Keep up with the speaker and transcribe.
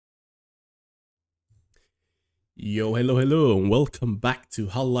Yo, hello, and welcome back to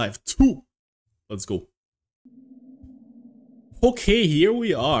Half-Life 2. Let's go. Okay, here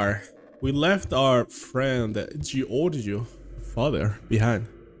we are. We left our friend Giorgio, father, behind.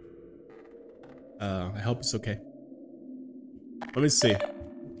 I hope it's okay. Let me see.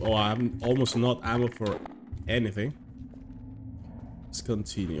 Oh, I'm almost not ammo for anything. Let's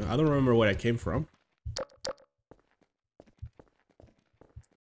continue. I don't remember where I came from.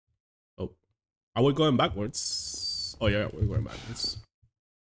 Oh, are we going backwards? Oh yeah, we're going backwards.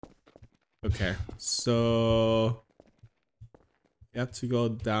 Okay, so you have to go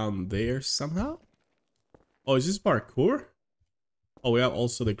down there somehow? Oh, is this parkour? Oh, we have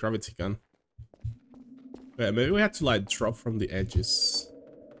also the gravity gun. Yeah, maybe we have to like drop from the edges.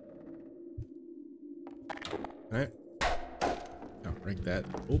 Right? Can't break that.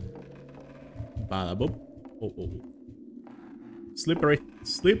 Oh. Bada boop. Oh, oh. Slippery.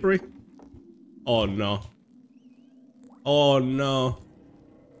 Slippery. Oh no. Oh no.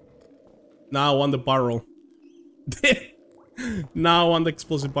 Now I want the barrel. Now I want the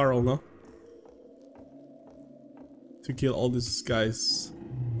explosive barrel, no? To kill all these guys.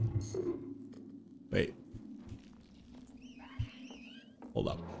 Wait. Hold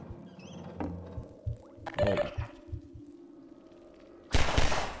up. Hold up.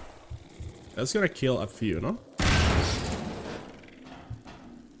 That's gonna kill a few, no?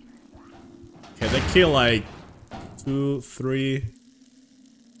 Okay, they kill like 2, 3.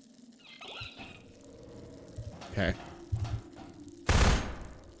 Okay.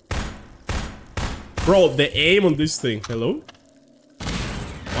 Bro, the aim on this thing. Hello?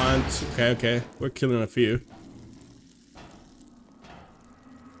 1, 2. Okay. We're killing a few.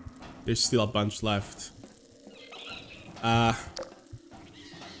 There's still a bunch left. I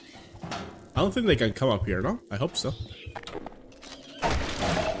don't think they can come up here, no? I hope so.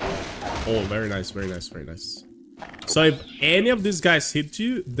 Oh, very nice, very nice, very nice. So if any of these guys hit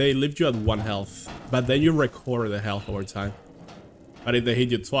you, they leave you at 1 health. But then you recover the health over time. But if they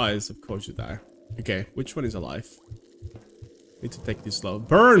hit you twice, of course you die. Okay, which one is alive? Need to take this slow.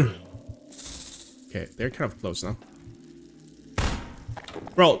 Burn! Okay, they're kind of close now.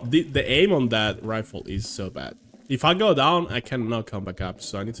 Bro, the aim on that rifle is so bad. If I go down, I cannot come back up,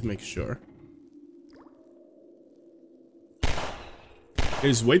 so I need to make sure.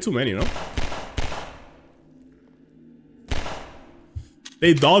 There's way too many, no?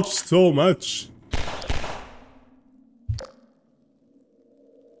 They dodge so much.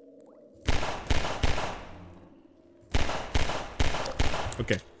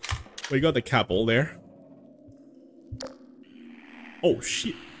 Okay, we got the couple there. Oh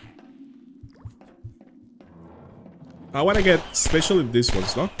shit. I want to get especially these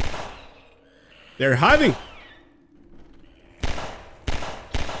ones, no? They're hiding.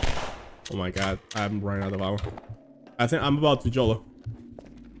 Oh my god, I'm running out of ammo. I think I'm about to YOLO.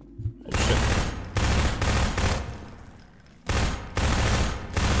 Oh shit.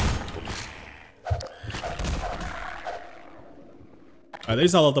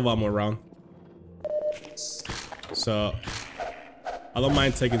 There's a lot of ammo around. So I don't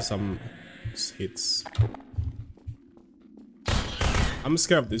mind taking some hits. I'm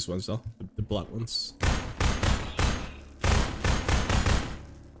scared of these ones though, the black ones.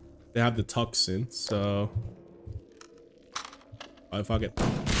 They have the toxin, so... Oh, fuck it.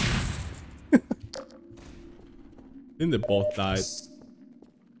 I think they both died.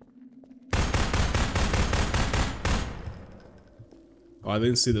 Oh, I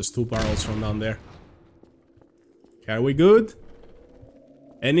didn't see those 2 barrels from down there. Okay, are we good?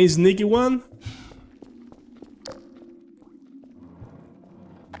 Any sneaky one?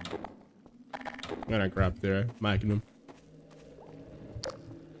 I'm gonna grab their magnum.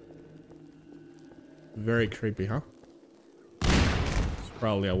 Very creepy, huh? It's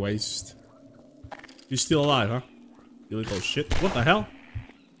probably a waste. You're still alive, huh? You little shit. What the hell?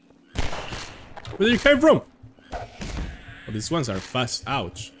 Where did you come from? Oh, these ones are fast.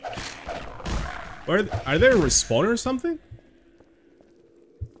 Ouch. Where are they respawning or something?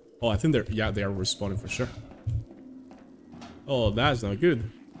 Oh, I think they're... Yeah, they are respawning for sure. Oh, that's not good.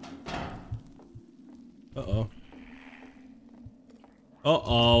 Uh-oh.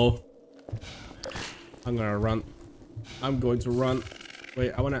 Uh-oh. I'm gonna run. I'm going to run.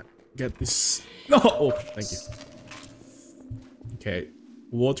 Wait, I wanna get this. No! Oh, thank you. Okay.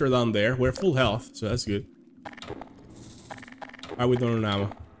 Water down there. We're full health, so that's good. Are we done on ammo?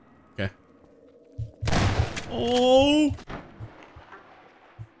 Okay. Oh!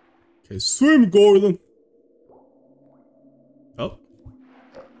 Okay, swim, Gordon! Oh.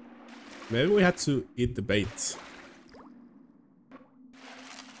 Maybe we had to eat the bait.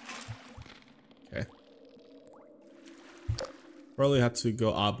 Okay. probably have to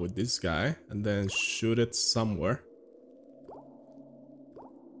go up with this guy and then shoot it somewhere.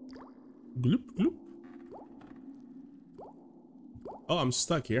 Gloop, gloop. Oh, I'm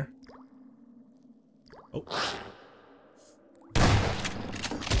stuck here. Oh.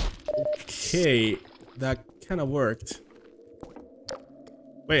 Okay, that kind of worked.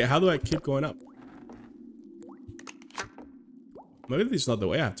 Wait, how do I keep going up? Maybe this is not the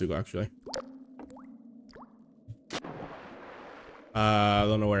way I have to go, actually. I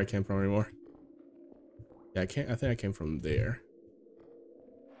don't know where I came from anymore. Yeah, I think I came from there.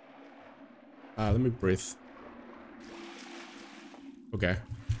 Let me breathe. Okay.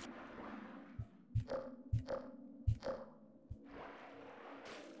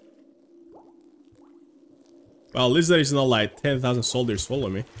 Well, at least there is not like 10,000 soldiers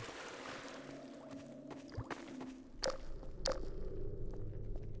following me.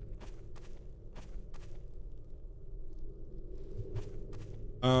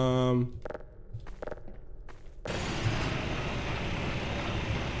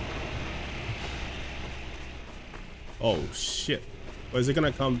 Oh shit. Well, is it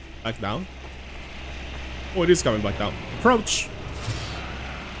gonna come back down? Oh, it is coming back down. Approach!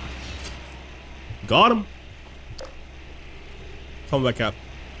 Got him! Come back up.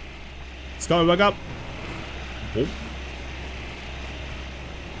 It's coming back up. Oh.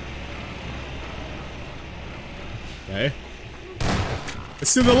 Okay. I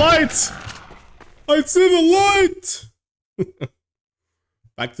see the light! I see the light!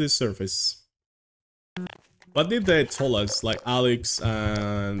 Back to the surface. What did they tell us? Like Alex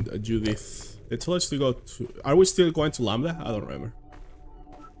and Judith. They told us to go to... Are we still going to Lambda? I don't remember.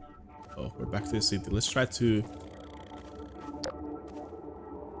 Oh, we're back to the city. Let's try to...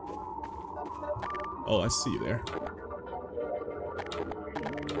 Oh, I see you there.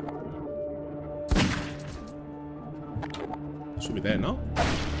 Should be there now?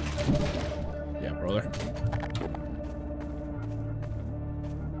 Yeah, brother.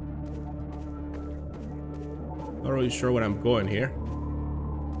 Not really sure where I'm going here.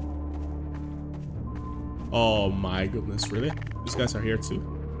 Oh my goodness, really? These guys are here too?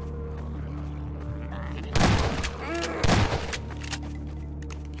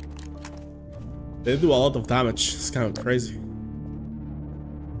 They do a lot of damage. It's kind of crazy.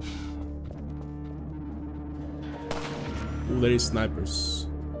 Ooh, there is snipers.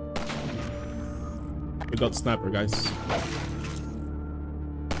 We got sniper, guys.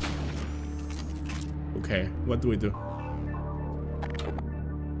 Okay, what do we do?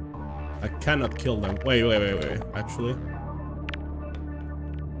 I cannot kill them. Wait. Actually.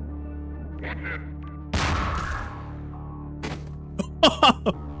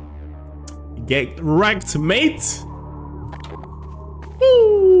 Get wrecked, mate!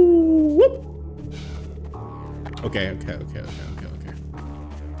 Woo! Whoop! Okay.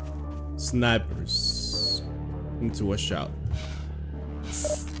 Snipers. Need to watch out.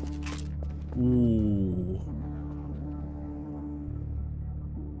 Ooh.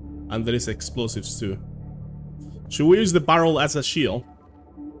 And there is explosives too. Should we use the barrel as a shield?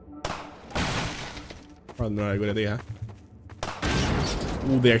 Probably not a good idea.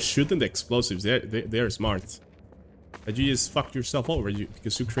 Ooh, they're shooting the explosives. They're smart. But you just fucked yourself over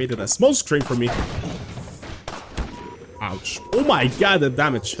because you created a smoke screen for me. Ouch. Oh my god, the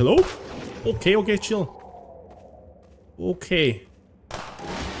damage. Hello? Okay, chill. Okay.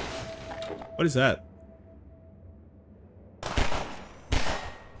 What is that?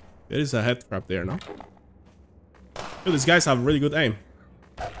 There is a head crab there, no? Oh, these guys have really good aim.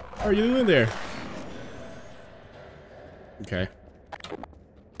 What are you doing there? Okay.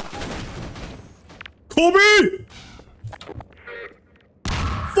 Kobe!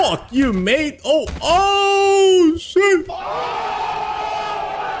 Fuck you, mate! Oh, shit!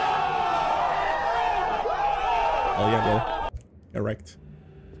 Oh yeah, bro. Get wrecked.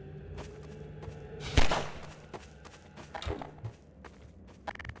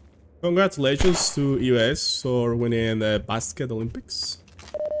 Congratulations to US for winning the Basket Olympics.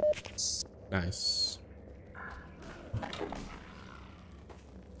 Nice.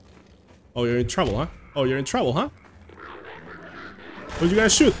 Oh, you're in trouble, huh? Oh, you're in trouble, huh? What are you gonna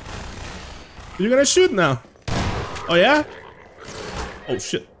shoot? Are you gonna shoot now? Oh, yeah? Oh,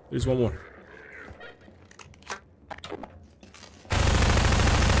 shit. There's one more.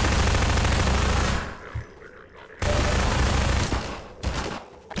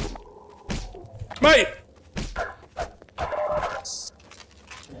 Mate!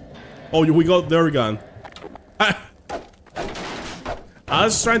 Oh, we got their gun. I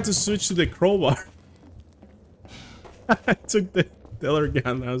was trying to switch to the crowbar. I took the other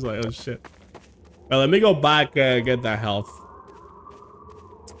gun. I was like, oh shit. Well, let me go back get that health.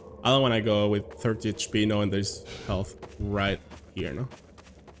 I don't want to go with 30 HP knowing there's health right here, no?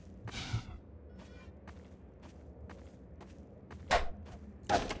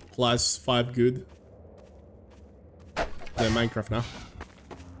 Plus 5 good. Play Minecraft now.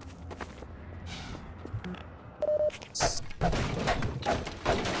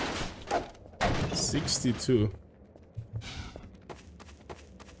 $62.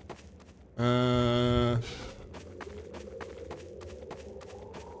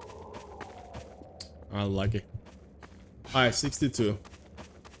 Unlucky. Alright, 62.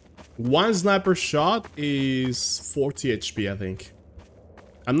 One sniper shot is 40 HP, I think.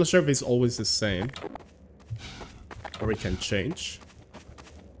 I'm not sure if it's always the same. Or it can change.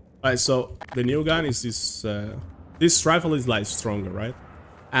 Alright, so the new gun is this... this rifle is like stronger, right?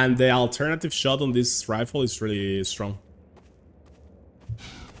 And the alternative shot on this rifle is really strong.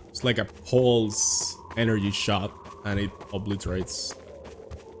 It's like a pulse energy shot and it obliterates.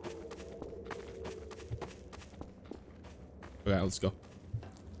 Okay, let's go.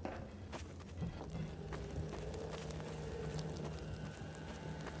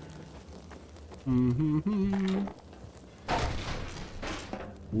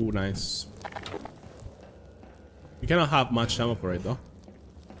 Ooh, nice. We cannot have much ammo for it though.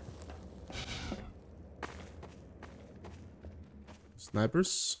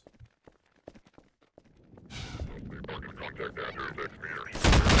 Snipers.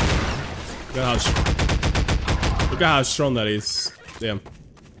 Look at how strong that is. Damn.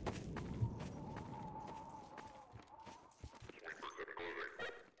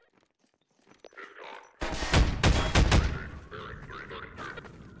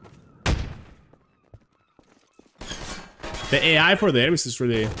 The AI for the enemies is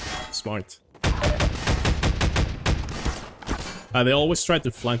really smart. They always try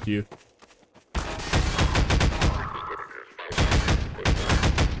to flank you.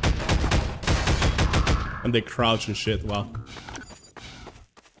 And they crouch and shit, wow.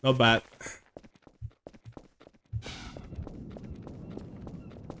 Not bad.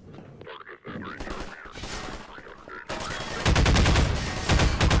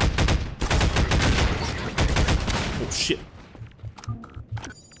 Oh shit.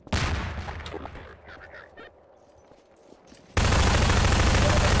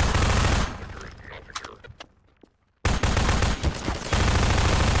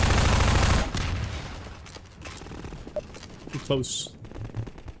 Close.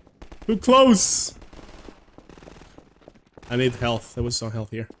 Too close! I need health. There was some health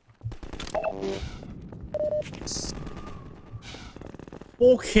here.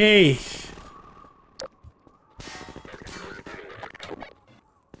 Okay.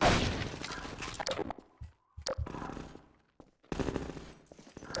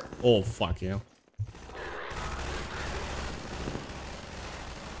 Oh, fuck yeah.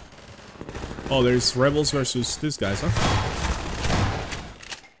 Oh, there's rebels versus these guys, huh?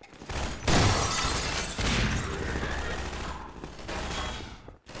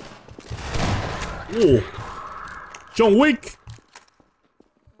 Oh, John Wick.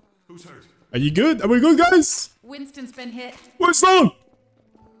 Who's hurt? Are you good? Are we good, guys? Winston's been hit. Winston!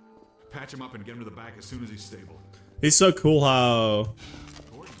 Patch him up and get him to the back as soon as he's stable. It's so cool how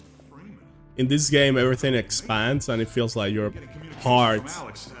Gordon Freeman. in this game everything expands and it feels like you're Getting communication part from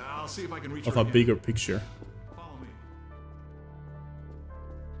Alex. I'll see if I can reach of her a again. bigger picture. Follow me.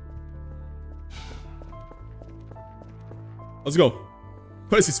 Let's go.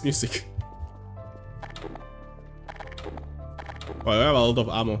 What is this music? Oh, I have a lot of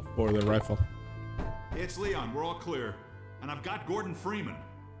ammo for the rifle. It's Leon. We're all clear. And I've got Gordon Freeman.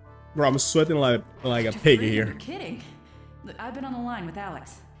 Bro, I'm sweating like a pig here. You're kidding. Look, I've been on the line with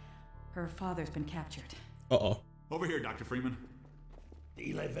Alex. Her father's been captured. Uh-oh. Over here, Dr. Freeman.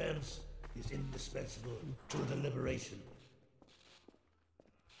 Eli Vance is indispensable to the liberation.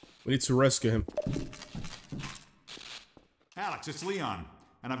 We need to rescue him. Alex, it's Leon.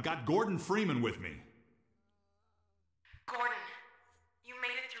 And I've got Gordon Freeman with me. Gordon, you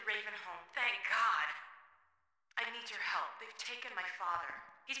made it through Ravenholm. Thank God. I need your help. They've taken my father.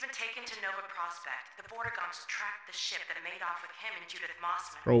 He's been taken to Nova Prospect. The border guns tracked the ship that made off with him and Judith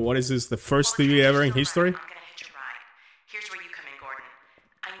Mossman. Bro, what is this? The first TV ever in history? I'm gonna hitch a ride. Here's where you come in, Gordon.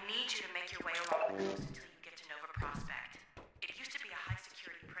 I need you to make your way along the coast until you get to Nova Prospect. It used to be a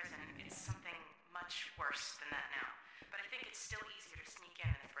high-security prison. It's something much worse than that now. But I think it's still easier to sneak in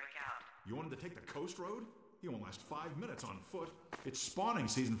than break out. You wanted to take the coast road? You won't last 5 minutes on foot. It's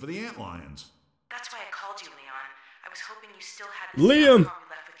spawning season for the antlions. That's why I called you, Leon. I was hoping you still had Leon! the car we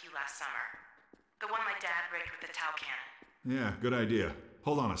left with you last summer. The one my dad rigged with the Tau cannon. Yeah, good idea.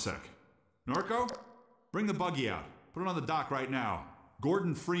 Hold on a sec. Norco, bring the buggy out. Put it on the dock right now.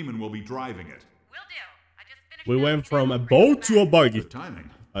 Gordon Freeman will be driving it. Will do. I just finished. We went from a boat to a buggy. Good timing.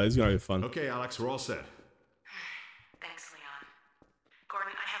 Oh, this is gonna be fun. Okay, Alex, we're all set. Thanks, Leon.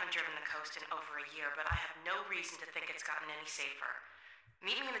 Gordon, I haven't driven the coast in over a year, but I have no reason to think it's gotten any safer.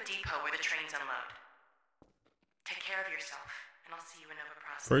 Meet me in the depot where the trains unload. Take care of yourself, and I'll see you in Nova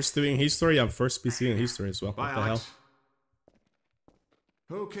Prospect. First doing history and first PC in history as well. Bye, What the hell? Alex.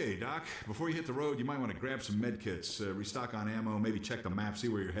 Okay, Doc. Before you hit the road, you might want to grab some med kits, restock on ammo, maybe check the map, see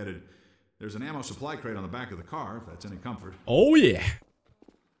where you're headed. There's an ammo supply crate on the back of the car, if that's any comfort. Oh yeah.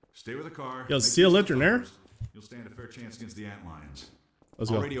 Stay with the car. Yo, make see you use of later, the Nair. bumpers. You'll stand a fair chance against the antlions. Let's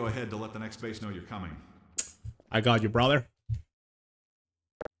I'll go. radio ahead to let the next base know you're coming. I got you, brother.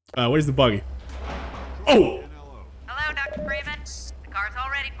 Where's the buggy? Oh! Hello, Dr. Freeman. The car's all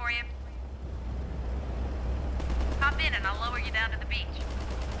ready for you. Hop in and I'll lower you down to the beach.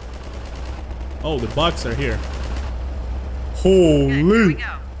 Oh, the bugs are here. Good, here we Holy!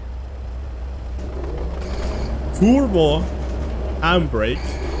 go. Turbo handbrake.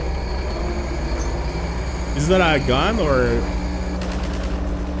 Is that a gun or?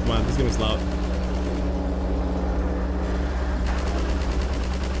 Come on, this game is loud.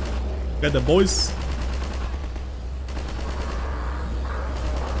 Got the boys.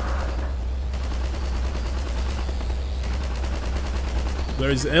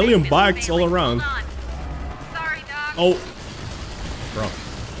 There's alien bikes all around. Hold on. Sorry, Doc. Oh, bro.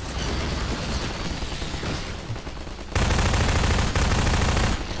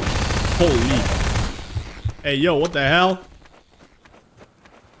 Holy. Hey, yo, what the hell?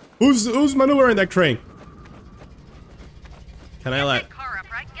 Who's maneuvering that crane? Can I like? Get that car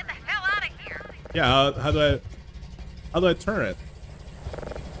up, right? Get the hell out of here. Yeah, how do I turn it?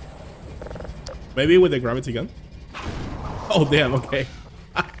 Maybe with the gravity gun? Oh damn, okay.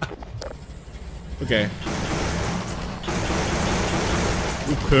 Okay.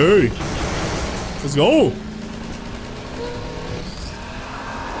 Okay. Let's go.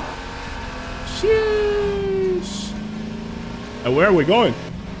 Sheesh. And where are we going?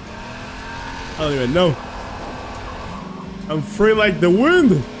 I don't even know. I'm free like the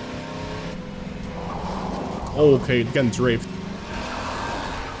wind. Okay, you can drift.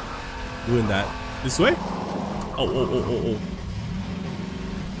 Doing that. This way? Oh.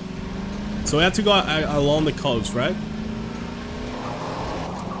 So we have to go along the coast, right?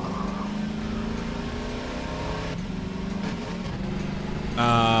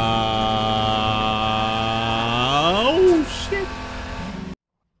 Oh shit!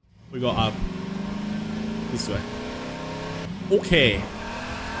 We go up this way. Okay.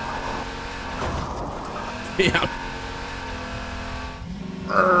 Yeah.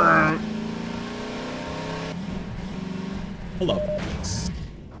 Hold up.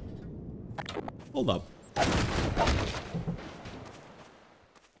 Hold up.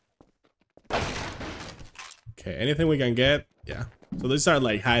 Okay, anything we can get? Yeah. So these are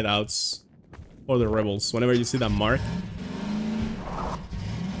like hideouts for the rebels. Whenever you see that mark.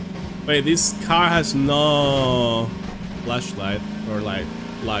 Wait, this car has no flashlight or like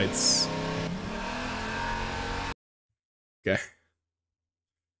lights. Okay.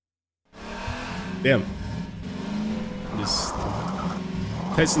 Damn. Just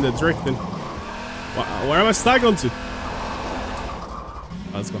testing the drifting. Where am I stuck onto? Oh,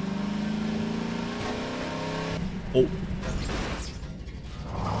 let's go. Oh.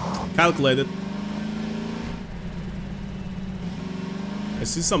 Calculated. I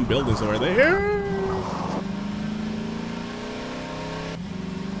see some buildings over there.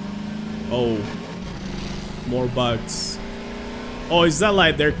 Oh. More bugs. Oh, is that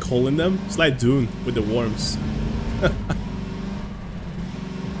like they're calling them? It's like Dune with the worms.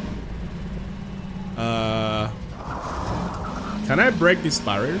 Can I break these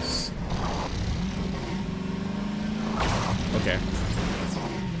barriers? Okay.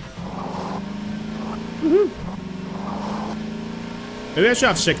 Maybe I should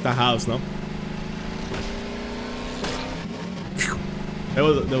have checked the house, no?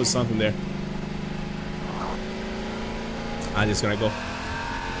 There was something there. I'm just gonna go.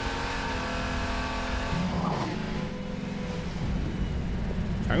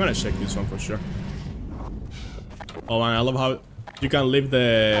 I'm gonna check this one for sure. Oh man, I love how you can leave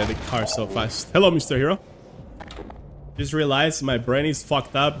the car so fast. Hello, Mr. Hero. Just realized my brain is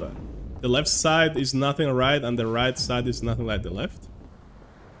fucked up. The left side is nothing right, and the right side is nothing like the left.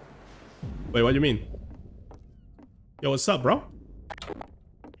 Wait, what do you mean? Yo, what's up, bro?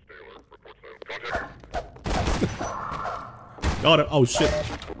 Got it. Oh shit.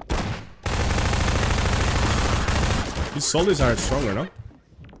 These soldiers are stronger, no?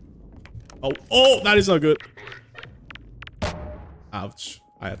 Oh, that is not good. Ouch.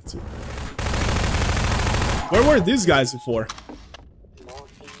 I had to. Where were these guys before?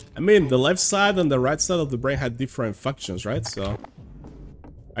 I mean, the left side and the right side of the brain had different functions, right? So,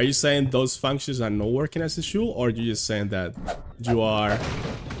 are you saying those functions are not working as it should, or are you just saying that you are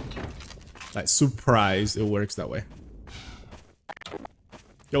like surprised it works that way?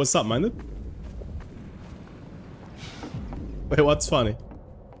 Yo, what's up, Minded? Wait, what's funny?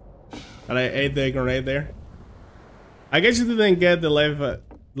 That I ate the grenade there? I guess you didn't get the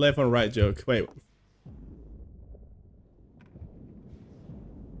left and right joke. Wait.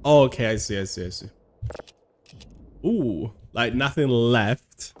 Oh, okay, I see. Ooh, like nothing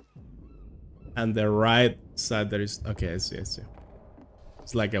left. And the right side there is... Okay, I see.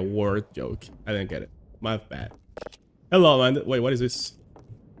 It's like a word joke. I didn't get it. My bad. Hello, man. Wait, what is this?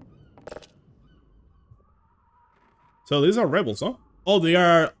 So these are rebels, huh? Oh, they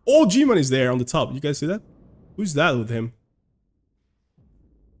are... Oh, G-Man is there on the top. You guys see that? Who's that with him?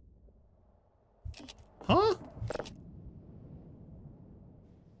 Huh?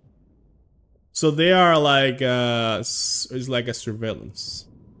 So they are like, it's like a surveillance.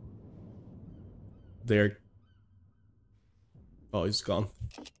 They're... Oh, he's gone.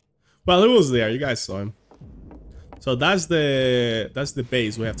 Well, he was there. You guys saw him. So that's the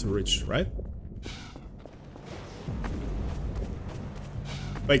base we have to reach, right?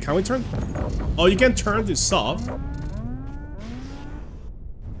 Wait, can we turn? Oh, you can turn this off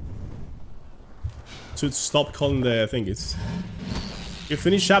to stop calling the thingies. You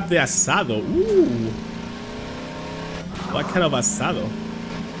finish up the asado. Ooh. What kind of asado?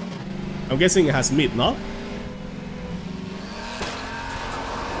 I'm guessing it has meat, no?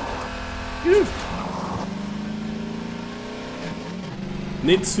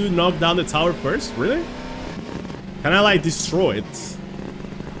 Need to knock down the tower first? Really? Can I like destroy it?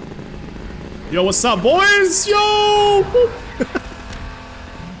 Yo, what's up, boys? Yo!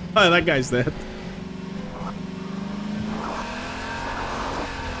 Oh, that guy's dead.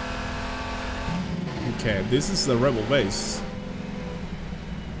 Okay, this is the rebel base.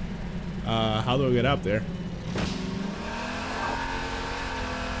 How do I get up there?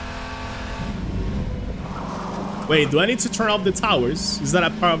 Wait, do I need to turn off the towers? Is that a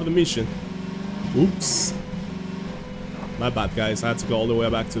part of the mission? Oops. My bad, guys. I had to go all the way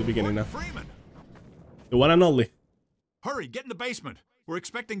back to the beginning now. Freeman. The one and only. Hurry, get in the basement. We're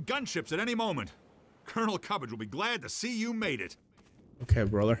expecting gunships at any moment. Colonel Cubbage will be glad to see you made it. Okay,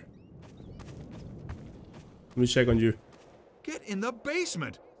 brother. Let me check on you. Get in the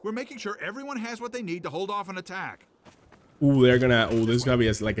basement. We're making sure everyone has what they need to hold off an attack. Ooh, they're gonna... Oh, this is gonna be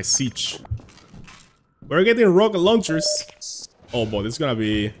like a siege. We're getting rocket launchers. Oh boy, this is gonna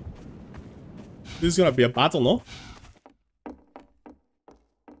be... This is gonna be a battle, no?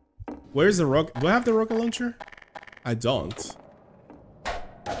 Where's the rocket? Do I have the rocket launcher? I don't.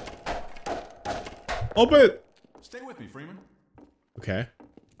 Open it! Stay with me, Freeman. Okay.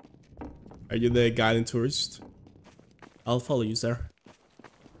 Are you the guiding tourist? I'll follow you, sir.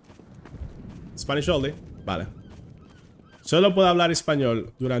 Spanish only? Vale. Solo puedo hablar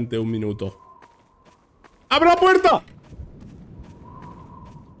español durante un minuto. ¡Abre la puerta!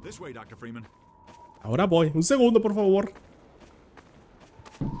 This way, Dr. Freeman. Ahora voy. Un segundo, por favor.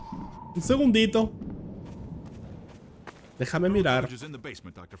 Un segundito. Déjame mirar. Cubbage is in the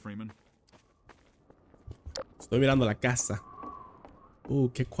basement, Dr. Freeman. Estoy mirando la casa.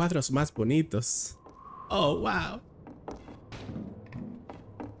 Qué cuadros más bonitos. Oh, wow.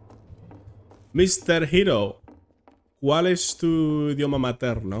 Mr. Hero, ¿cuál es tu idioma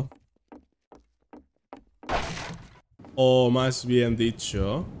materno? O más bien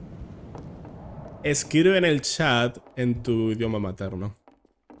dicho, escribe en el chat en tu idioma materno.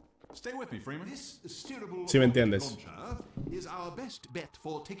 Stay with me, Freeman. This steerable Si me entiendes. launcher is our best bet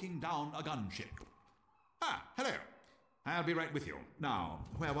for taking down a gunship. Ah, hello. I'll be right with you. Now,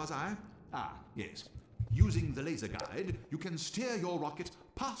 where was I? Ah, yes. Using the laser guide, you can steer your rocket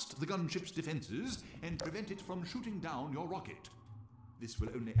past the gunship's defenses and prevent it from shooting down your rocket. This will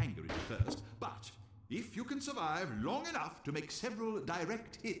only anger it at first, but if you can survive long enough to make several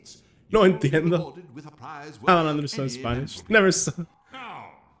direct hits, No you'll be entiendo. rewarded with a prize I don't worth understand any Spanish. amount. Never saw. Now,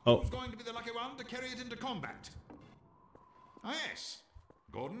 Oh. who's going to be the lucky one to carry it into combat? Ah, yes,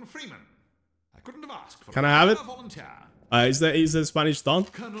 Gordon Freeman. I couldn't have asked for Can I have it? a volunteer. Is the Spanish done?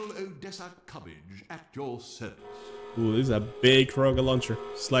 Colonel Odessa Cubbage at your service. Ooh, this is a big rocket launcher.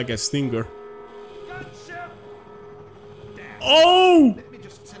 It's like a Stinger. Gunship! Damn. Oh! Let me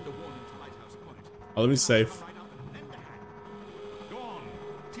just send a warning to Lighthouse Point. Oh, let me save. Right up and lend a hand. Go on.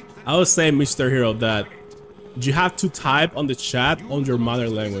 Teach them I was saying, Mr. Hero, that you have to type on the chat on your mother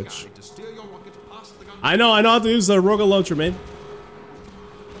language. to steer your rocket past the gun. I know how to use the rocket launcher, man.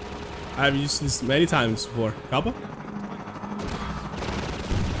 I've used this many times before. Kappa?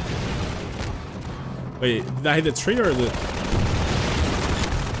 Wait, did I hit the tree or the...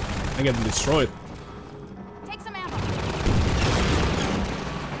 I'm getting destroyed. Take some ammo.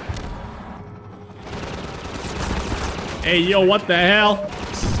 Hey, yo, what the hell?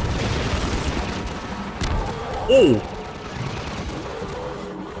 Oh!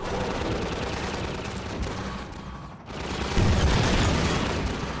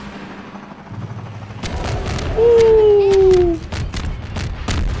 Ooh.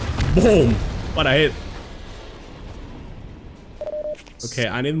 Boom! What a hit. Okay,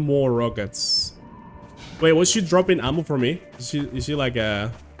 I need more rockets. Wait, was she dropping ammo for me? Is she like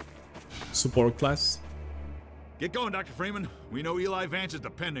a support class? Get going, Dr. Freeman. We know Eli Vance is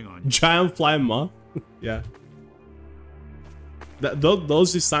depending on you. Giant flying moth? Yeah.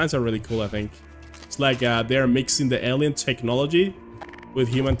 Those designs are really cool, I think. It's like they're mixing the alien technology with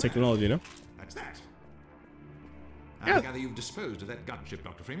human technology, you know? That's that. Yeah. I gather you've disposed of that gunship,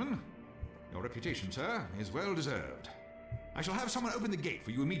 Dr. Freeman. Your reputation, sir, is well deserved. I shall have someone open the gate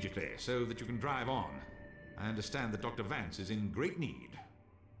for you immediately so that you can drive on. I understand that Dr. Vance is in great need.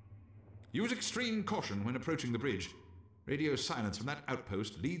 Use extreme caution when approaching the bridge. Radio silence from that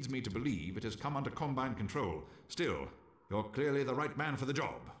outpost leads me to believe it has come under Combine control. Still, you're clearly the right man for the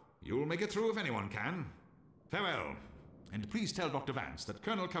job. You'll make it through if anyone can. Farewell. And please tell Dr. Vance that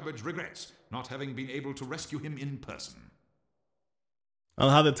Colonel Cubbage regrets not having been able to rescue him in person. I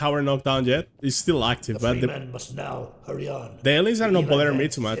don't have the tower knocked down yet. It's still active, The but Freeman must now hurry on. the aliens are not Eli bothering me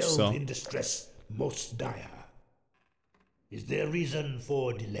Vance too much, held so... in distress most dire. Is there reason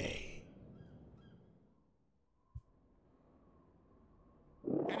for delay?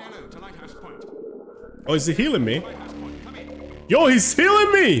 And hello to Lighthouse Point. Oh, is he healing me? Lighthouse Point, come in. Yo, he's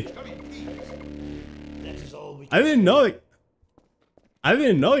healing me! Come in, please. That is all we I didn't know it. I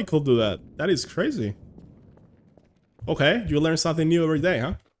didn't know he could do that. That is crazy. Okay, you learn something new every day,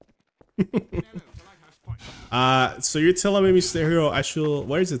 huh? Hello to Lighthouse Point. So you're telling me, Mr. Hero, I should...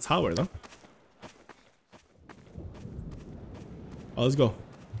 Where is the tower, though? Oh, let's go.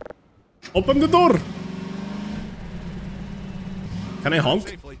 Open the door! Can I honk?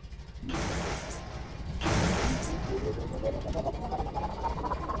 Safely.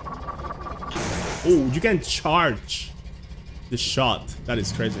 Oh, you can charge the shot. That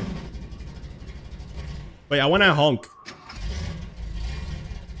is crazy. Wait, I wanna honk.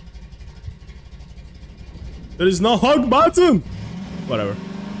 There is no honk button! Whatever.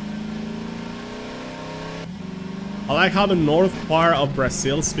 I like how the north part of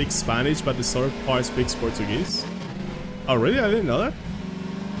Brazil speaks Spanish, but the south part speaks Portuguese. Oh, really? I didn't know that.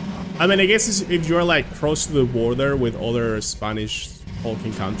 I mean, I guess it's if you're like close to the border with other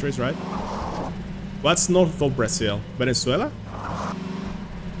Spanish-talking countries, right? What's north of Brazil? Venezuela?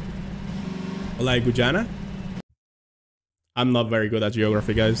 Or like Guyana? I'm not very good at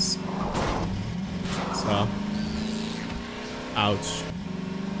geography, guys. So, ouch.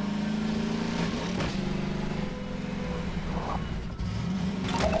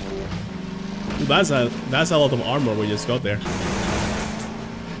 Ooh, that's a lot of armor we just got there.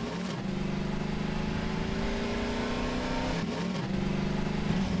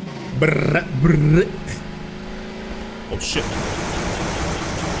 Brr, brr. Oh shit.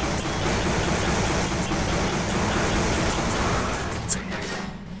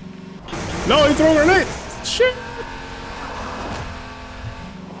 No, he threw a grenade! Shit!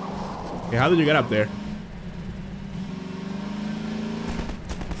 Okay, how did you get up there?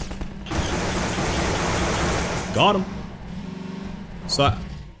 Got him. So,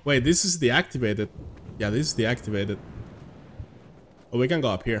 wait, this is deactivated. Yeah, this is deactivated. Oh, we can go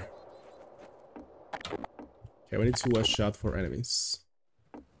up here. Okay, we need to watch out for enemies.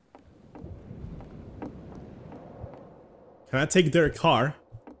 Can I take their car?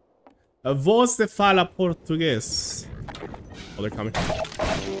 A voz de fala português. Oh, they're coming.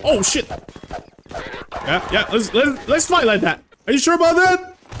 Oh shit! Yeah, let's fight like that. Are you sure about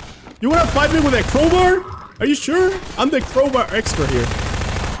that? You wanna fight me with a crowbar? Are you sure? I'm the crowbar expert here.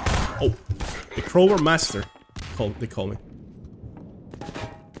 Oh, the crowbar master. They call me.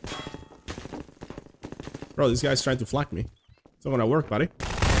 Bro, this guy's trying to flank me. It's not gonna work, buddy.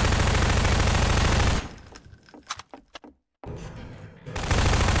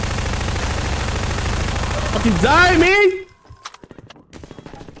 Fucking die, me!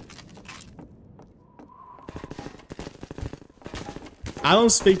 I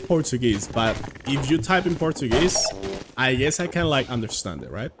don't speak Portuguese, but if you type in Portuguese, I guess I can like understand it,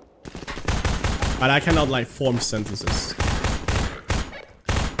 right? But I cannot like form sentences.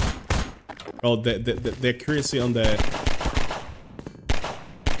 Oh, the accuracy on the...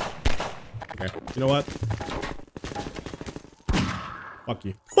 You know what? Fuck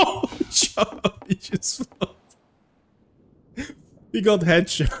you. Oh, shut up. He just flopped. He got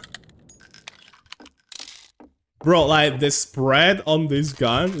headshot. Bro, like, the spread on this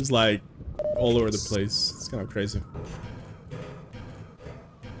gun is like all over the place. It's kind of crazy.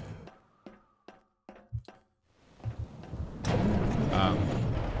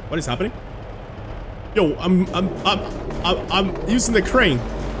 What is happening? Yo, I'm using the crane.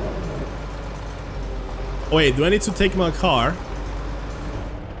 Oh, wait, do I need to take my car?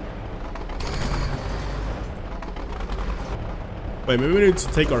 Wait, maybe we need to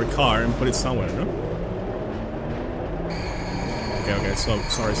take our car and put it somewhere, no? Okay, so,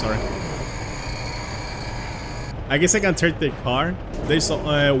 sorry. I guess I can take the car. There's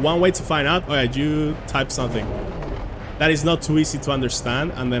one way to find out. Oh yeah, you type something. That is not too easy to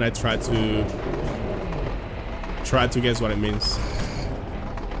understand, and then I try to guess what it means.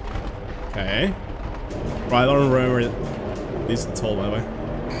 Okay. Bro, I don't remember this at all, by the way.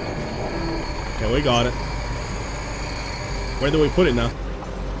 Okay, we got it. Where do we put it now?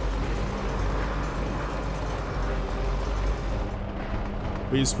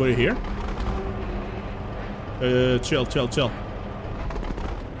 We just put it here? Chill.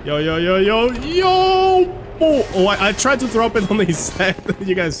 Yo! Oh, I tried to drop it on his head.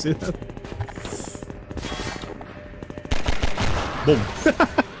 You guys see that? Boom.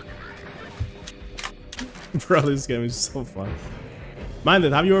 Bro, this game is so fun.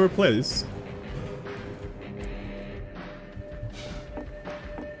 Minded, have you ever played this?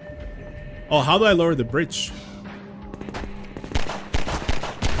 Oh, how do I lower the bridge?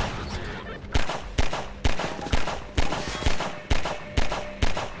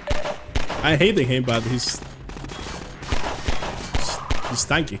 I hate him, but he's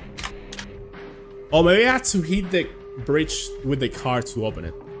tanky. Oh, maybe I have to hit the bridge with the car to open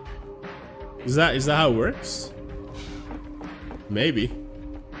it. Is that how it works? Maybe.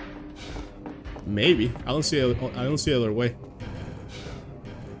 I don't see other way.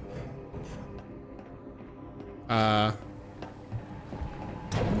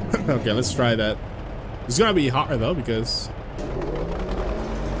 Okay, let's try that. It's gonna be hard though because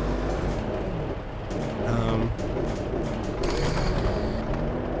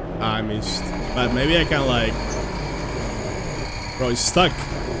I missed. But maybe I can like... Bro, he's stuck.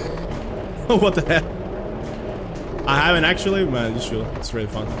 What the hell? I haven't actually, man, you should. It's really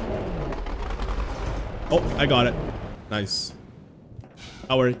fun. Oh, I got it. Nice.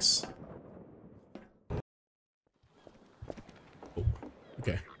 That works. Oh,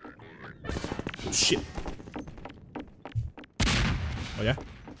 okay. Oh, shit. Oh, yeah?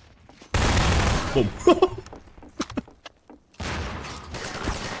 Boom.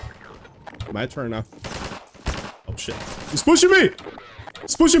 My turn now. Oh, shit. He's pushing me!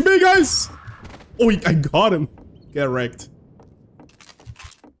 He's pushing me, guys! Oh, I got him. Get wrecked.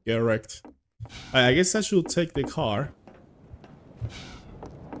 I guess I should take the car.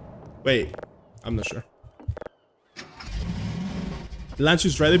 Wait, I'm not sure. Lunch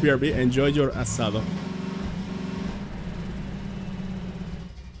is ready, BRB. Enjoy your asado.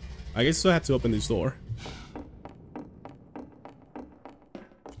 I guess I have to open this door.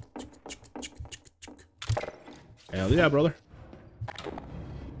 Hell yeah, brother.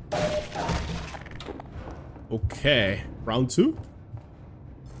 Okay, round 2. Ooh,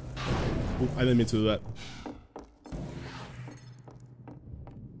 I didn't mean to do that.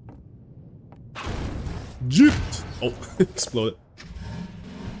 Jeeped! Oh, exploded.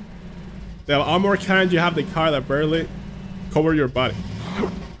 They have armor cannon, you have the car that barely cover your body.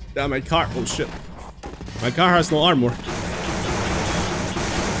 Damn, my car. Oh shit. My car has no armor.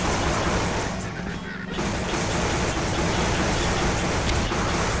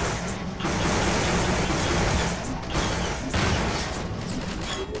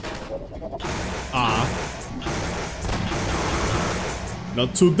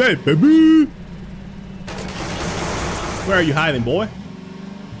 Not today, baby! Where are you hiding, boy?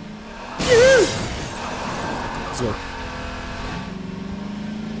 Yeah. Let's go.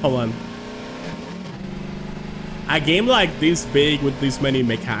 Hold on. A game like this big with this many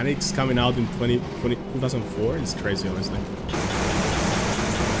mechanics coming out in 2004 is crazy, honestly.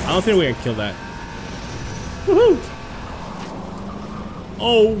 I don't think we can kill that. Woohoo!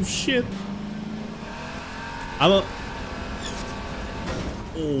 Oh, shit. I don't...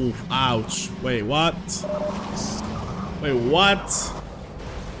 Oh, ouch. Wait, what? Wait, what?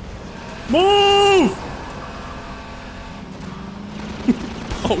 Move!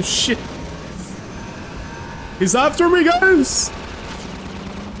 Oh, shit. He's after me, guys!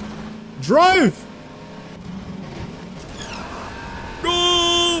 Drive!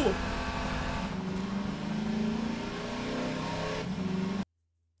 No!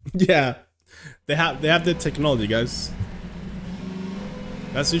 Yeah, they have the technology, guys.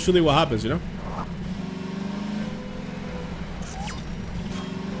 That's usually what happens, you know.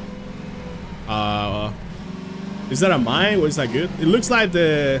 Is that a mine or is that good? It looks like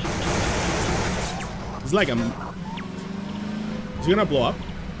the. It's like a. Is it gonna blow up?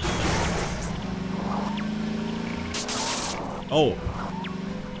 Oh.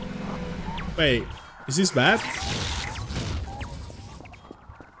 Wait, is this bad?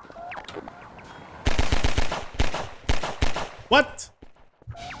 What?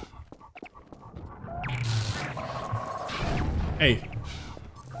 Hey.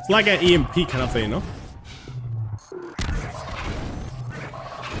 It's like an EMP kind of thing, no?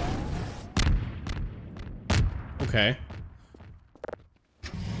 Okay.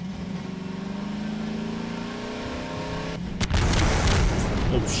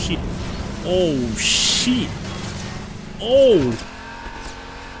 Oh shit. Oh shit. Oh.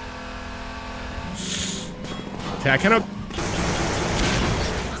 Okay, I cannot.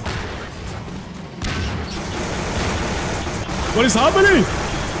 What is happening?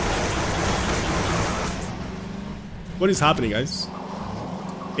 What is happening, guys?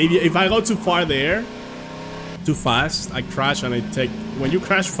 If I go too far there, too fast, I crash and I take. When you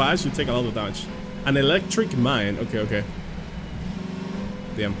crash fast, you take a lot of damage. An electric mine. Okay, okay.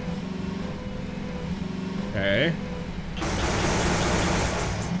 Damn. Okay.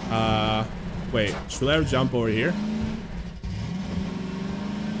 Wait. Should I jump over here?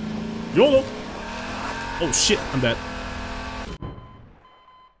 YOLO! Oh shit, I'm dead.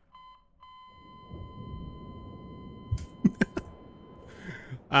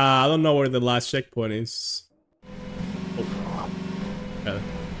 I don't know where the last checkpoint is. Oh. Yeah.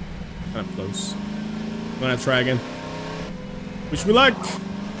 Kind of close. I'm gonna try again. Wish me luck!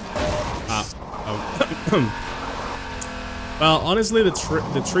 Ah. Oh. Well, honestly, the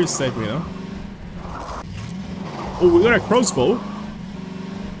tree saved me, though. Oh, we got a crossbow.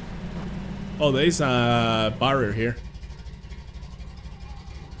 Oh, there's a barrier here.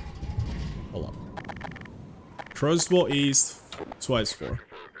 Hold on. Crossbow is twice 4.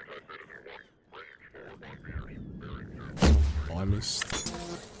 Oh, I missed.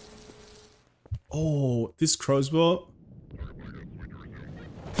 Oh, this crossbow.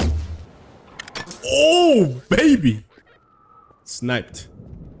 Oh, baby! Sniped.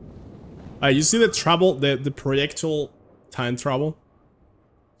 You see the trouble, the projectile time travel?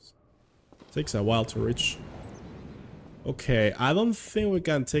 Takes a while to reach. Okay, I don't think we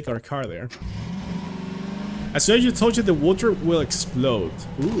can take our car there. As soon as you touch it, the water will explode.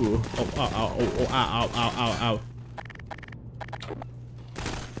 Ooh. Oh, ow, ow, oh, oh, ow, ow, ow, ow.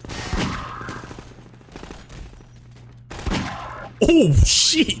 Oh,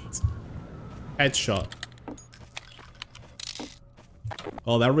 shit! Headshot.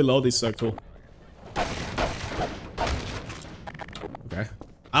 Oh, that reload is so cool. Okay.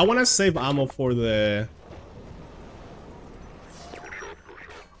 I want to save ammo for the...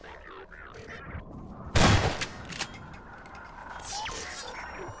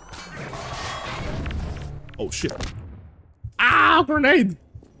 Oh, shit. Ah, grenade!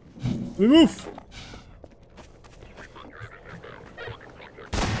 We move!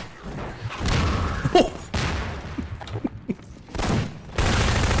 Oh.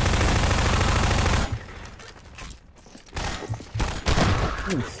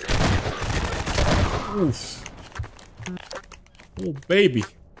 Oof. Oof. Oh, baby.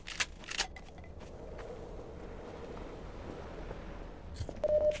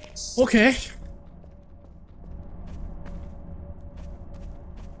 Okay.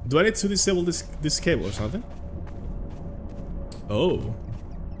 Do I need to disable this cable or something? Oh.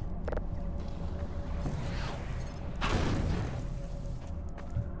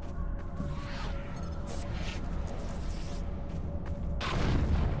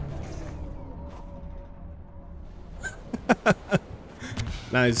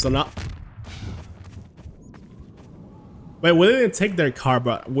 Nice, so now... Wait, we didn't take their car,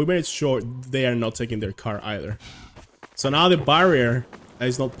 but we made sure they are not taking their car either. So now the barrier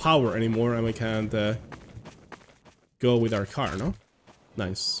is not power anymore and we can't go with our car, no?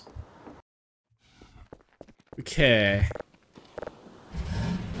 Nice. Okay.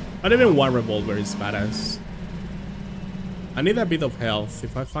 Not even one revolver is badass. I need a bit of health.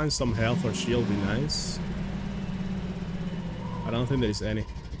 If I find some health or shield, be nice. I don't think there's any.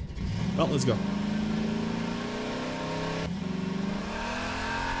 Well, let's go.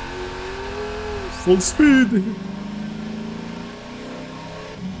 Full speed!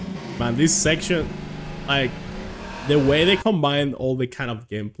 Man, this section, like, the way they combine all the kind of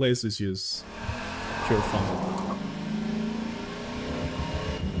gameplays is just pure fun.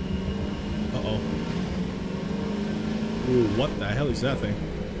 Ooh, what the hell is that thing?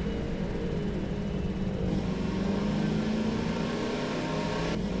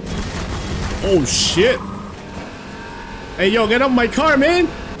 Oh shit! Hey yo, get off my car, man!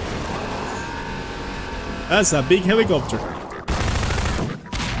 That's a big helicopter.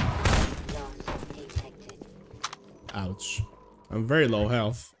 Ouch. I'm very low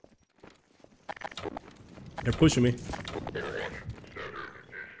health. They're pushing me.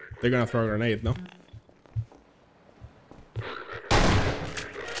 They're gonna throw a grenade, no?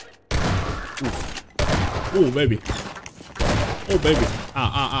 Ooh. Ooh, baby. Oh, baby.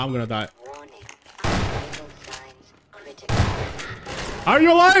 I'm gonna die. Are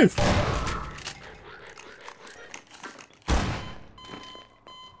you alive?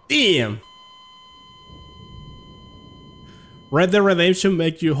 Damn. Red Dead Redemption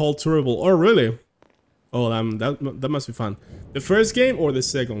make you hold turbo. Oh, really? Oh, that must be fun. The first game or the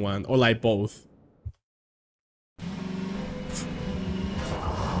second one? Or like both?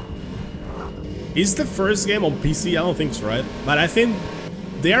 Is the first game on PC? I don't think so, right? But I think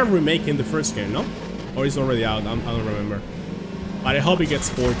they are remaking the first game, no? Or it's already out? I don't remember. But I hope it gets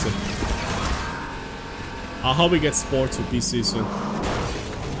ported. I hope it gets ported to PC soon.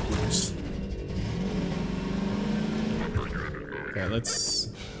 Oops. Okay, let's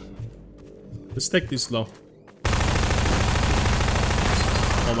take this slow.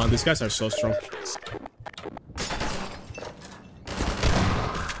 Oh man, these guys are so strong.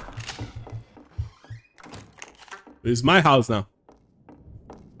 This is my house now.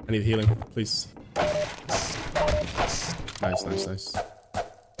 I need healing, please. Nice, nice, nice.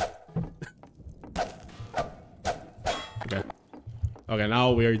 Okay. Okay,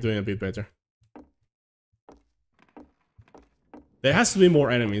 now we are doing a bit better. There has to be more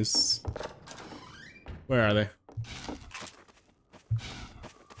enemies. Where are they?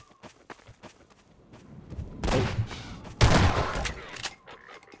 Oh.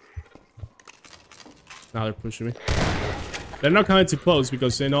 Now they're pushing me. They're not coming too close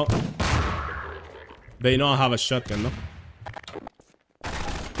because they know I have a shotgun, no?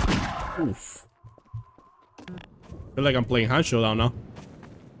 Oof. Feel like I'm playing Hand Showdown now.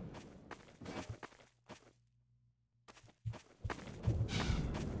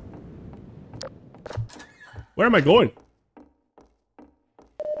 Where am I going?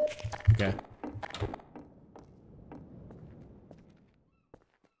 Okay.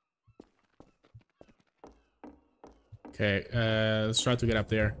 Okay, let's try to get up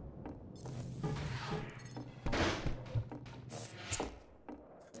there.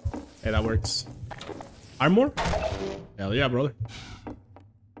 Hey, that works. Armor? Hell yeah, brother.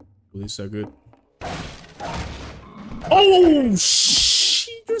 Ooh, these are good. Oh,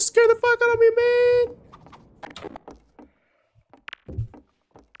 shit! You scared the fuck out of me, man!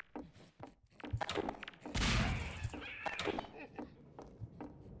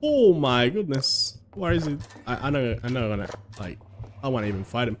 Oh my goodness. Where is it? I'm not gonna, like, I don't wanna even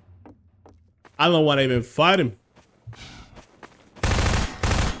fight him. I don't wanna even fight him.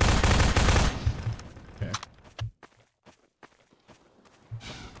 Okay.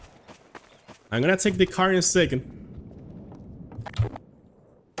 I'm gonna take the car in a second.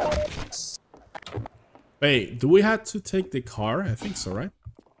 Wait, do we have to take the car? I think so, right?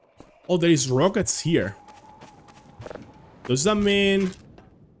 Oh, there is rockets here. Does that mean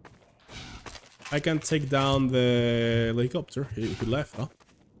I can take down the helicopter? He left, huh?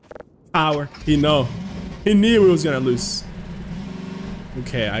 Power. He knew we was gonna lose.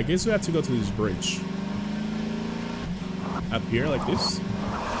 Okay, I guess we have to go to this bridge. Up here, like this.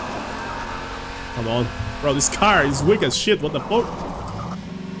 Come on. Bro, this car is weak as shit. What the fuck?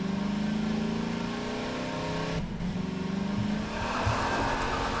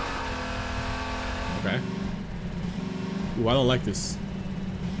 Okay. Ooh, I don't like this.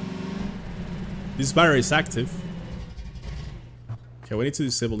 This barrier is active. Okay, we need to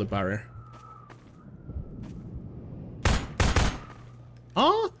disable the barrier.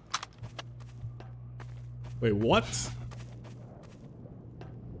 Huh? Wait, what?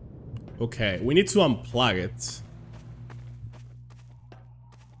 Okay, we need to unplug it.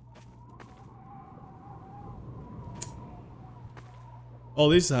 Oh,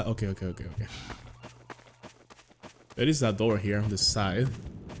 this is a... Okay. There is a door here on the side.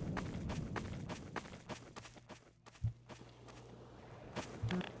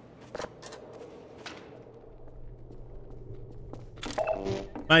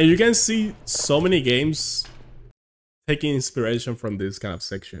 Man, you can see so many games taking inspiration from these kind of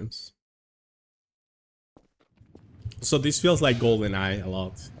sections. So this feels like GoldenEye a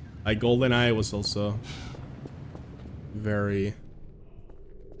lot. Like GoldenEye was also very...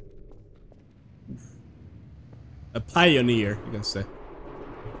 A pioneer, you can say.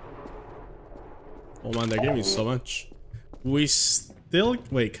 Oh man, they're giving me so much. We still...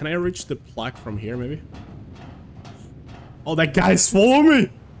 Wait, can I reach the plaque from here, maybe? Oh, that guy's following me!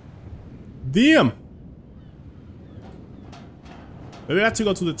 Damn! Maybe I have to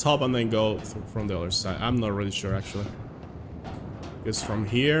go to the top and then go from the other side. I'm not really sure, actually. Because from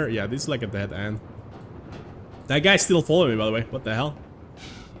here... Yeah, this is like a dead end. That guy's still following me, by the way. What the hell?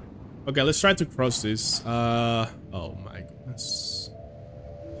 Okay, let's try to cross this. Oh my goodness.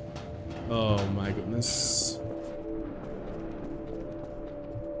 Oh my goodness.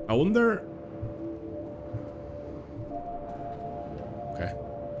 I wonder... Okay.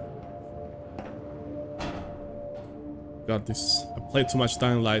 Got this. I played too much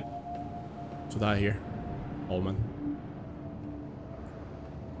Dying Light to die here. Oh man.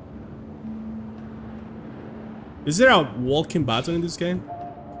 Is there a walking button in this game?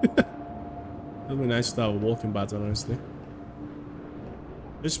 It'd be nice to have a walking button, honestly.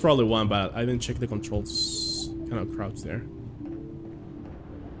 There's probably one, but I didn't check the controls. Kind of crouch there.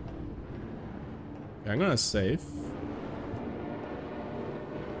 Okay, I'm gonna save.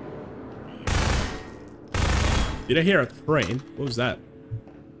 Did I hear a train? What was that?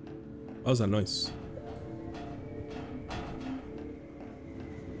 What was that noise?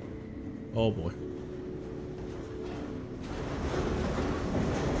 Oh boy.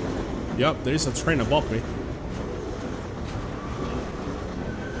 Yup, there is a train above me.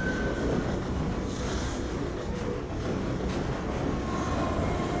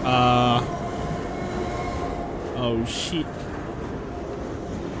 Oh shit.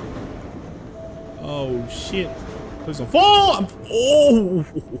 Oh shit. Please don't fall! Oh!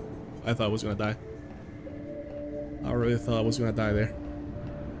 I thought I was gonna die. I really thought I was gonna die there.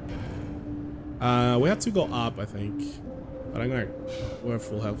 We have to go up, I think. But I'm gonna... We're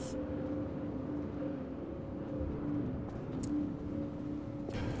full health.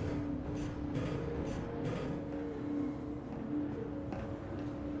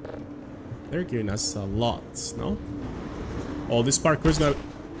 They're giving us a lot, no? Oh, this parkour is gonna...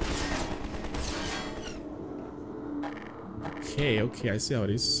 Okay, okay, I see how it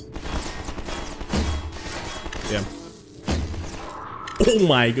is. Damn. Oh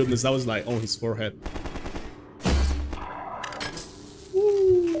my goodness, that was like on his forehead.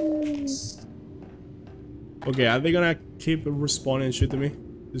 Woo. Okay, are they gonna keep respawning and shooting me?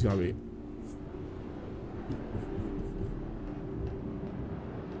 This is gonna be...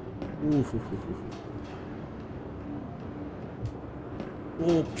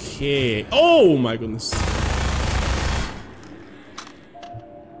 Okay. Oh my goodness.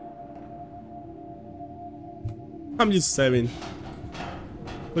 I'm just saving.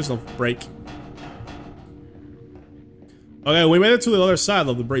 Please don't break. Okay, we made it to the other side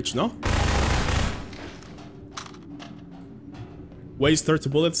of the bridge, no? Waste 30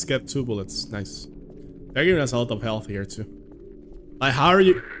 bullets, get 2 bullets. Nice. They're giving us a lot of health here too. Like, how are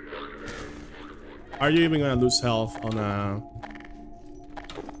you... Are you even gonna lose health on a...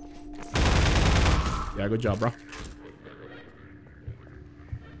 Yeah, good job, bro.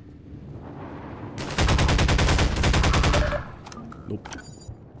 Nope.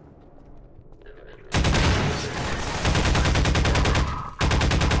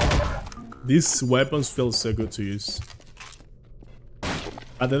 These weapons feel so good to use.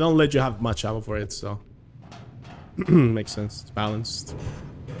 But they don't let you have much ammo for it, so... Makes sense. It's balanced.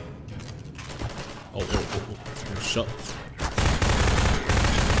 Oh. Shot.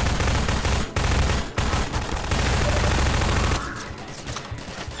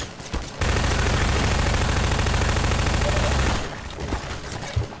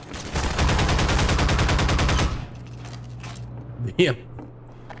 Damn.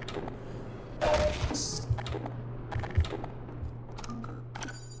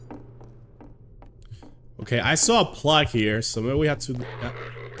 Okay, I saw a plaque here, so maybe we have to...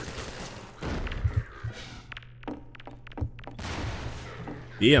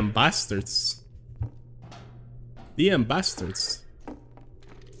 Damn bastards. Damn bastards.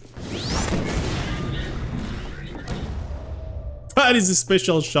 That is a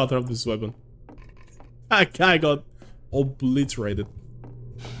special shot of this weapon. That guy got obliterated.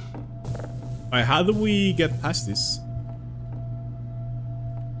 Alright, how do we get past this?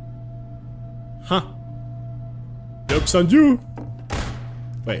 Huh. Joke's on you!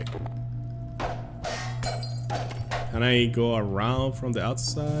 Wait. Can I go around from the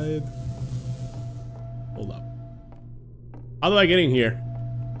outside? Hold up. How do I get in here?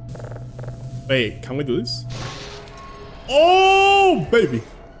 Wait, can we do this? Oh, baby!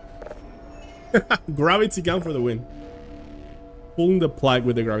 Gravity gun for the win. Pulling the plug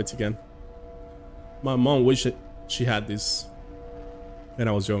with the gravity gun. My mom wished She had this when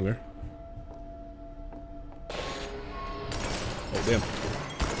I was younger. Oh, damn.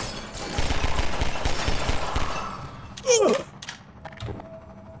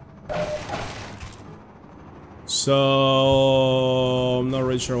 So I'm not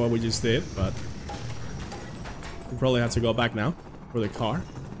really sure what we just did, but we probably have to go back now for the car.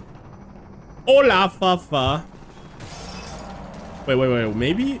 Hola, Fafa. Wait.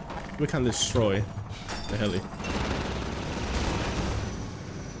 Maybe we can destroy the heli.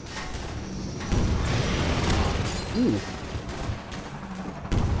 Ooh.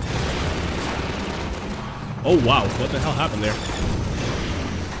 Oh wow, what the hell happened there?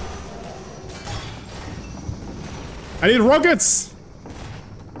 I need rockets!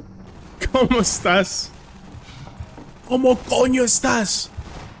 ¿Cómo estás? ¿Cómo coño estás?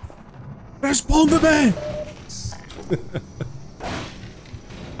 Respóndeme!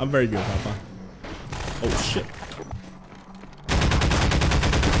 I'm very good, Papa. Oh shit.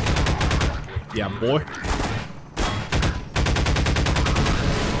 Yeah, boy.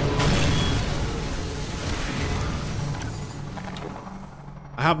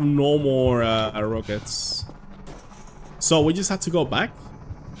 I have no more rockets. So we just have to go back?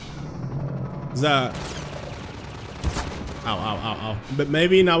 Is that... Ow. But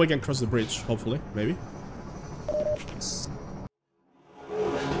maybe now we can cross the bridge, hopefully. Maybe.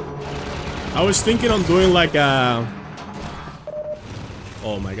 I was thinking on doing like a...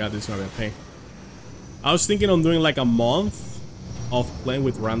 Oh my god, this is gonna be a pain. I was thinking on doing like a month of playing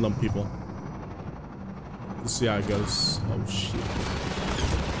with random people. Let's see how it goes. Oh shit.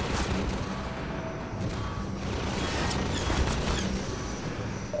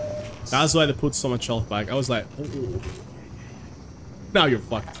 That's why they put so much health back. I was like, oh. Now you're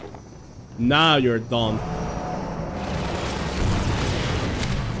fucked. Now you're done.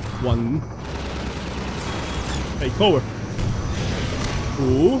 One. Hey, cover.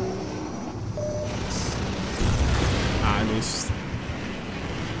 Ooh. I missed.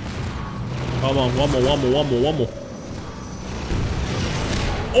 Come on, one more.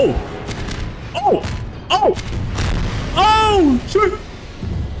 Oh, shit.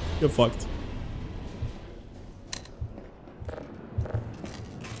 You're fucked.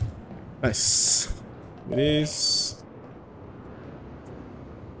 Nice. It is.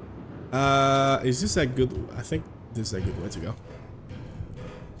 Is this a good? I think this is a good way to go.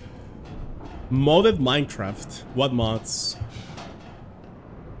 Modded Minecraft. What mods?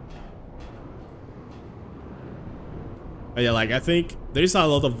 Oh, yeah, like I think there's a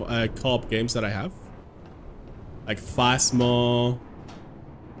lot of co-op games that I have, like Phasmo,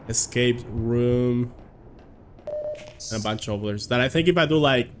 Escape Room, and a bunch of others that I think if I do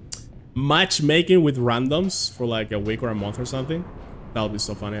like matchmaking with randoms for like a week or a month or something, that would be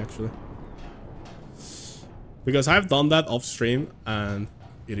so funny actually. Because I've done that off stream and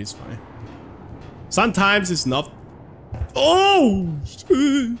it is funny. Sometimes it's not. Oh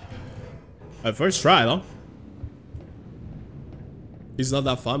shit. My first try though. It's not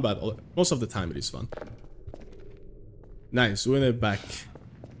that fun, but most of the time it is fun. Nice, win it back.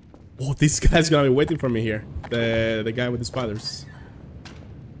 Oh, this guy's gonna be waiting for me here. The guy with the spiders.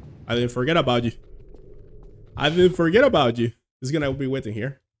 I didn't forget about you. He's gonna be waiting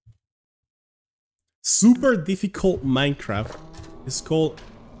here. Super difficult Minecraft. It's called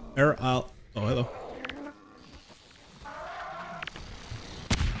RL. Oh, hello.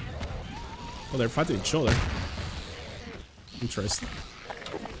 Oh, they're fighting each other. Interesting.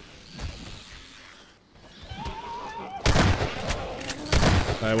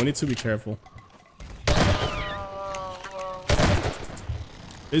 We need to be careful.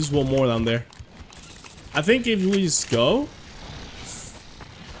 There's one more down there. I think if we just go...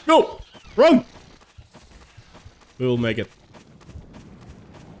 Go! Run! We will make it.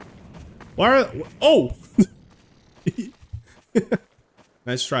 Why are... Oh!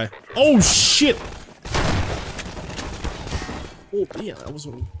 Nice try. Oh, shit! Oh, yeah, I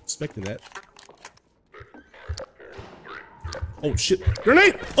wasn't expecting that. Oh, shit.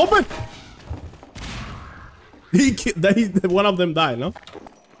 Grenade! Open! One of them died, no?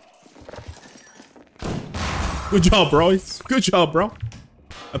 Good job, bro. Good job, bro.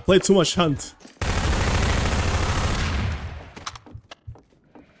 I played too much Hunt.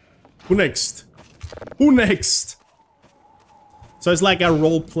 Who next? Who next? So it's like a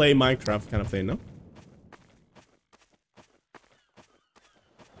role-play Minecraft kind of thing, no?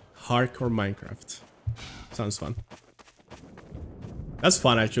 Hardcore Minecraft. Sounds fun. That's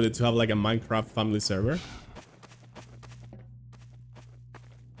fun, actually, to have like a Minecraft family server.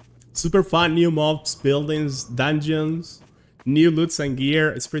 Super fun, new mobs, buildings, dungeons, new loots and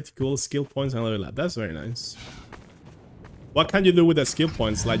gear. It's pretty cool. Skill points and all that. That's very nice. What can you do with the skill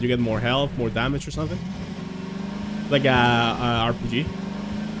points? Like you get more health, more damage or something? Like a RPG?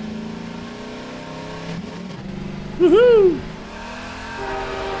 Woohoo!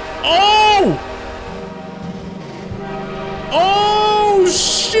 Oh! Oh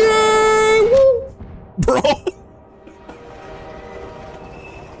shit! Bro!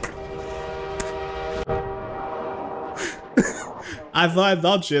 I thought I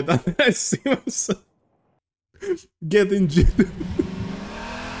dodged it. I see myself getting jittered.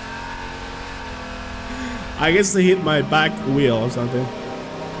 I guess they hit my back wheel or something.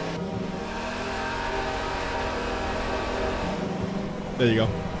 There you go.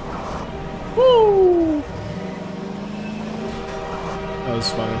 Woo! That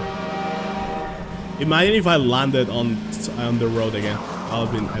was funny. Imagine if I landed on the road again. That would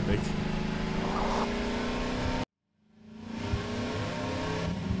have been epic.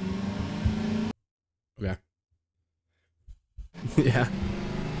 Okay. Yeah.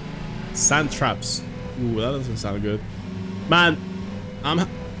 Sand traps. Ooh, that doesn't sound good. Man, I'm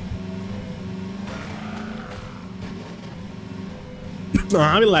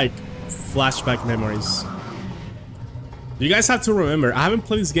having like flashback memories. You guys have to remember, I haven't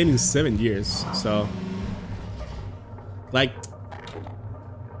played this game in 7 years, so like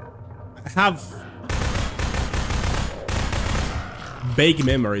I have vague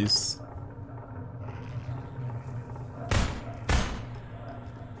memories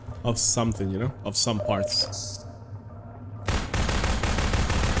of something, you know, of some parts.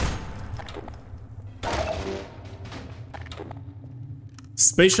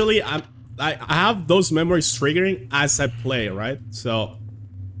 Especially, I have those memories triggering as I play, right? So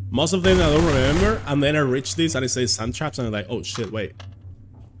most of them I don't remember, and then I reach this and it says sand traps, and I'm like, oh shit, wait.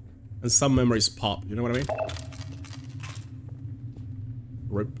 And some memories pop, you know what I mean?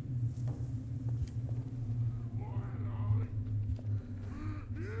 Rip.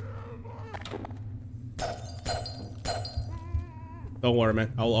 Don't worry,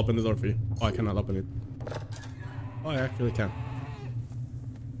 man. I'll open the door for you. Oh, I cannot open it. Oh, I actually can.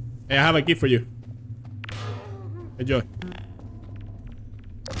 Hey, I have a gift for you. Enjoy.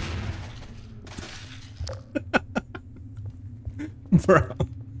 Bro.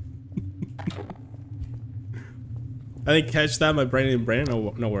 I didn't catch that. My brain.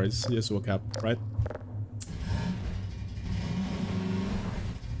 No worries. You just woke up, right?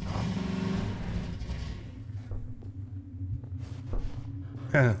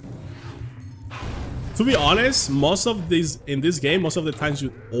 To be honest, most of these in this game, most of the times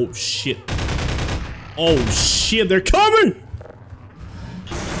you. Oh shit! Oh shit! They're coming!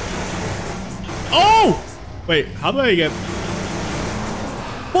 Oh! Wait, how do I get?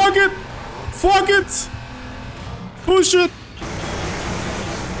 Fuck it! Fuck it! Push it!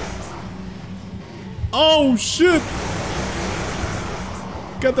 Oh shit!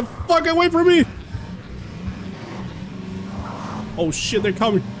 Get the fuck away from me! Oh shit, they're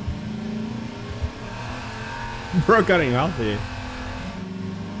coming. Bro, getting out here.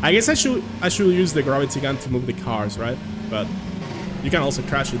 I guess I should use the gravity gun to move the cars, right? But you can also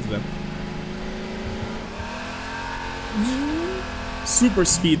crash into them. Super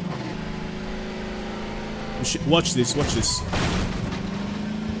speed. Watch this, watch this.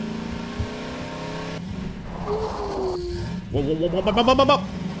 Whoa, whoa, whoa, whoa, whoa, whoa, whoa, whoa.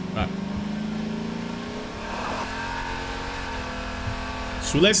 Right.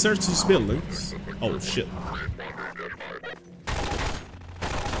 Should I search these buildings? Oh shit.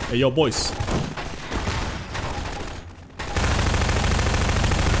 Hey yo boys.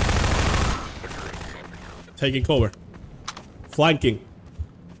 Taking cover. Flanking.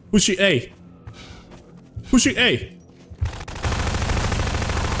 Pushing A. Pushing A.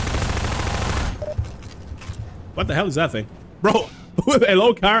 What the hell is that thing? Bro, with a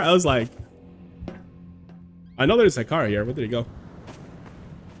low car, I was like... I know there's a car here. Where did it go?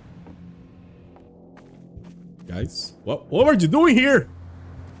 Guys, what are you doing here?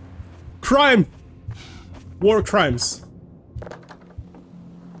 Crime! War crimes.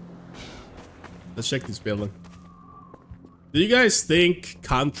 Let's check this building. Do you guys think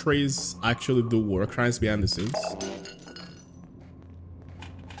countries actually do war crimes behind the scenes?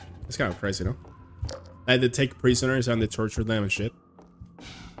 It's kind of crazy, no? Like they take prisoners and they torture them and shit.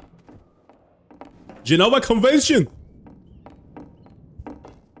 Geneva Convention!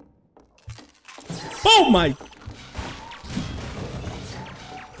 Oh my!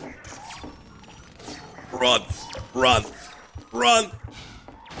 Run! Run! Run!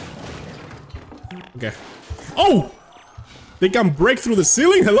 Okay. Oh! They can break through the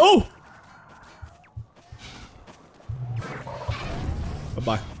ceiling? Hello?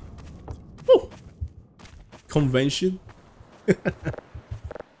 Bye-bye. Convention?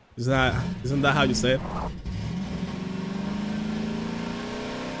 Isn't that how you say it?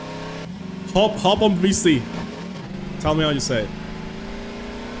 Hop on VC. Tell me how you say it.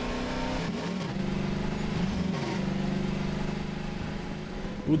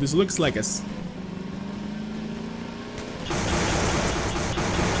 Ooh, this looks like a...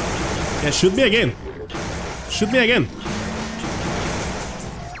 Yeah, shoot me again. Shoot me again.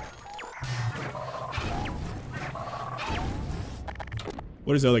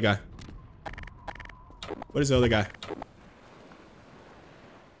 What is the other guy? What is the other guy?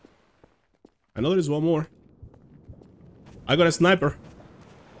 I know there's one more. I got a sniper.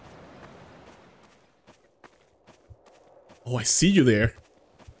 Oh, I see you there.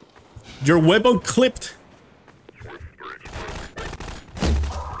 Your weapon clipped.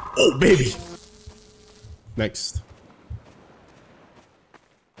 Oh, baby. Next.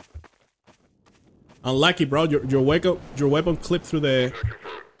 Unlucky, bro. Your weapon clipped through the...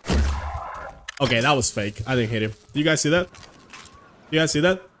 Okay, that was fake. I didn't hit him. Do you guys see that? Do you guys see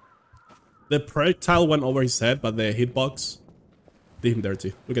that? The projectile went over his head, but the hitbox did him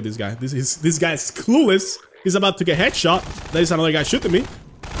dirty. Look at this guy. This guy is clueless. He's about to get headshot. There's another guy shooting me.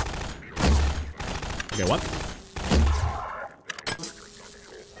 Okay, what?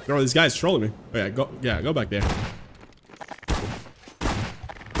 Bro, this guy is trolling me. Oh, go back there.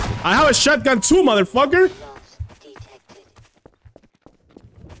 I have a shotgun too, motherfucker.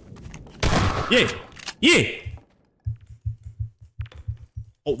 Yeah. Yeah.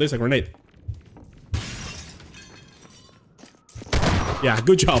 Oh, there's a grenade. Yeah,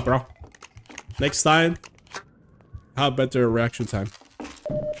 good job, bro. Next time, have better reaction time.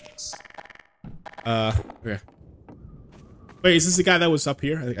 Okay. Wait, is this the guy that was up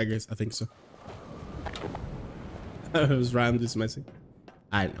here? I think so. It was Ryan just messing.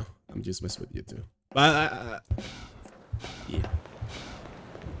 I know. I'm just messing with you too. But yeah.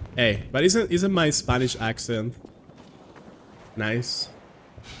 Hey, but isn't my Spanish accent nice?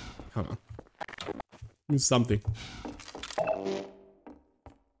 Come on. Do something.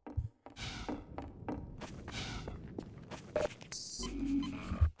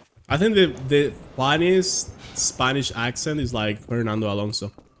 I think the funniest Spanish accent is like Fernando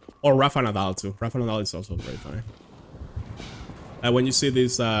Alonso. Or Rafa Nadal too. Rafa Nadal is also very funny. When you see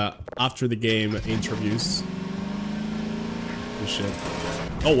these after the game interviews. Oh shit.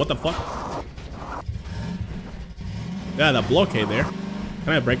 Oh, what the fuck? Yeah, the blockade there.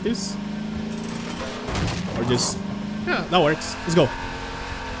 Can I break this? Or just... Yeah, that works. Let's go.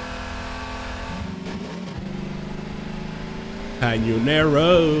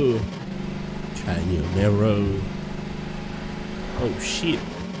 Cañonero. Cañonero. Oh, shit.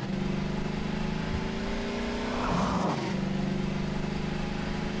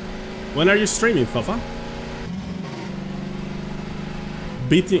 When are you streaming, Fafa?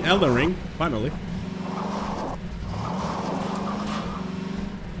 Beating Elden Ring, finally.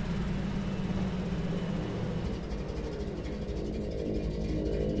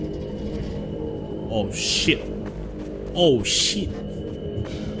 Oh shit. Oh shit.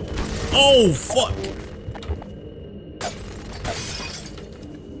 Oh fuck.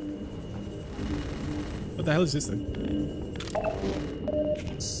 What the hell is this thing?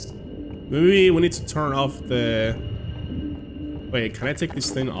 Maybe we need to turn off the... Wait, can I take this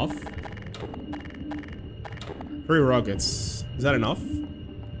thing off? 3 rockets. Is that enough?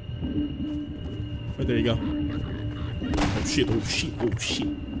 Oh, there you go. Oh shit, oh shit, oh shit.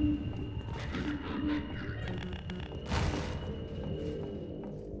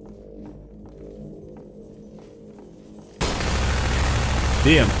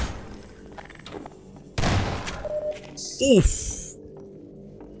 Damn. Oof.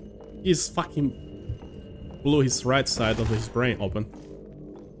 He's fucking... blew his right side of his brain open.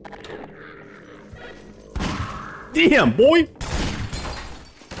 Damn, boy!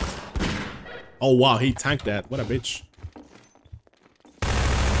 Oh wow, he tanked that. What a bitch.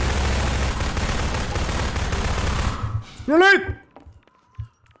 Grenade!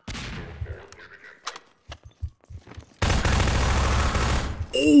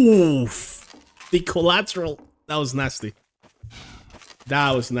 Oof! The collateral. That was nasty.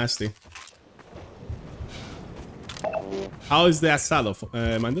 That was nasty. How is the asado,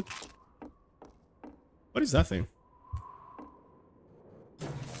 Minded? What is that thing?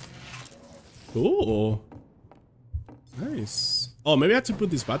 Ooh. Nice. Oh, maybe I have to put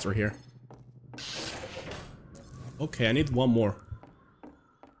this battery here. Okay, I need one more.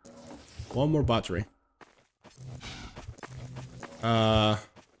 One more battery.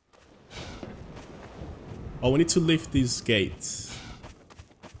 Oh, we need to lift these gates.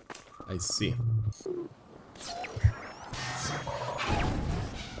 I see.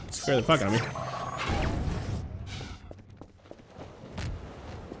 Scare the fuck out of me.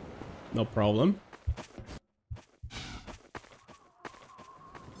 No problem.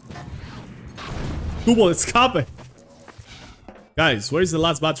 Double escape. Guys, where's the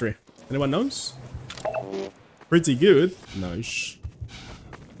last battery? Anyone knows? Pretty good. Nice.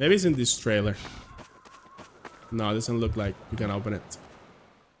 Maybe it's in this trailer. No, it doesn't look like you can open it.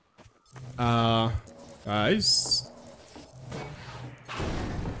 Guys.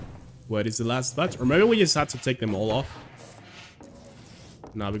 What is the last battery? Or maybe we just had to take them all off.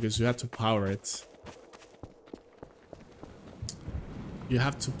 No, because you have to power it. You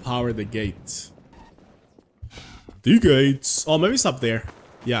have to power the gate. The gates. Oh, maybe it's up there.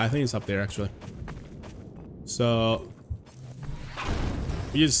 Yeah, I think it's up there actually. So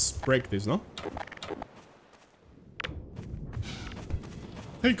we just break this, no?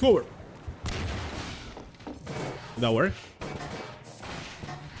 Take over. Did that work?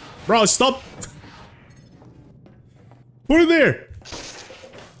 Bro, stop! Put it there!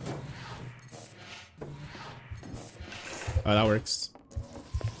 Oh, that works.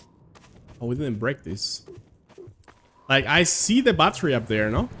 Oh, we didn't break this. Like, I see the battery up there,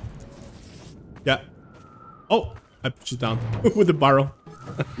 no? Yeah. Oh, I pushed it down with the barrel.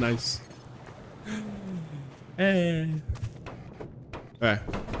 Nice. Hey. Okay.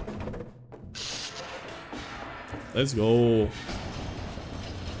 Let's go.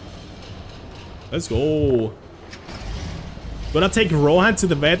 Let's go. Gonna take Rohan to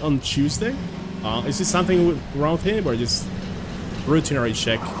the vet on Tuesday. Is this something wrong with him or just routinary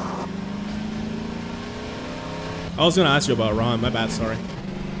check? I was gonna ask you about Rohan. My bad. Sorry.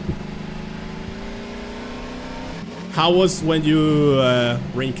 How was when you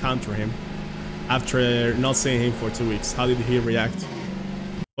re-encounter him after not seeing him for 2 weeks? How did he react?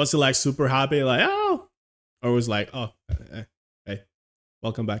 Was he like super happy, like oh, or was like oh, hey,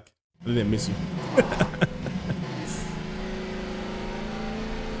 welcome back. I didn't miss you.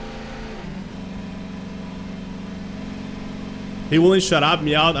 He wouldn't shut up.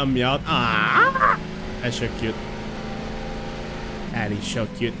 Meowed and meowed. Ah, that's so cute. That is so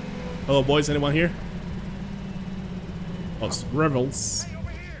cute. Hello, boys. Anyone here? Oh, it's rebels. Hey, over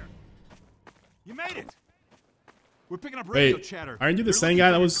here! You made it. We're picking up radio chatter. Aren't you the same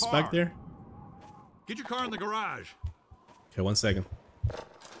guy that was back there? Get your car in the garage. Okay, 1 second.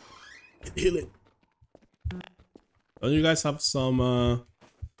 Heal it. Don't you guys have some, I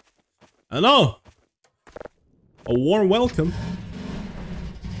don't know, a warm welcome?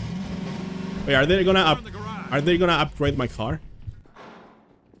 Wait, are they gonna upgrade my car?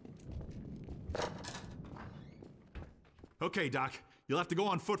 Okay, Doc. You'll have to go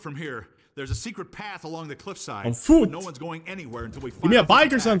on foot from here. There's a secret path along the cliffside. On foot? No one's going anywhere until we find. Give me a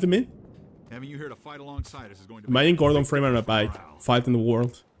bike or something, man. Having you here to fight alongside us is going to. Imagine Gordon Freeman on a bike, fighting the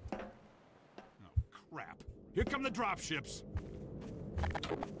world. Oh crap! Here come the dropships.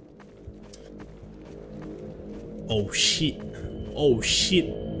 Oh shit! Oh shit!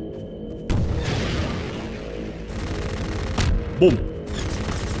 Boom!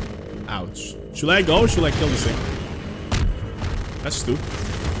 Ouch! Should I go? Or should I kill this thing? That's stupid.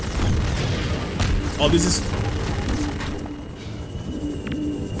 Oh, this is.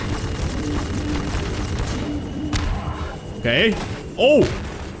 Okay. Oh!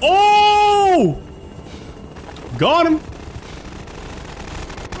 Oh! Got him!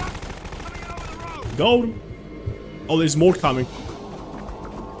 Got him! Oh, there's more coming.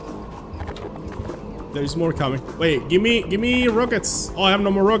 There's more coming. Wait, give me rockets. Oh, I have no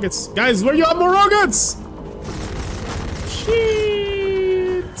more rockets. Guys, where you have more rockets? Shit!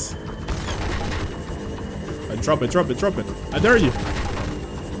 Drop it, drop it, drop it. I dare you.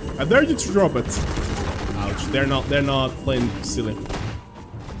 I dare you to drop it. Ouch, they're not playing silly.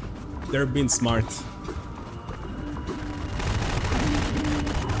 They're being smart.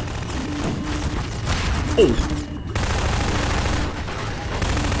 Oh!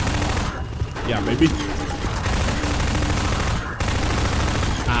 Yeah, baby.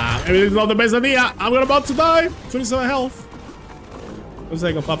 Everything's not the best idea. I'm about to die. 27 health. 1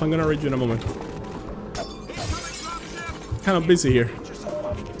 second, Puff. I'm gonna read you in a moment. Kind of busy here.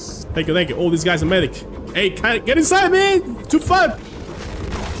 Thank you, thank you. Oh, this guy's a medic. Hey, get inside, man! Too fun!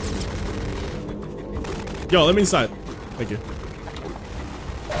 Yo, let me inside. Thank you.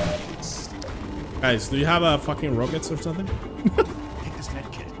 Guys, do you have fucking rockets or something? Take this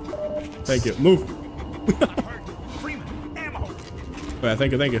med kit. Thank you. Move. Freeman, ammo. Yeah,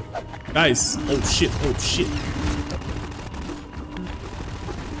 thank you, thank you. Guys. Oh shit, oh shit.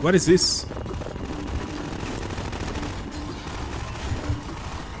 What is this?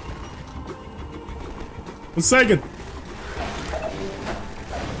 One second.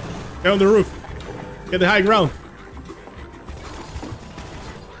 Get on the roof. Get the high ground.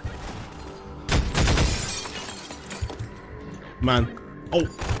 Man. Oh.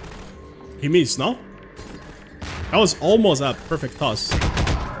 He missed, no? That was almost a perfect toss.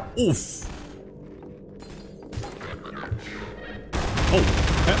 Oof. Oh.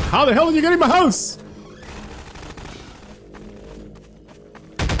 How the hell did you get in my house?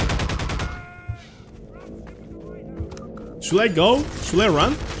 Should I go? Should I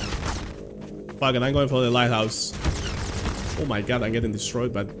run? Fuck it, I'm going for the lighthouse. Oh my god, I'm getting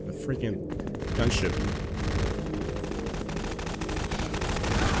destroyed by the freaking gunship.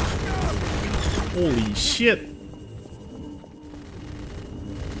 Holy shit.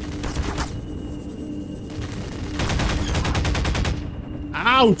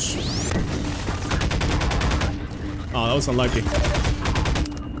 Ouch! Oh, that was unlucky.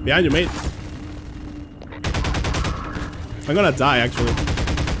 Behind you, mate. I'm gonna die, actually.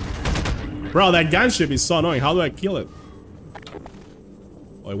 Bro, that gunship is so annoying. How do I kill it?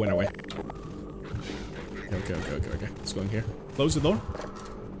 Oh, it went away. Okay. Let's go in here. Close the door.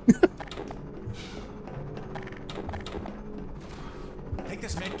 Take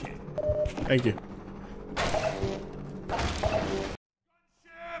this med kit. Thank you.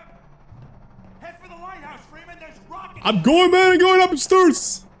 Head for the lighthouse, Freeman. There's rockets. I'm going, man. I'm going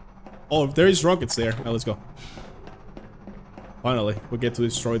upstairs. Oh, there is rockets there. Now let's go. Finally, we get to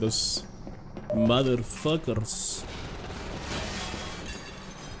destroy those motherfuckers.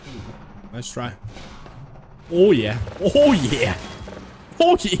 Nice try. Oh yeah. Oh yeah.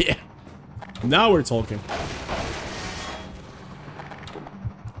 Oh yeah. Now we're talking.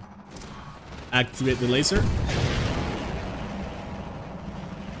 Activate the laser.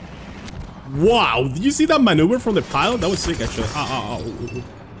 Wow, did you see that maneuver from the pilot? That was sick, actually.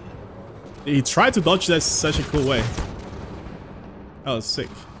 He tried to dodge that such a cool way. That was sick.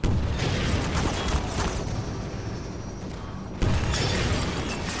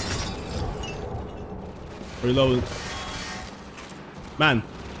 Reload. Man.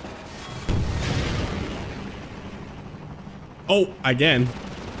 Oh, again.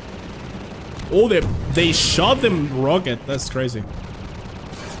 Oh, they shot them rocket. That's crazy.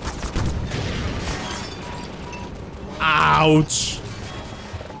 Ouch.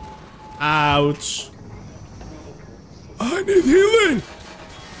 Ouch. I need healing.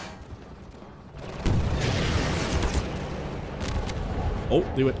 Oh,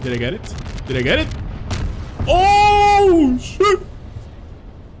 did I get it? Did I get it? Oh, shit.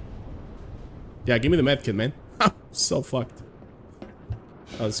 Yeah, give me the medkit, man. So fucked.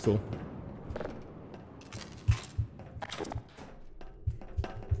 That was cool.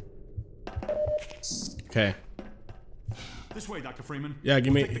 Okay. This way, Dr. Freeman. Yeah,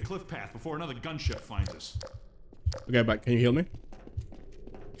 give me. Take the cliff path before another gunship finds us. Okay, but can you heal me?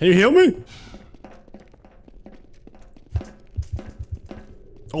 Can you heal me?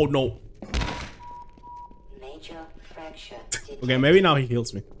 Oh no. Major fracture. Okay, maybe now he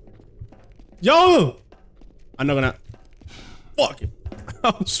heals me. Yo! I'm not gonna. Fuck him.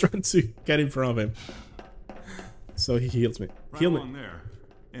 I was trying to get in front of him. So he heals me. Right Heal me. along there.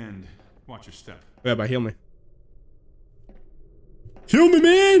 And watch your step. Yeah, but heal me. Heal me,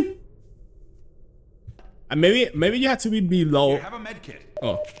 man! And maybe you have to be below. Here, have a med kit.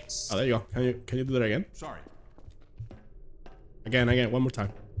 Oh, there you go. Can you do that again? Sorry. Again, one more time.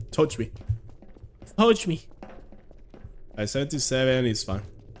 Touch me. Touch me. 77 is fine.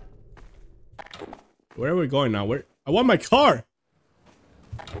 Where are we going now? Where? I want my car.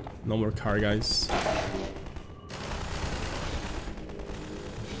 No more car, guys.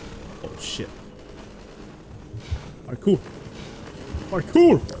 Oh shit. Parkour.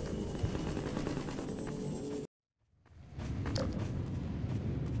 Parkour.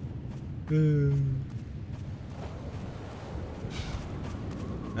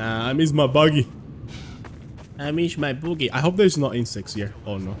 I miss my buggy. I miss my boogie. I hope there's no insects here.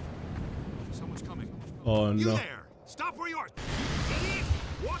 Oh no. Someone's coming. Oh You no. there! Stop where you are! Idiot!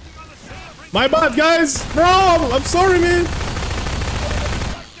 Walking on the sand! My bad, guys. Bro, I'm sorry, man.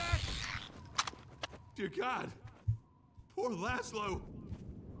 Dear God! Poor Laszlo!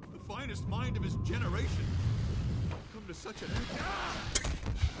 The finest mind of his generation. Come to such an end.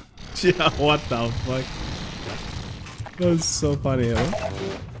 Yeah, what the fuck? That was so funny, huh?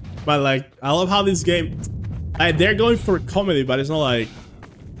 But like, I love how this game, like, they're going for comedy, but it's not like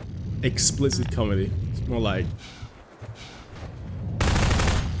explicit comedy. It's more like,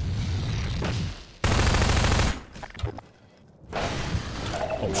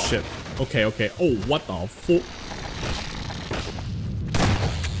 oh shit. Okay. Oh, what the fuck?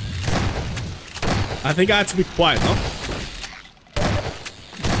 I think I have to be quiet, huh?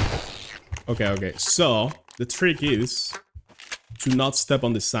 Okay, okay. So the trick is to not step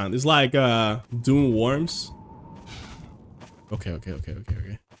on the sand. It's like Doom Worms. Okay, okay, okay, okay,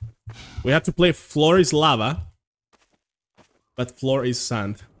 okay. We have to play floor is lava, but floor is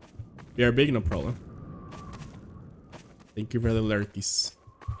sand. We are big, no problem. Thank you for the lurkies.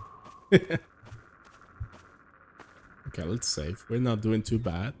 Okay, let's save. We're not doing too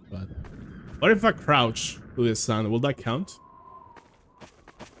bad, but what if I crouch to the sand? Will that count?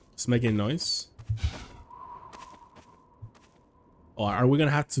 It's making noise. Or are we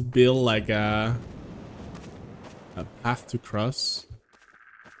gonna have to build like a path to cross?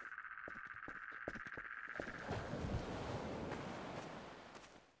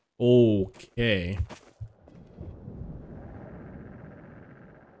 Okay.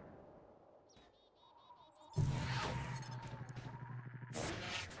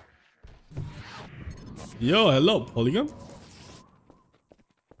 Yo, hello, Polygon.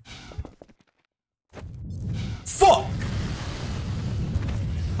 Fuck!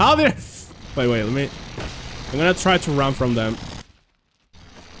 How did... Wait, let me... I'm gonna try to run from them.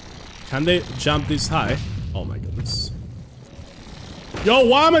 Can they jump this high? Oh my goodness. Yo,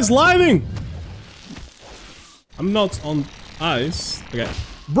 why am I sliding? I'm not on ice. Okay.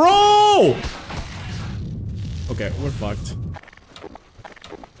 Bro! Okay, we're fucked.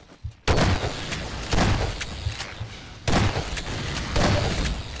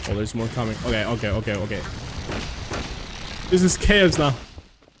 Oh, there's more coming. Okay, okay, okay, okay. This is chaos now.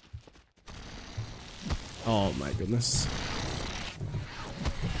 Oh my goodness.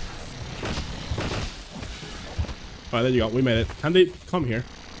 Alright, there you go. We made it. Can they come here?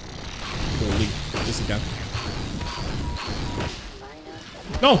 Holy, yes, you can.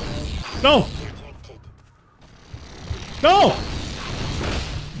 No! No! No!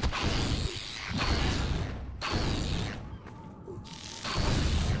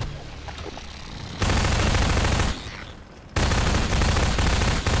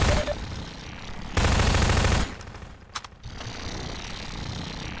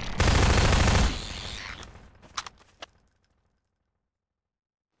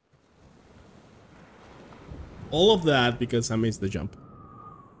 All of that because I missed the jump.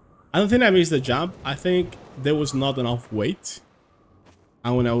 I don't think I missed the jump. I think there was not enough weight.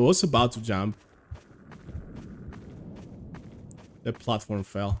 And when I was about to jump, the platform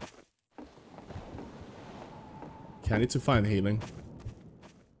fell. Okay, I need to find healing.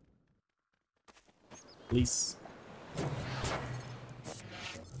 Please.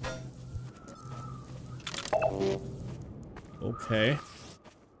 Okay.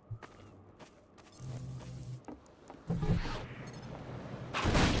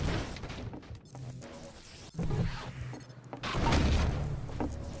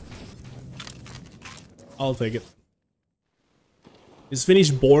 I'll take it. Is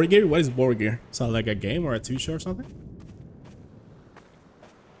finished Borgir? What is Borgir? Is that like a game or a TV show or something?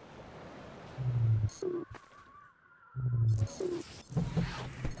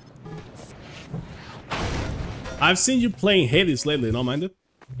 I've seen you playing Hades lately, not minded?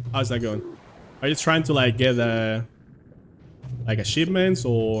 How's that going? Are you trying to like get like achievements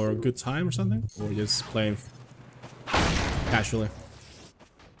or good time or something? Or just playing casually?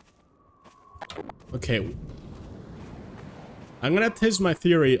 Okay. I'm gonna test my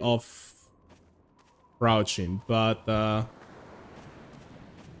theory of crouching, but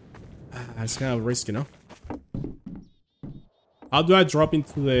it's kind of risky, no? How do I drop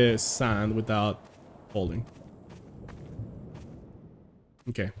into the sand without falling?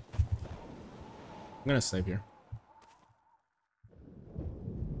 Okay. I'm gonna save here.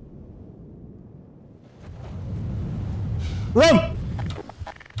 Run!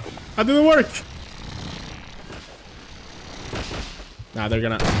 That didn't work! Nah, they're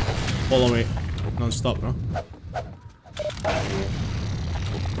gonna follow me non-stop, no?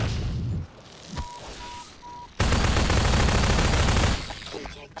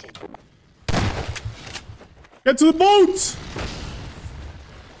 Get to the boat!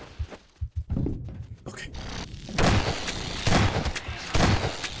 Okay.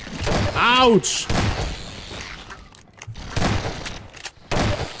 Ouch!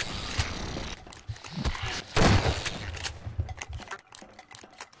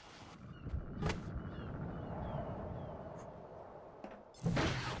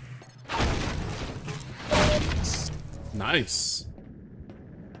 Nice.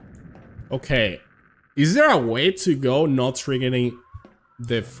 Okay. Is there a way to go not triggering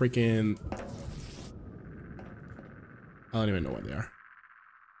the freaking... I don't even know what they are.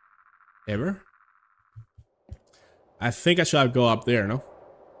 Ever? I think I should go up there, no?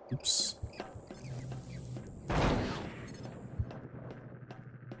 Oops.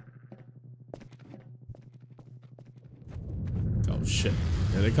 Oh shit.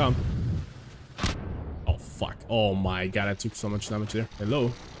 Here they come. Oh fuck. Oh my god, I took so much damage there.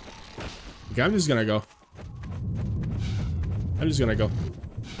 Hello. Okay, I'm just gonna go. I'm just gonna go.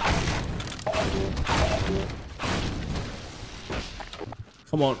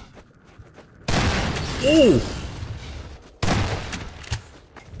 Come on. Oh!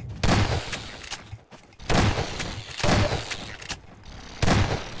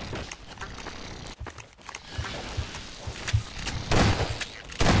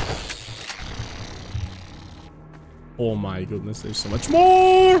 Oh my goodness, there's so much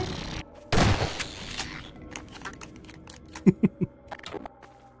more!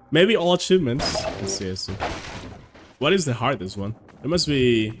 Maybe all achievements. Let's see, let's see. What is the hardest one? There must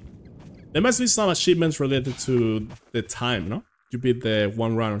be some achievements related to the time, no? You beat the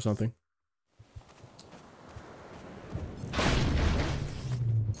one run or something.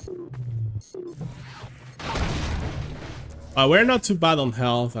 We're not too bad on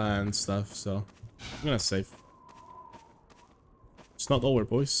health and stuff, so I'm gonna save. It's not over,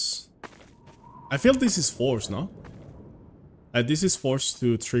 boys. I feel this is forced, no? This is forced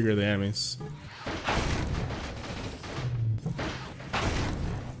to trigger the enemies.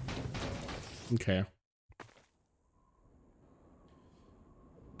 Okay.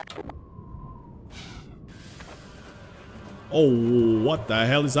 Oh, what the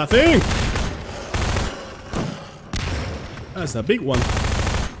hell is that thing? That's a big one.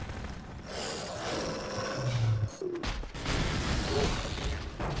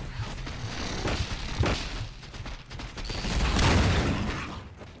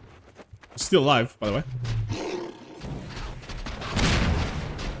 Still alive, by the way.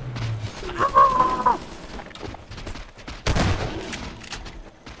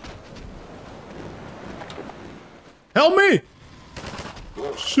 Help me!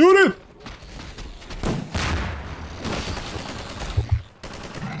 Shoot it!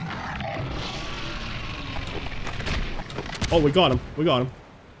 Oh, we got him. We got him.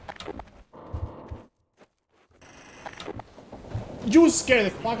 You scared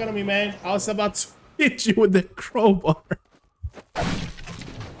the fuck out of me, man. I was about to hit you with the crowbar.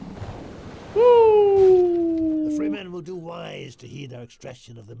 Woo! The Freeman will do wise to heed our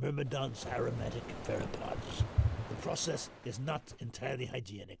extraction of the Myrmidon's aromatic pteropods. The process is not entirely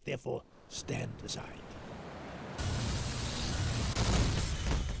hygienic, therefore stand aside.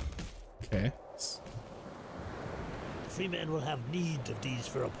 Okay. The Freeman will have need of these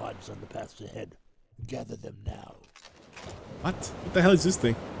pteropods on the paths ahead. Gather them now. What? What the hell is this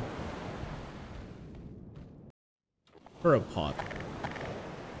thing? Pteropod.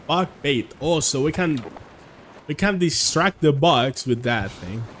 Bug bait. Oh, so we can distract the bugs with that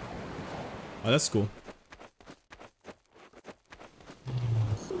thing. Oh, that's cool.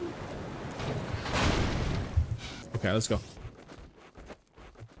 Okay, let's go.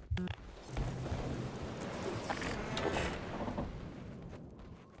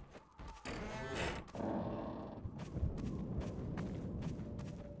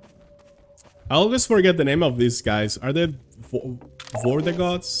 I always forget the name of these guys. Are they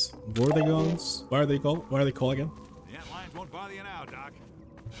Vortigods? Vortigons? What are they called? What are they called again? The antlions won't bother you now, Doc.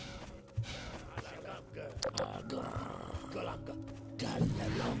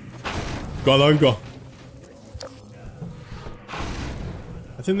 Galanga.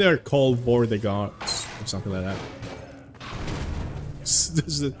 I think they're called Vortigods or something like that.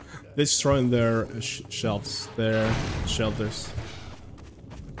 They're destroying their shelves, their shelters.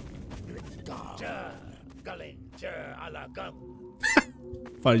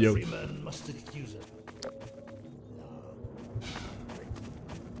 Fine joke. Freeman must excuse it.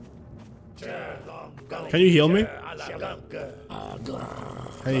 Can you heal me?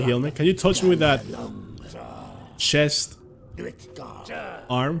 Can you heal me? Can you touch me with that chest,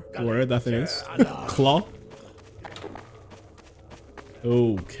 arm, whatever that thing is? Claw?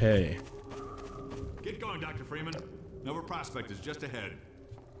 Okay. Get going, Dr. Freeman. Nova Prospect is just ahead.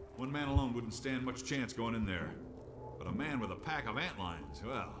 One man alone wouldn't stand much chance going in there. But a man with a pack of antlions,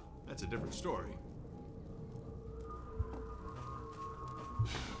 well, that's a different story.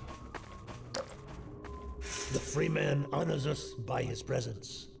 The Freeman honors us by his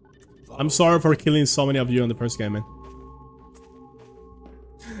presence. I'm sorry for killing so many of you in the first game, man.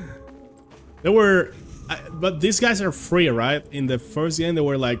 They were... but these guys are free, right? In the first game, they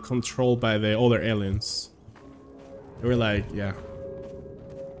were like controlled by the other aliens. They were like, yeah.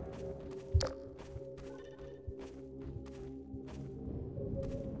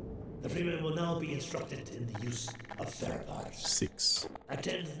 The Freeman will now be instructed in the use of theropods. 6.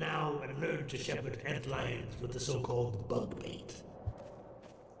 Attend now and learn to shepherd antlions with the so-called bug bait.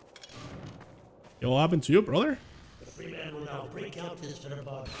 Yo, what happened to you, brother? Freeman will now break out his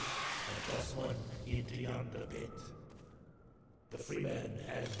Pherapod and toss one into yonder pit. The Freeman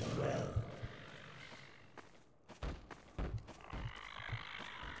has done well.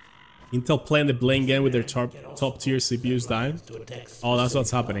 Intel playing the blame game with their top tier CPUs dying. Oh, that's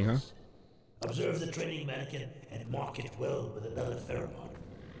what's happening, huh? Observe the training mannequin and mark it well with another Pherapod.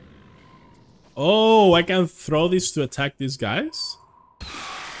 Oh, I can throw this to attack these guys?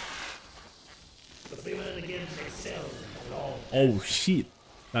 The Freeman again excels at all. Oh shit,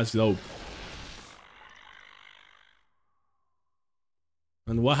 that's dope.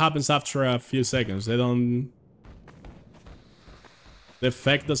 And what happens after a few seconds? They don't... The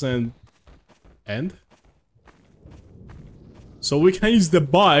effect doesn't end? So we can use the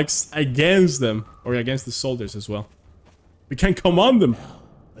bugs against them, or against the soldiers as well. We can command them. Now,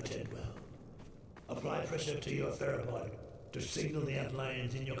 attend well. Apply pressure to your Pherapod to signal the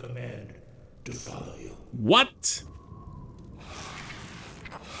outliers in your command to follow you. What?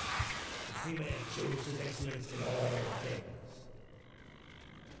 The Freeman shows his excellence in all things.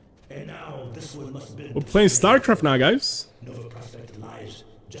 And now this one must be. We're playing StarCraft now, guys. Nova Prospect lies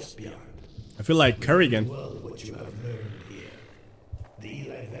just beyond. I feel like Kerrigan. Well, what you have learned here. The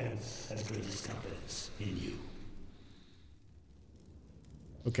Eli Vance has greatest confidence in you.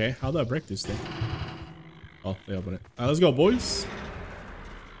 Okay, how do I break this thing? Oh, they open it. Let's go, boys.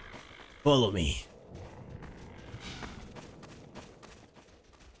 Follow me.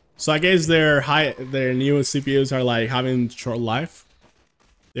 So I guess their new CPUs are like having short life.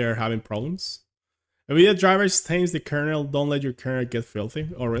 They're having problems. NVIDIA drivers stains the kernel. Don't let your kernel get filthy.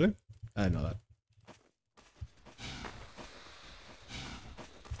 Oh, really? I didn't know that.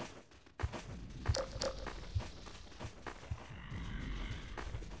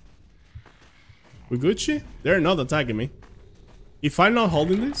 We Gucci? They're not attacking me. If I'm not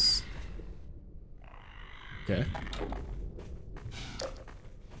holding this... Okay.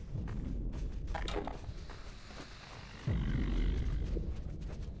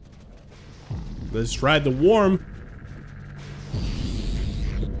 Let's ride the worm.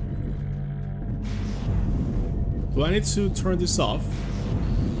 Do I need to turn this off?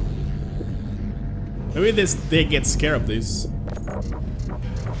 Maybe they get scared of this.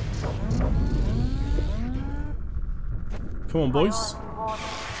 Come on, boys.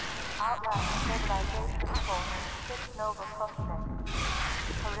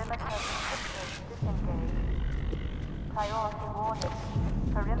 Priority warning.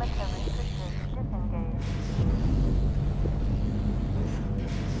 Perimeter restricted. Disengage.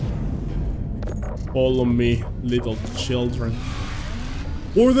 Follow me, little children.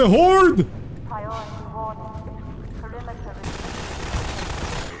 For the Horde! Priority warning. Perimeter restricted.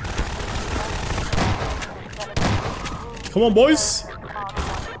 Come on, boys!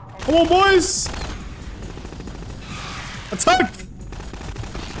 Come on, boys! Attack!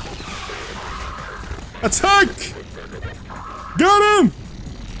 Attack! Get him!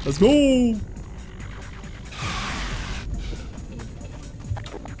 Let's go!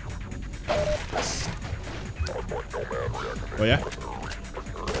 Oh yeah?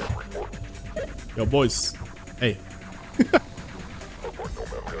 Yo, boys. Hey.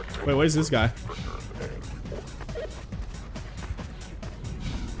 Wait, where's this guy?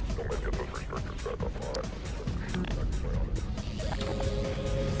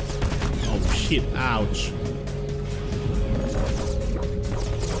 Oh shit, ouch.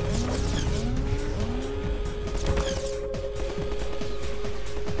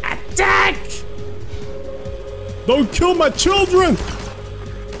 Attack! Don't kill my children!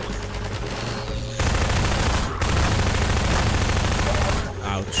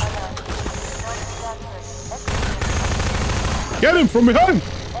 Ouch. Get him from behind!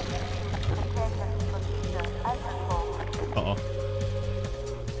 Uh-oh.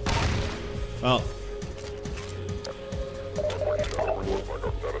 Well.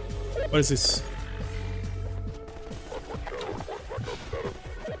 What is this?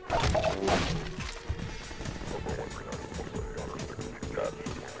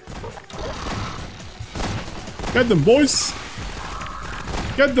 Get them, boys!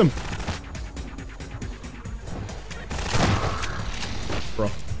 Get them! Bro.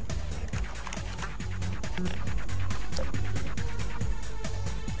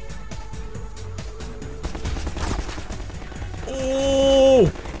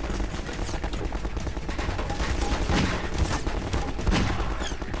 Oh!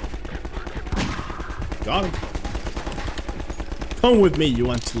 Got him. Come with me, you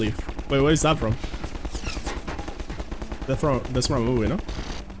want to leave. Wait, where is that from? That's from a movie, no?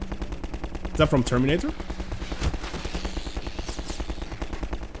 Is that from Terminator?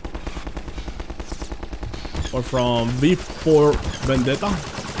 Or from V4 Vendetta.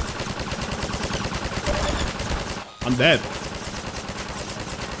 I'm dead.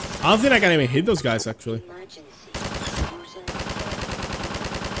 I don't think I can even hit those guys actually.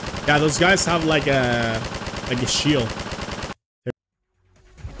 Yeah, those guys have like a shield.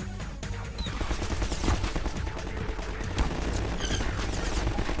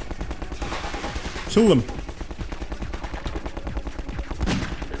 Kill them.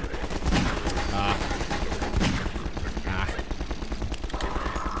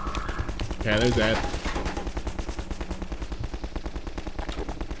 Okay, there's that.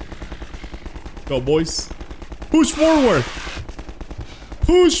 Go, boys. Push forward.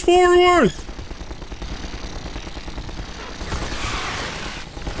 Push forward.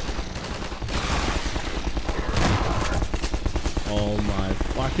 Oh my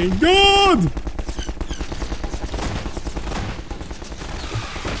fucking god.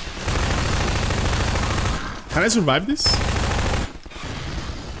 Can I survive this?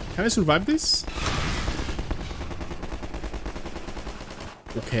 Can I survive this?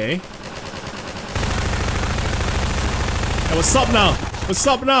 Okay. Hey, what's up now? What's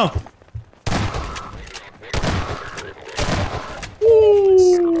up now?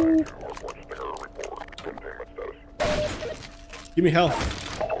 Woo. Give me health.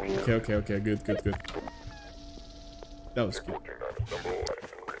 Okay. Good. That was good.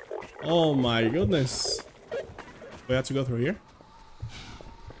 Oh my goodness. We have to go through here.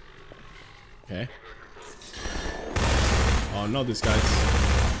 Okay. Oh no, these guys.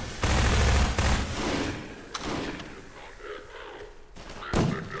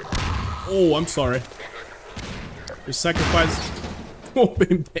 Oh, I'm sorry. Your sacrifice won't be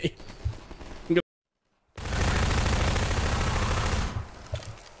in vain.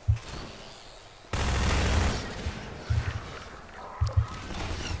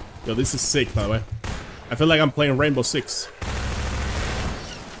 Yo, this is sick, by the way. I feel like I'm playing Rainbow Six.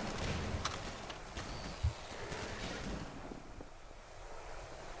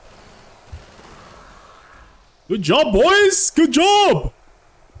 Good job, boys! Good job!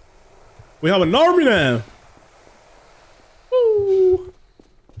 We have an army now! Woo.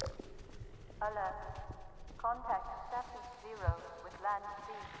 Alert. Contact Status 0 with land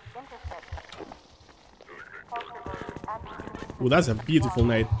speed intercept. Possible anti-. Ooh, that's a beautiful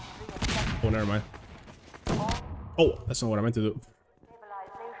nade. Oh, never mind. Oh, that's not what I meant to do.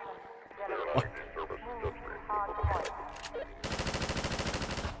 Stabilization. Move to hard point.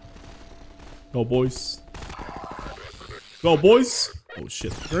 Go, boys. Go, boys! Oh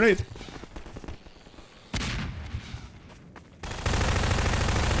shit, grenade!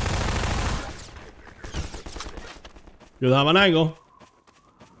 You don't have an angle.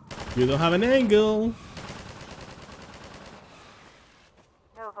 You don't have an angle.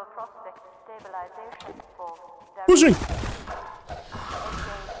 Nova Prospect stabilization for. Pushing!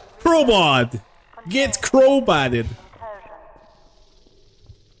 Crowbot! Get crowbotted! Incursion.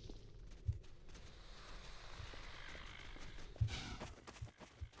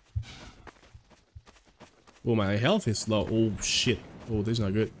 Oh, my health is low. Oh shit. Oh, this is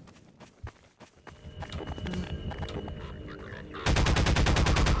not good.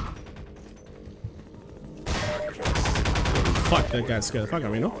 Fuck, that guy scared the fuck out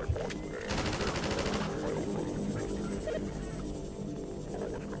of me, no?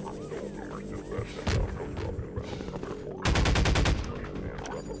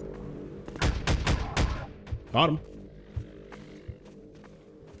 Got him.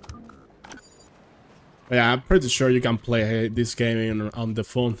 Yeah, I'm pretty sure you can play this game on the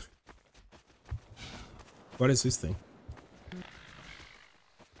phone. What is this thing?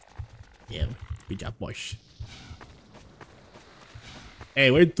 Yeah, good job, boys. Hey,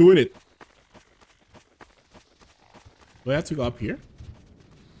 we're doing it. Do I have to go up here?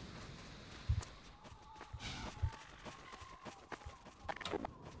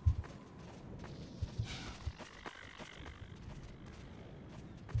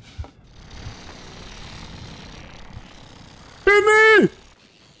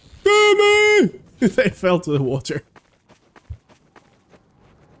 They fell to the water.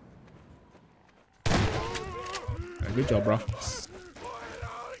 Yeah, good job, bro.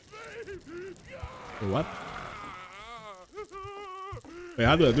 Wait, what? Wait,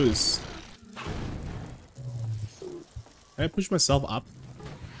 how do I do this? Can I push myself up?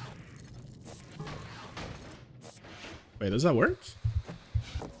 Wait, does that work?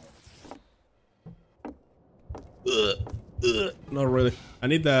 Not really. I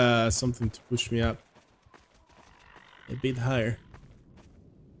need something to push me up a bit higher.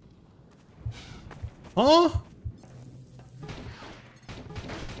 Huh?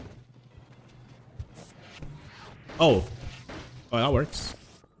 Oh. Oh, that works.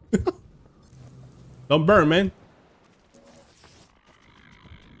 Don't burn, man.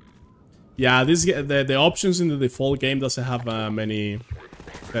 Yeah, this the options in the default game doesn't have many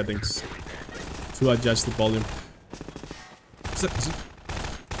settings to adjust the volume.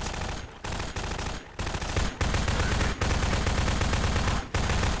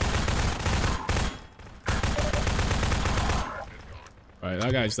 Alright,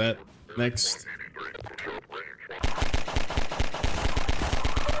 that guy's dead. Next.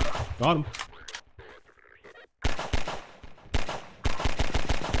 Got him.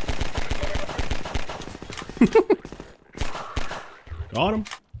 Got him.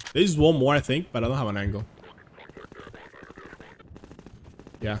 There's one more, I think, but I don't have an angle.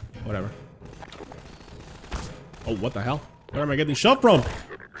 Yeah, whatever. Oh, what the hell? Where am I getting shot from?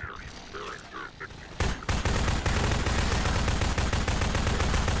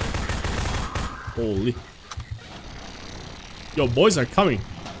 Holy. Yo, boys are coming.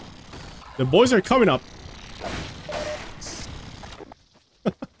 The boys are coming up.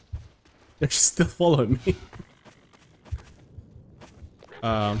 They're still following me.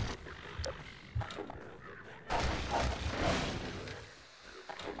 Oh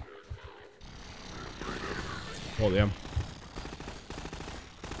damn.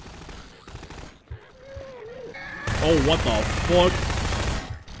 Oh, what the fuck?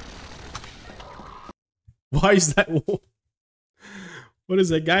 Why is that? What is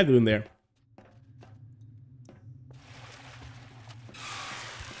that guy doing there?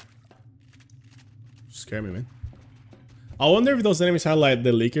 Scare me, man. I wonder if those enemies are like the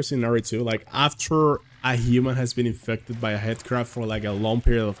leakers in RE2, like after a human has been infected by a headcrab for like a long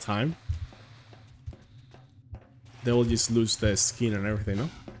period of time, they will just lose the skin and everything, no?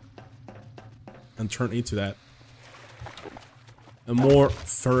 And turn into that. A more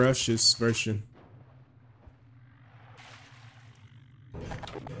ferocious version.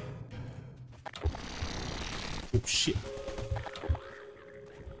 Oh shit.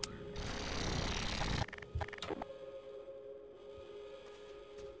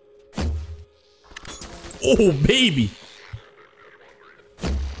 Oh, baby!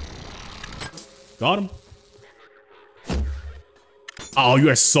 Got him. Oh, you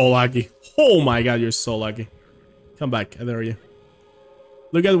are so lucky. Oh my god, you're so lucky. Come back, there are you.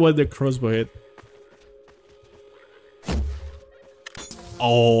 Look at what the crossbow hit.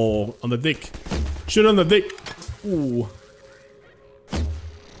 Oh, on the dick. Shoot on the dick. Ooh.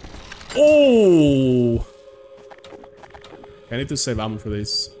 Oh! I need to save ammo for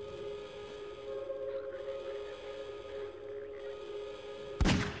this.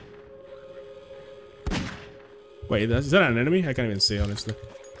 Wait, is that an enemy? I can't even see, honestly.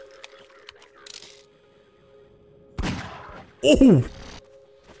 Oh!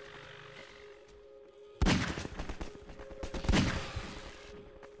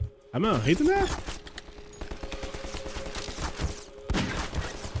 I'm not hitting that?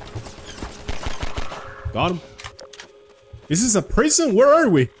 Got him. This is a prison? Where are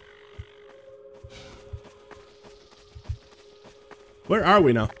we? Where are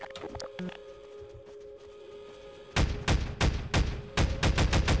we now?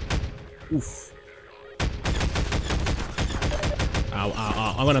 Oof. Ow, ow,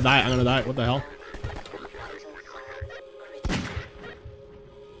 ow. I'm gonna die. I'm gonna die. What the hell?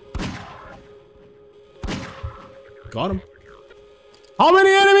 Got him. How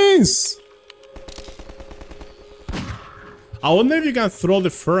many enemies? I wonder if you can throw the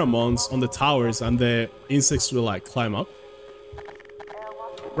pheromones on the towers and the insects will like climb up.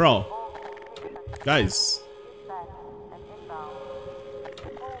 Bro. Guys.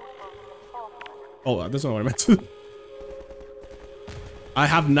 Oh, that's not what I meant to. I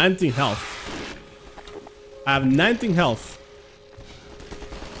have 19 health. I have 19 health.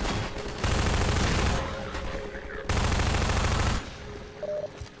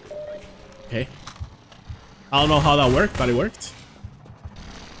 Okay. I don't know how that worked, but it worked.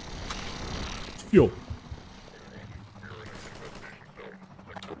 Yo.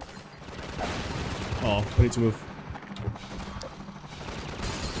 Oh, I need to move.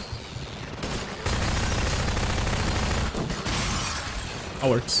 That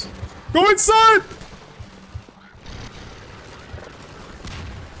works. Go inside!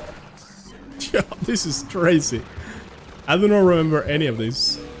 Yo, this is crazy. I do not remember any of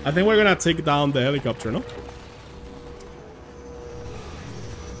this. I think we're gonna take down the helicopter, no?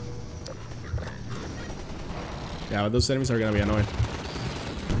 Yeah, but those enemies are gonna be annoying.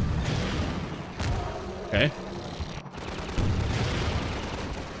 Okay.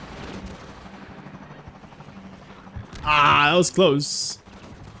 Ah, that was close.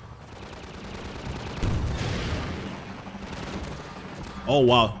 Oh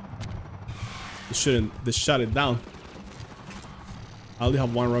wow. They shut it down. I only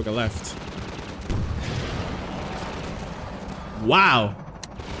have one rocket left. Wow.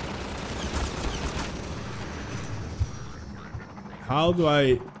 How do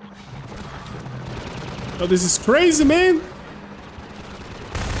I... Oh, this is crazy, man.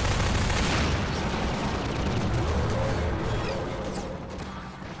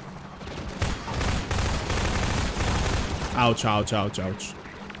 Ouch, ouch, ouch, ouch.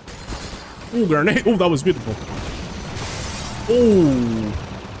 Ooh, grenade. Oh, that was beautiful. Ooh.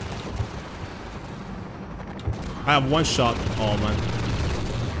 I have one shot. Oh, man.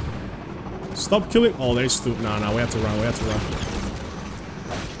 Stop killing. Oh, there's two. No, no, we have to run. We have to run.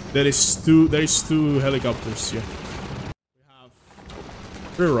 There's two helicopters here. We have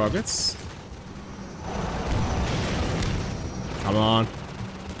 3 rockets. Come on.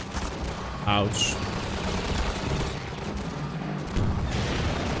 Ouch.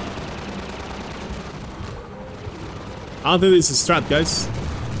 I don't think this is a strat, guys.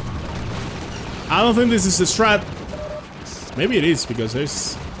 I don't think this is a strat. Maybe it is, because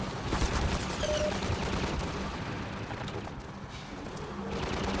there's...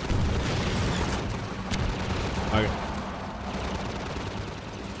 Okay.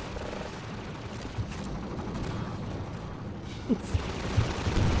 Oof.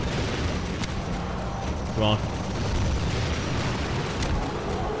 Come on.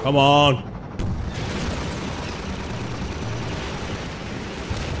 Come on.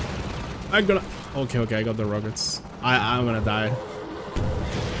 I'm gonna... Okay, okay, I got the rockets. I'm gonna die.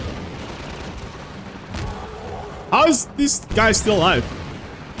 How is this guy still alive?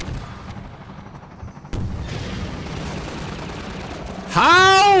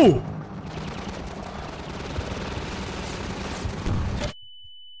 How?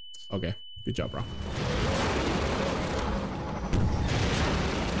 Okay, good job, bro.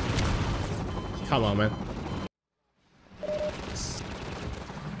 Come on, man.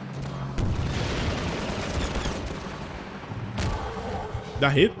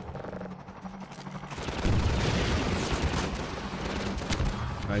 That hit?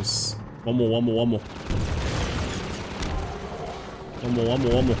 Nice. One more, one more, one more. One more, one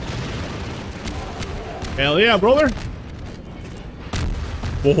more, one more. Hell yeah, brother!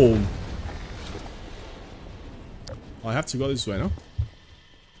 Boom. Oh, I have to go this way, no?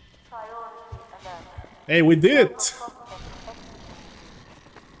 Hey, we did it!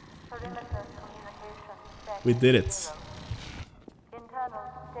 We did it.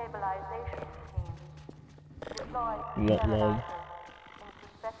 Stabilization team. Deploy Womp.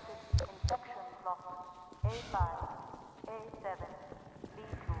 suspected infection block A5, A7,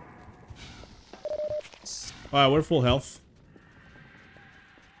 B2. Alright, we're full health.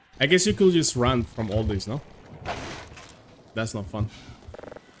 I guess you could just run from all these, no? That's not fun.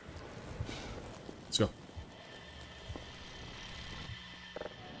 Let's go.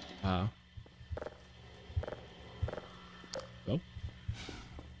 Go.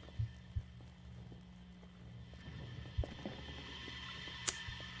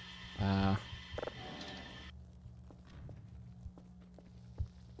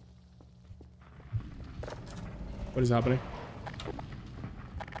 What is happening?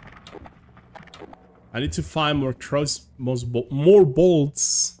 I need to find more more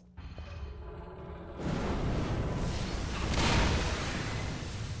bolts.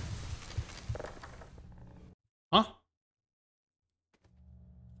 Huh?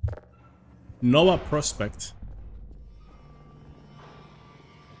 Nova Prospect.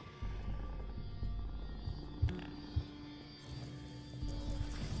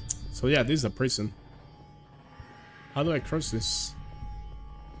 So yeah, this is a prison. How do I cross this?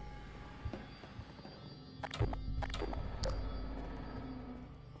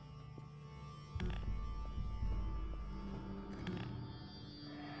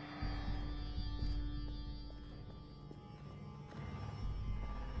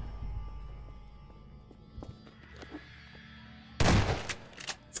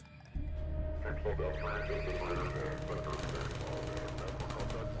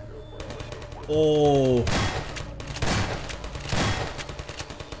 Oh.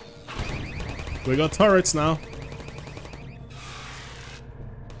 We got turrets now.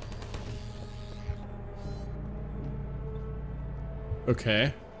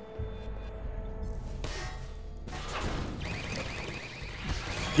 Okay.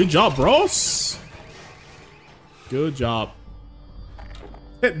 Good job, bros. Good job.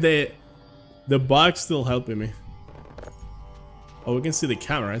 The bug's still helping me. Oh, we can see the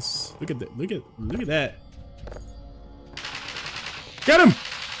cameras. Look at that. Look at that. Get him!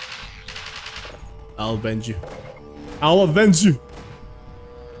 I'll avenge you. I'll avenge you.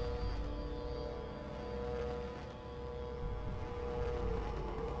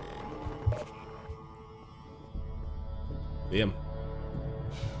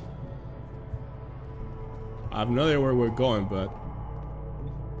 I have no idea where we're going, but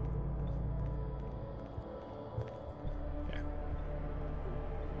yeah.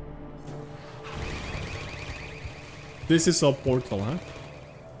 This is a portal, huh?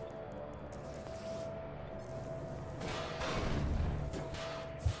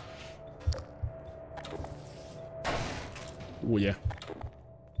 Oh yeah.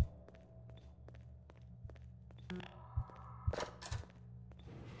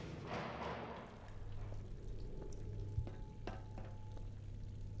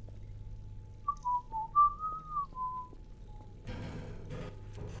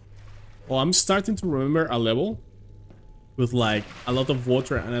 Well, I'm starting to remember a level with like a lot of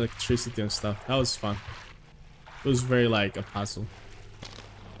water and electricity and stuff. That was fun. It was very like a puzzle.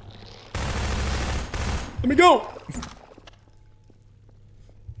 Let me go!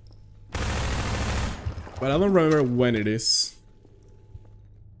 But I don't remember when it is.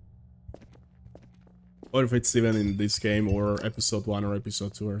 Or if it's even in this game or episode 1 or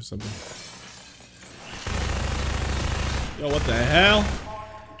episode 2 or something. Yo, what the hell?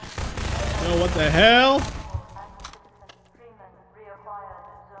 Yo, what the hell?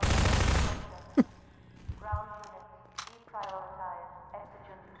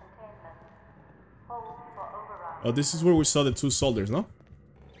 Oh, this is where we saw the 2 soldiers, no?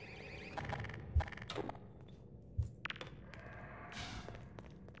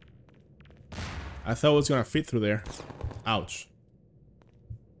 I thought it was gonna fit through there. Ouch.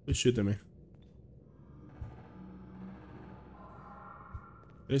 Who's shooting me?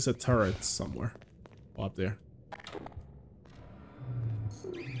 There's a turret somewhere. Oh, up there.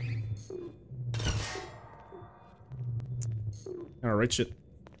 I'll reach it.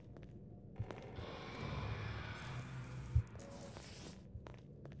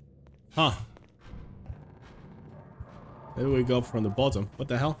 Huh. There we go from the bottom. What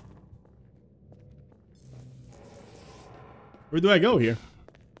the hell? Where do I go here?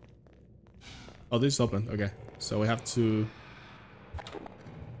 Oh, this is open. Okay. So we have to...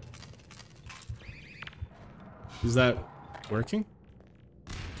 Is that working?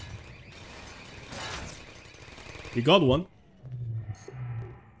 We got one.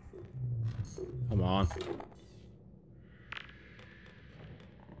 Come on.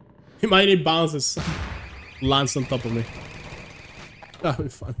 He might need bounces. Lands on top of me. That'll be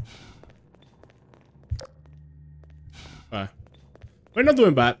fun. Alright. We're not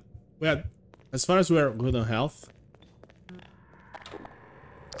doing bad. We had, as far as we're good on health.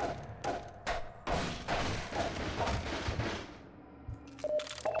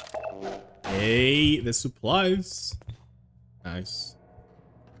 Hey, the supplies. Nice.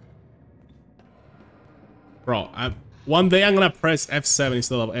 Bro, one day I'm gonna press F7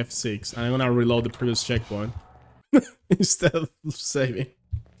 instead of F6 and I'm gonna reload the previous checkpoint instead of saving.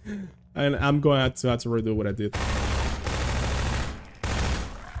 And I'm going to have to redo what I did.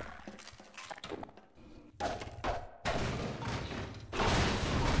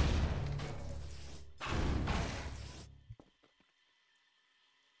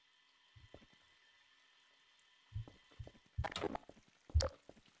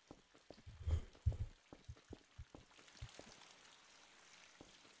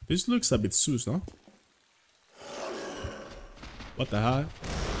 This looks a bit sus, no? What the hell?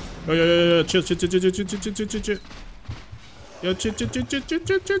 Yo, chill. Yo, chill.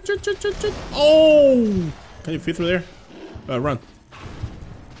 Oh! Can you fit through there? Run.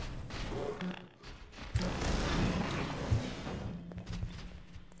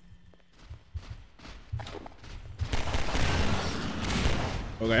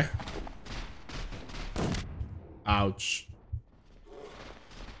 Okay. Ouch.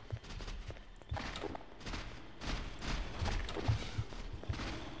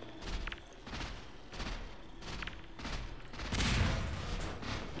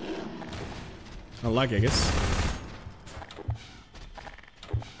 Unlucky, I guess.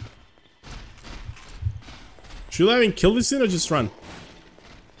 Should I even kill this thing or just run?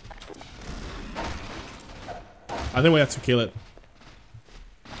 I think we have to kill it.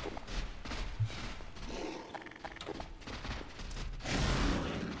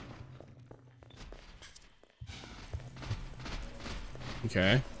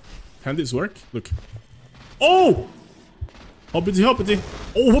 Okay. Can this work? Look. Oh! Hoppity. Oh,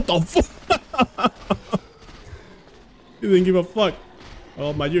 what the fuck? He didn't give a fuck.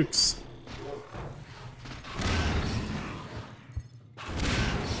 Oh, my jukes.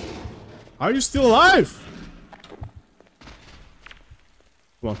 How are you still alive?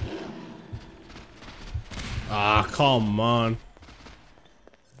 Come on. Ah, come on.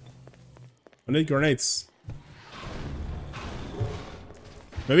 I need grenades.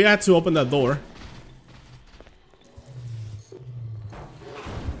 Maybe I had to open that door.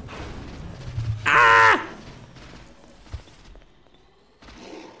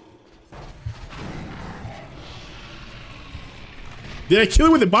 Did I kill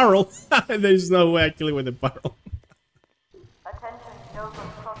it with a barrel? There's no way I kill it with a barrel. Attention, Nova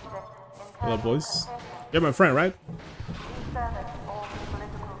Prospect. Hello, Internal boys. containment. You're my friend, right? Examine all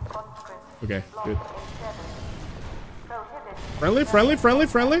political conscripts. Okay, Block good. A7. Prohibit. Friendly, friendly, friendly,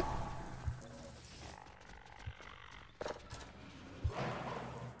 friendly.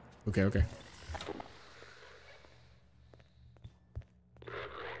 Okay, okay.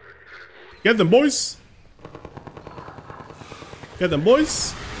 Get them, boys. Get them,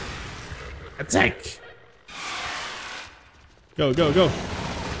 boys. Attack. Go, go, go.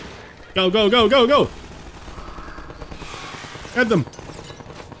 Go, go, go, go, go. Get them.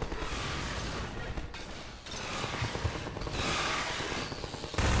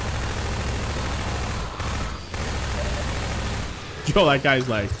 Yo, that guy's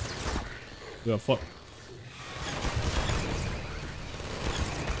like, yeah, fuck.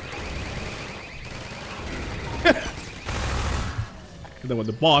 Hit them with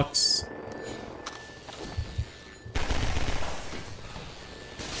the box.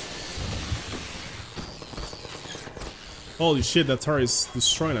 Holy shit, that tower is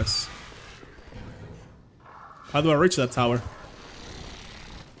destroying us. How do I reach that tower?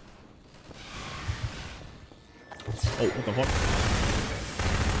 Oh, what the fuck?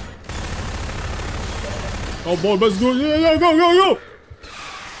 Oh boy, let's go, go, go, go, go!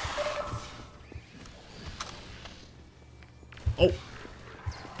 Oh.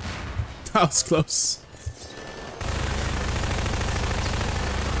 That was close.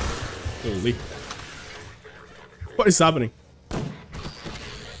 Holy. What is happening?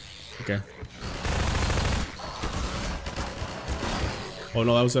 Okay. Oh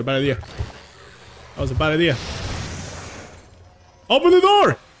no, that was a bad idea. That was a bad idea. Open the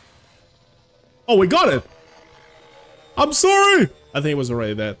door! Oh, we got it! I'm sorry! I think it was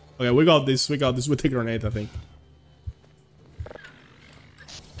already dead. Okay, we got this with the grenade, I think.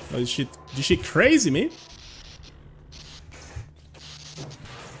 Oh, this shit crazy, man.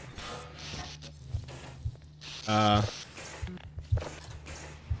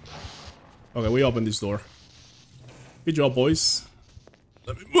 Okay, we opened this door. Good job, boys.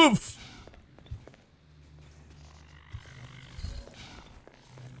 Let me move!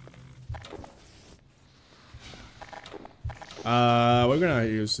 We're gonna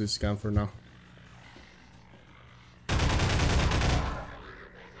use this gun for now.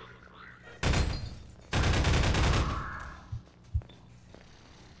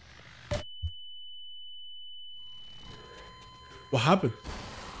 What happened?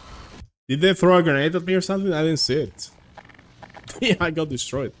 Did they throw a grenade at me or something? I didn't see it. Yeah, I got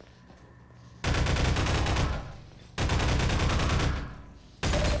destroyed.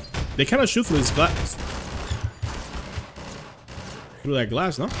 They cannot shoot through this glass. Through that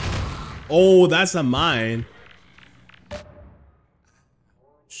glass, no? Oh, that's a mine.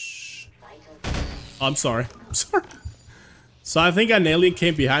 Shh. Oh, I'm sorry. I'm sorry. So I think an alien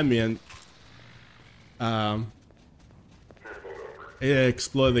came behind me and it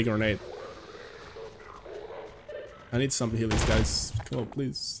exploded the grenade. I need some healers, guys. Come on,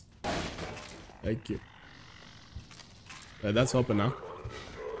 please. Thank you. That's open now.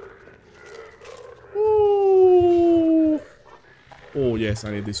 Ooh. Oh, yes,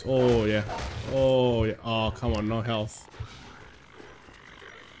 I need this. Oh, yeah. Oh, yeah. Oh, come on, no health.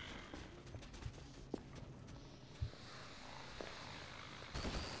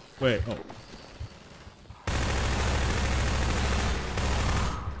 Wait, oh.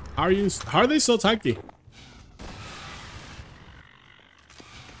 How are they so tanky?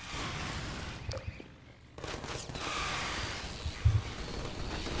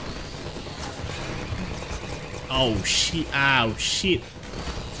 Oh shit, ow shit.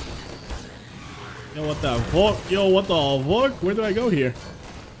 Yo, what the fuck? Yo, what the fuck? Where do I go here?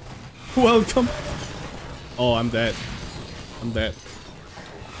 Welcome. Oh, I'm dead. I'm dead.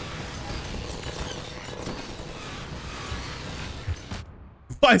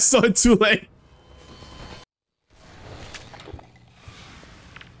 I saw it too late.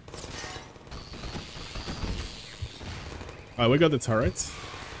 Alright, we got the turret.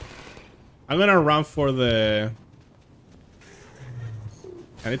 I'm gonna run for the...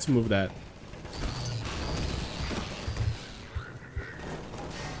 I need to move that.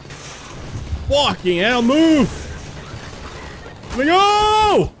 Fucking hell, move! Let me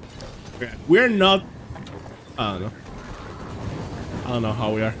go! We're not... I don't know. I don't know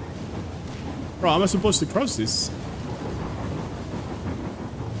how we are. Bro, how am I supposed to cross this?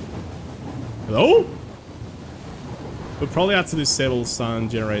 Hello? We probably have to disable sun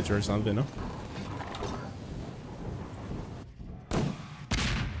generator or something, no?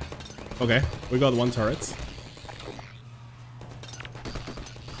 Okay, we got one turret.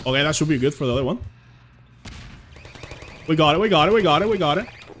 Okay, that should be good for the other one. We got it, we got it, we got it, we got it.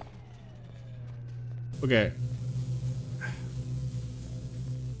 Okay.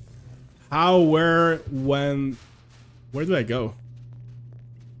 How, where, when... Where do I go?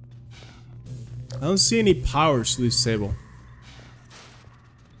 I don't see any powers to disable.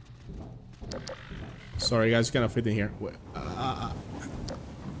 Sorry guys, you cannot fit in here. Wait,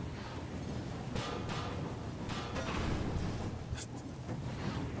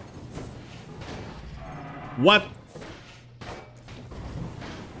 What?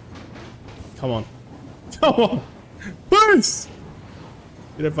 Come on. Come on. Please!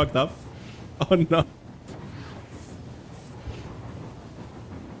 Did I fucked up? Oh no.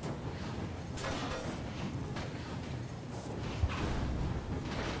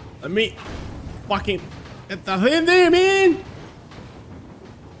 Let me fucking get the thing there, man!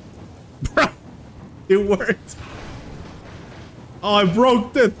 Bro! It worked. Oh, I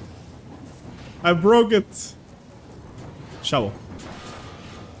broke it. I broke it. Shovel.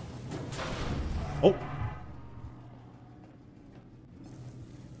 Oh.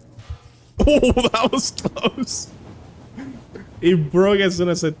 Oh, that was close. It broke as soon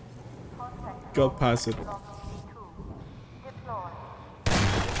as I got past it.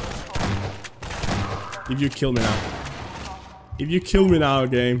 If you kill me now. If you kill me now,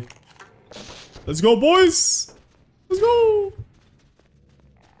 game. Let's go, boys! Let's go!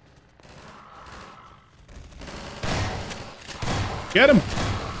 Get him!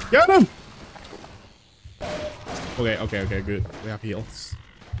 Get him! Okay, okay, okay, good. We have heals.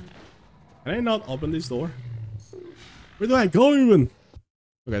 Can I not open this door? Where do I go even?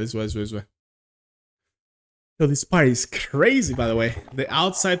 Okay, this way, this way, this way. Yo, this part is crazy, by the way. The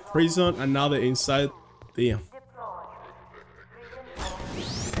outside prison and now the inside. Damn.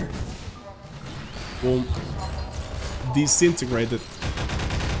 Boom. Disintegrated.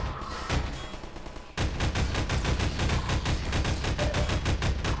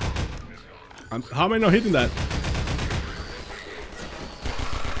 How am I not hitting that?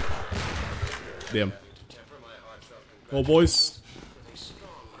 Damn. Oh, boys.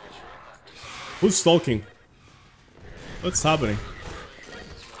 Who's stalking? What's happening?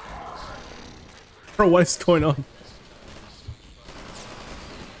 Bro, what is going on?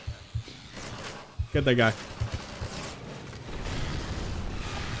 Get that guy.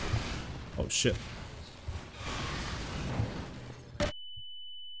 Oh, shit.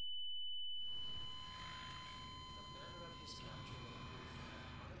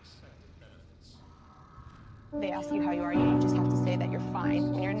 They ask you how you are, you just have to say that you're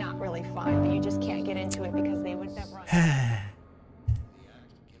fine when you're not really fine, but you just can't get into it because they would never understand.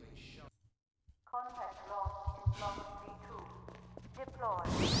 Contact lost in Block C2. Deploy.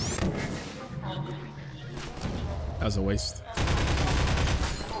 That was a waste.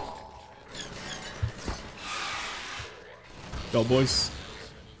 Go, boys.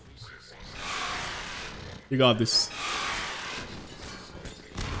 You got this.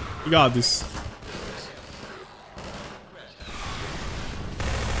 You got this.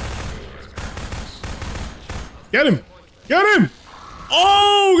 Get him! Get him!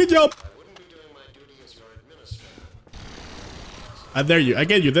 Oh, good job! I dare you. I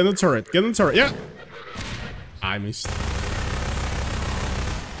get you. Get in the turret. Get in the turret. Yeah. I missed.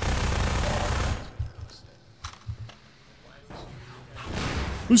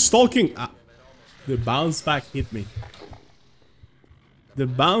 Who's stalking? Ah, the bounce back hit me. The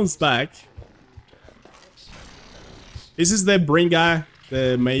bounce back. Is this the brain guy?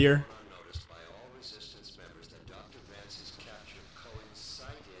 The mayor?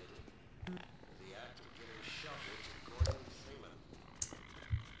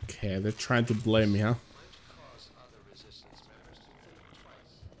 Okay, they're trying to blame me, huh?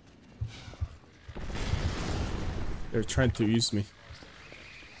 They're trying to use me.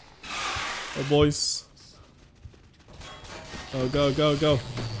 Oh, boys. Go, go, go, go.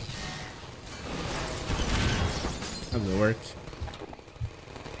 That doesn't work.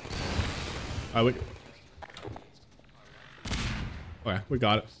 Alright, okay, we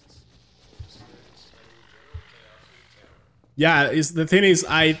got it. Yeah, the thing is,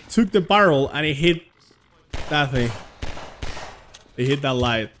 I took the barrel and it hit that thing. It hit that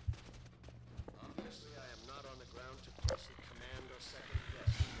light.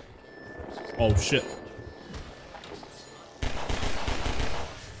 Oh shit.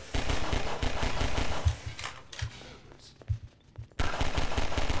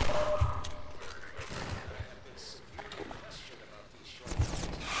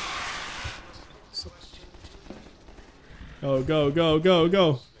 Go, go, go, go,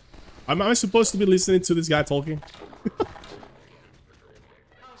 go. Am I supposed to be listening to this guy talking?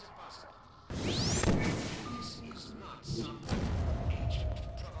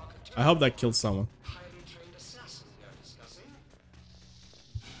 I hope that killed someone.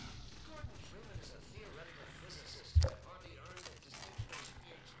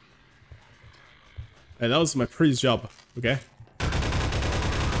 Hey, that was my previous job, okay?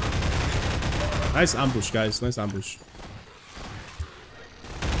 Nice ambush, guys. Nice ambush.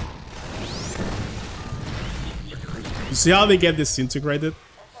 You see how they get disintegrated?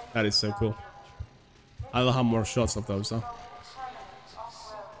 That is so cool. I'll have more shots of those, though.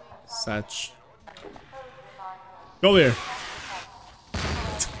 Satch. Go here.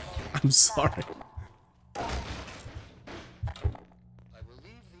 I'm sorry.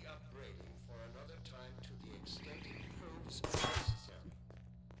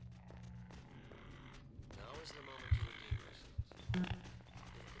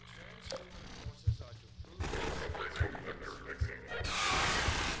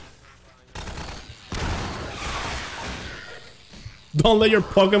 Don't let your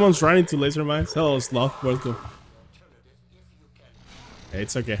Pokemons run into laser mines. Hello, Sloth. Welcome. Hey,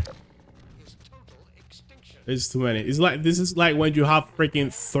 it's okay. There's too many. It's like, this is like when you have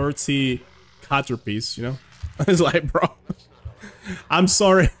freaking 30 Caterpies, you know? It's like, bro. I'm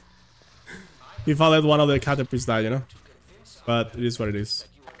sorry if I let one of the Caterpies die, you know? But it is what it is.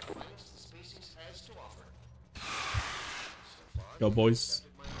 Yo, boys.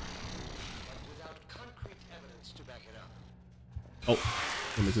 Oh,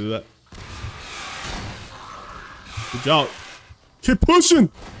 let me do that. Good job. Keep pushing.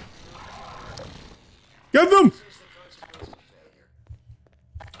 Get them.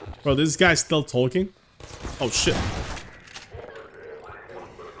 Bro, this guy's still talking. Oh shit.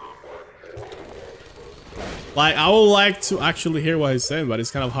 Like, I would like to actually hear what he's saying, but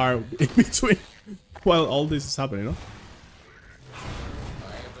it's kind of hard in between while all this is happening, you know?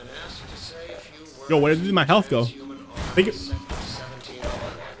 Yo, where did my health go? Thank you.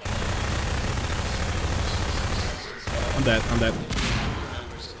 I'm dead, I'm dead.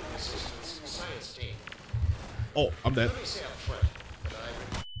 Oh, I'm dead.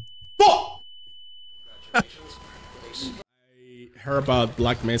 Fuck! I heard about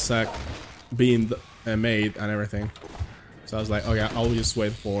Black Mesa being made and everything. So I was like, okay, I'll just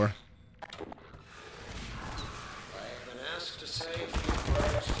wait for...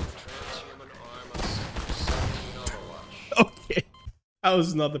 Okay. That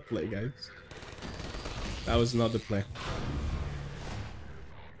was not the play, guys. That was not the play.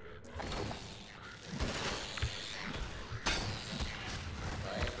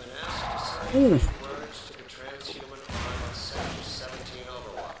 Ooh.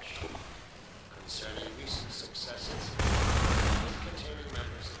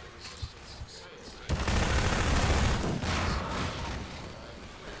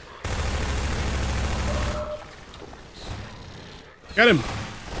 Get him!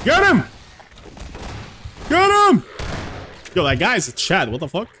 Get him! Get him! Yo, that guy's a Chad. What the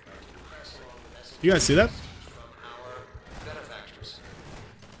fuck? You guys see that?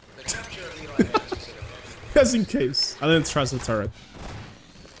 Just in case. I didn't trust the turret.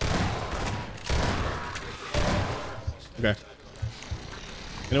 Okay.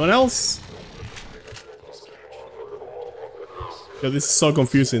 Anyone else? Yo, this is so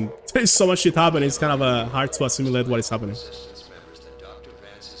confusing. There's so much shit happening. It's kind of hard to assimilate what is happening.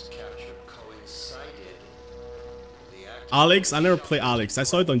 Alex, I never played Alex. I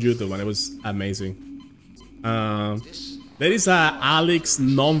saw it on YouTube and it was amazing. There is a Alex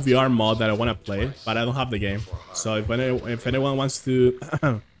non-VR mod that I want to play, but I don't have the game. So if anyone wants to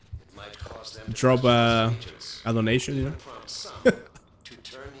drop a donation, you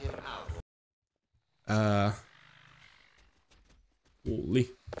know. Holy.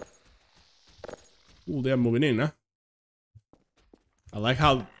 Ooh, they're moving in, huh? I like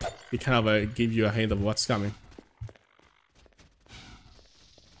how they kind of give you a hint of what's coming.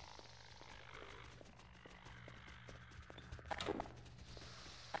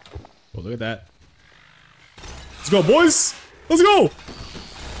 Oh, look at that. Let's go, boys! Let's go!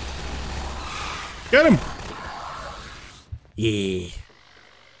 Get him! Yeah.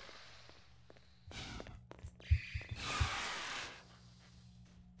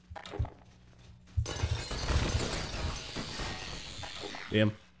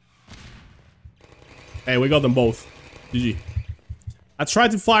 Damn. Hey, we got them both. GG. I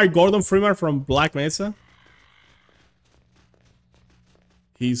tried to fire Gordon Freeman from Black Mesa.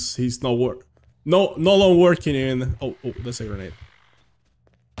 He's no longer working in. Oh, that's a grenade.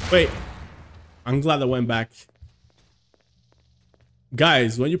 Wait, I'm glad I went back.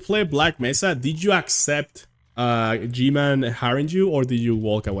 Guys, when you play Black Mesa, did you accept G-Man hiring you or did you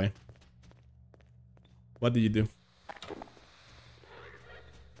walk away? What did you do?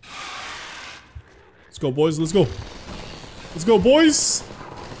 go, boys. Let's go. Let's go, boys.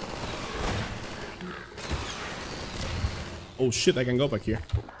 Oh shit, I can go back here.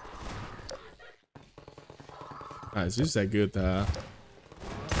 Nice, this is a good oh,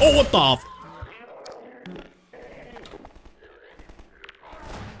 what the f—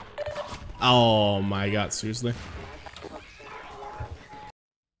 oh my god, seriously?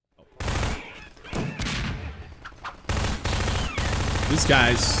 These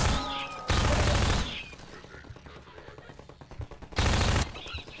guys.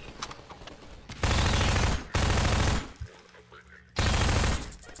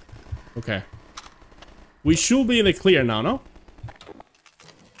 Okay. We should be in the clear now, no?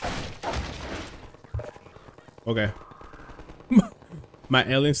 Okay. My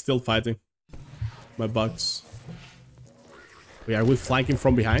alien's still fighting. My bugs. Wait, are we flanking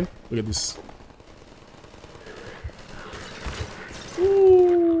from behind? Look at this.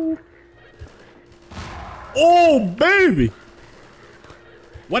 Ooh. Oh, baby!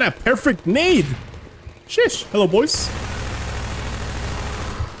 What a perfect nade! Shish! Hello, boys.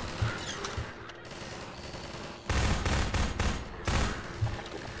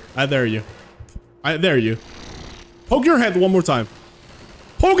 I dare you. I dare you. Poke your head one more time.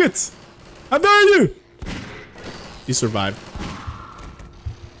 Poke it! I dare you! He survived.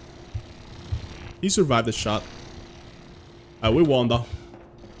 He survived the shot. We won though.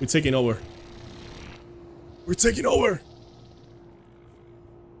 We're taking over. We're taking over!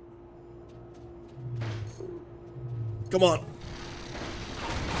 Come on.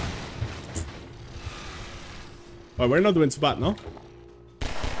 Oh, we're not doing too bad, no?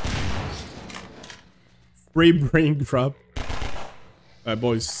 Free brain grab. Alright,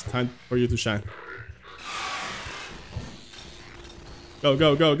 boys, time for you to shine. Go,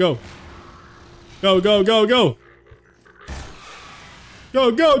 go, go, go. Go, go, go, go.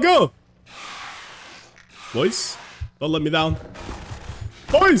 Go, go, go. Boys, don't let me down.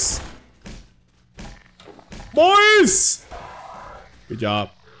 Boys! Boys! Good job.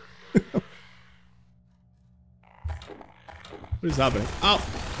 What is happening? Ow!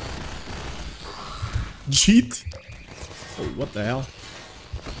 Cheat? Oh, what the hell?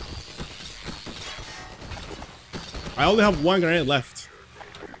 I only have one grenade left.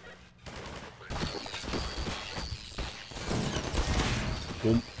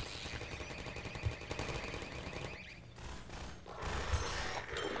 Boom.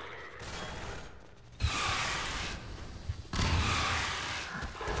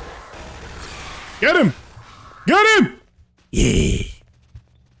 Get him! Get him! Yeah.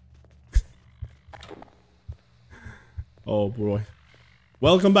 Oh boy.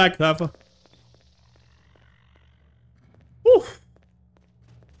 Welcome back, Papa. Woo.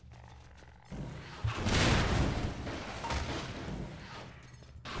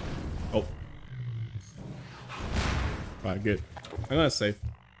 Oh. Alright, good. I'm gonna save.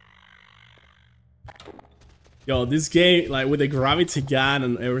 Yo, this game, like with the gravity gun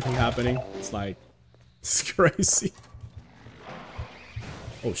and everything happening, it's like, it's crazy.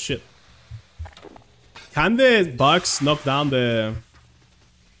 Oh shit. Can the bugs knock down the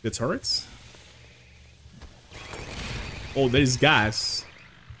turrets? Oh, there's gas.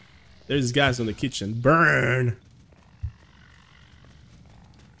 There's gas in the kitchen. Burn!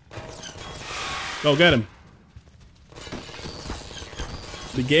 Go get him.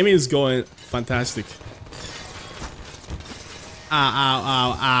 The gaming is going fantastic. Ow, ow,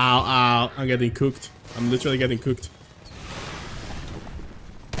 ow, ow, ow. I'm getting cooked. I'm literally getting cooked.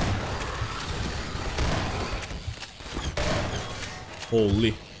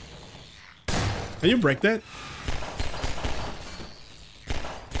 Holy. Can you break that?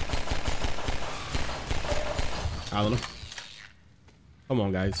 I don't know. Come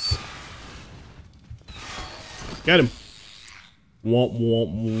on, guys. Get him. Womp,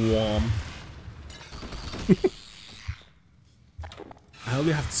 womp, womp. I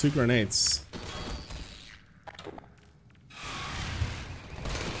only have 2 grenades.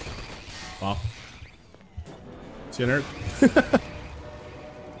 Wow. See you, nerd.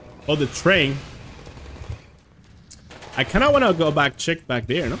 Oh, the train. I kind of want to go back, check back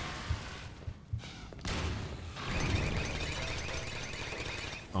there, no?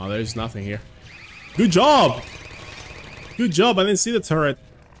 Oh, there's nothing here. Good job! Good job, I didn't see the turret.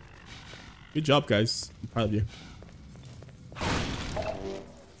 Good job, guys. I'm proud of you.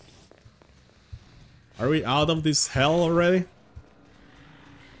 Are we out of this hell already?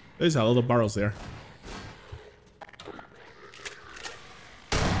 There's a lot of barrels there.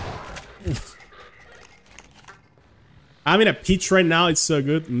 I'm in a peach right now, it's so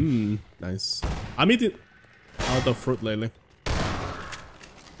good. Mmm, nice. I'm eating a lot of fruit lately.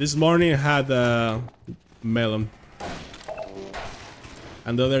 This morning I had melon.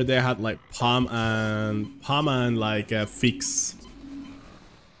 And the other day I had like palm and like figs.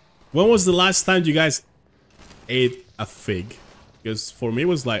 When was the last time you guys ate a fig? Because for me it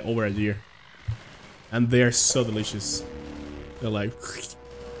was like over a year. And they're so delicious. They're like...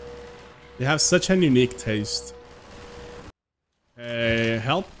 They have such a unique taste. Hey,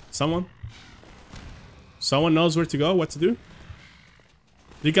 help? Someone? Someone knows where to go? What to do?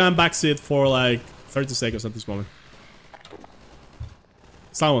 You can backseat for like 30 seconds at this moment.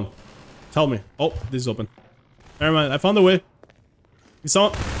 Someone, tell me. Oh, this is open. Never mind, I found the way. If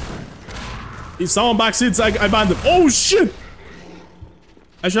someone backseats, I banned them. Oh shit!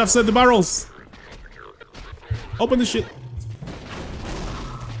 I should have set the barrels. Open the shit.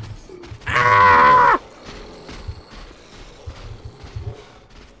 Ah!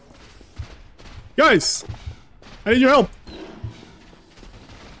 Guys, I need your help.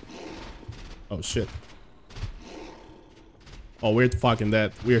 Oh shit. Oh, we're fucking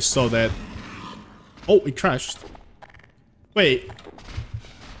dead. We are so dead. Oh, it crashed. Wait.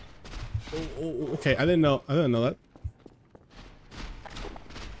 Oh, okay, I didn't know that.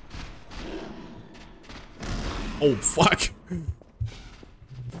 Oh fuck.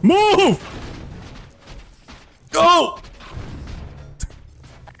 Move! Go!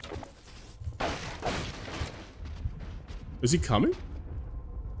 Is he coming?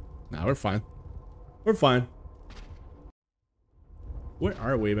 Nah, we're fine. We're fine. Where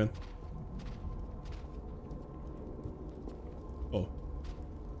are we, man? Oh.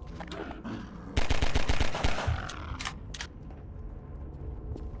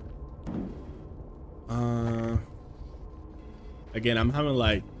 Again, I'm having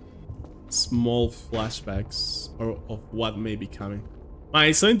like small flashbacks of what may be coming. Man,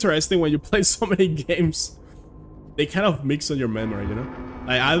 it's so interesting when you play so many games. They kind of mix on your memory, you know?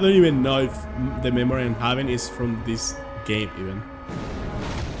 Like, I don't even know if the memory I'm having is from this game even.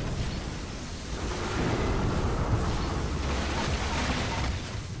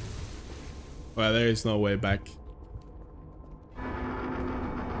 Well, there is no way back.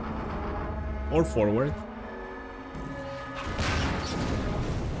 Or forward.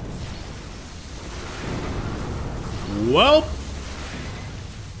 Well.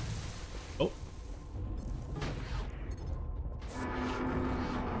 Oh.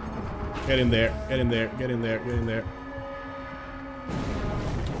 Get in there, get in there, get in there, get in there.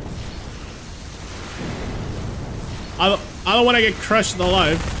 I don't want to get crushed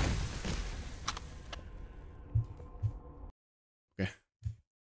alive.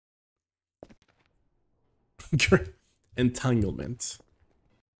 Okay. Entanglement.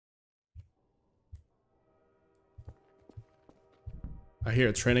 I hear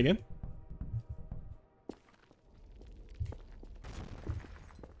a train again.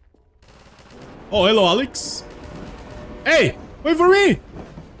 Oh, hello, Alex. Hey, wait for me.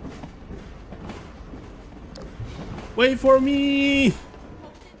 Wait for me.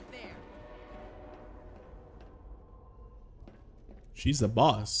 She's the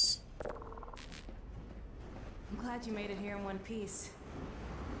boss. I'm glad you made it here in one piece.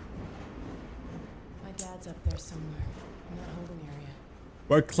 My dad's up there somewhere, in that holding area.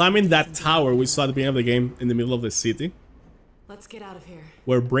 We're climbing that tower we saw at the beginning of the game in the middle of the city. Let's get out of here.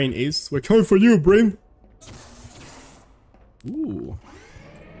 Where Brain is. We're coming for you, Brain. Ooh.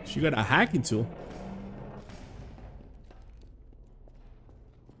 She got a hacking tool.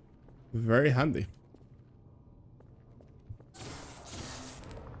 Very handy.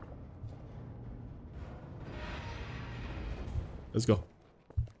 Let's go.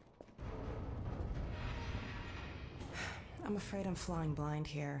 I'm afraid I'm flying blind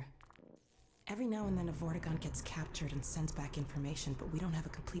here. Every now and then a Vortigaunt gets captured and sends back information, but we don't have a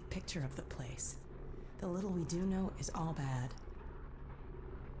complete picture of the place. The little we do know is all bad.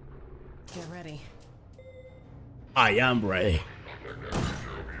 Get ready. I am ready.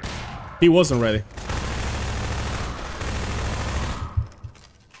 He wasn't ready.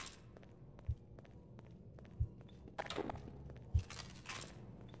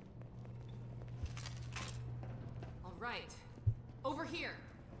 Over here.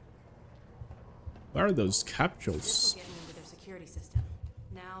 Where are those capsules? This will get me into their security system.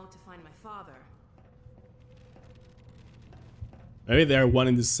 Now to find my father. Maybe they're one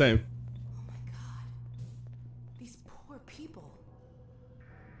and the same. Oh my god. These poor people.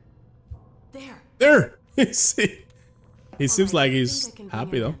 There. There! He seems like he's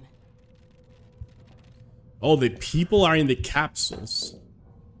happy though. Oh, the people are in the capsules.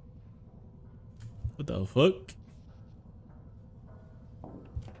 What the fuck?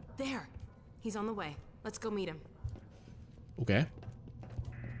 There. He's on the way. Let's go meet him. Okay.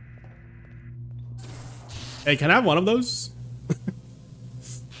 Hey, can I have one of those?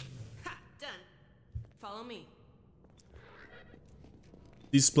 Ha! Done. Follow me.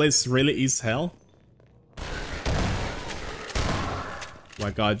 This place really is hell. Oh my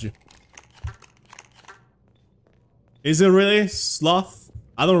god, you. Is it really Sloth?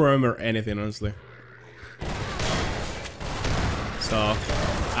 I don't remember anything, honestly. So,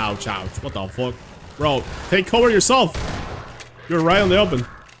 ouch, ouch. What the fuck? Bro, take cover yourself. You're right on the open.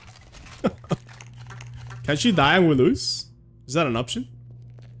 Can she die and we lose? Is that an option?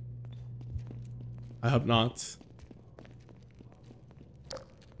 I hope not.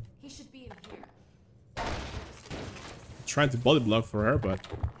 He should be in here. Trying to body block for her, but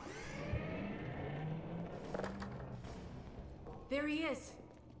There he is.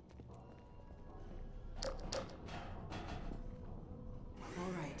 All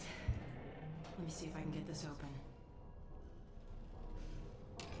right. Let me see if I can get this open.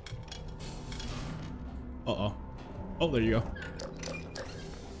 uh-oh. Oh, there you go.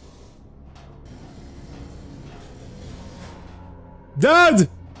 Dad!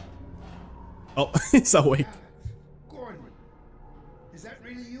 Oh, he's awake. Gordon, is that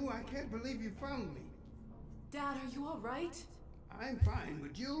really you? I can't believe you found me. Dad, are you all right? I'm fine,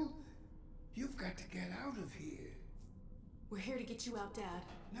 but you've got to get out of here. We're here to get you out, Dad.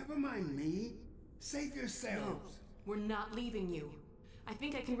 Never mind me. Save No, yourselves. we're not leaving you. I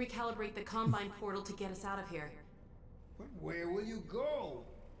think I can recalibrate the Combine portal to get us out of here. But where will you go?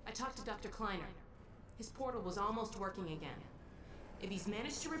 I talked to Dr. Kleiner. His portal was almost working again. If he's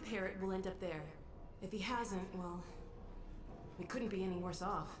managed to repair it, we'll end up there. If he hasn't, well, we couldn't be any worse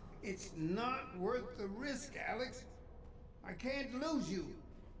off. It's not worth the risk, Alex. I can't lose you.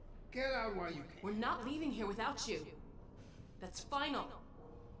 Get out while you can. We're not leaving here without you. That's final.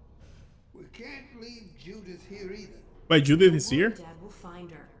 We can't leave Judith here either. Wait, Judith is Don't worry, here? Dad, we'll find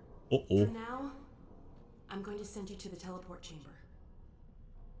her. Uh-oh. For now, I'm going to send you to the teleport chamber.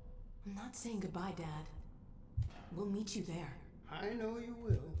 I'm not saying goodbye, Dad. We'll meet you there. I know you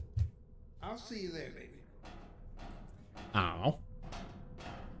will. I'll see you there, baby. Ow.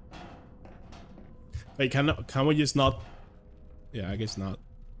 Wait, can we just not? Yeah, I guess not.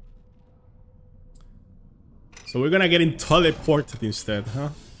 So we're gonna get in teleported instead, huh?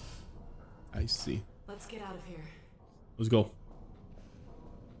 I see. Let's get out of here. Let's go.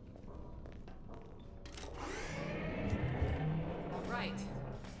 All right.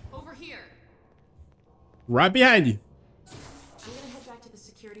 Over here. Right behind you. I'm gonna head back to the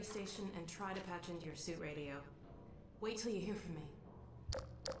security station and try to patch into your suit radio. Wait till you hear from me.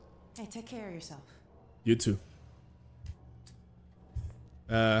 Hey, take care of yourself. You too.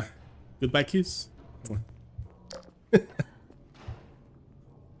 Goodbye, kiss.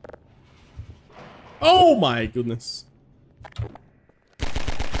 Oh my goodness.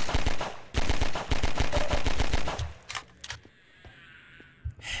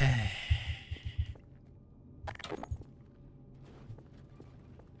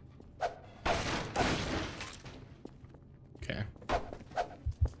 Okay.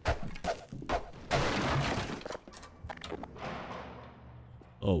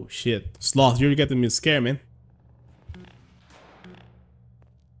 Oh shit. Sloth, you're getting me scared, man.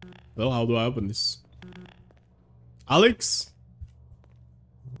 Well, how do I open this? Alex?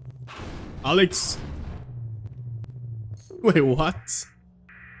 Alex? Wait, what?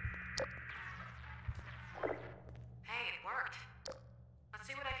 Hey, it worked. Let's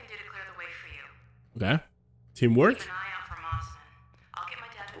see what I can do to clear the way for you. Okay. Teamwork? Keep an eye out for Mossman. I'll get my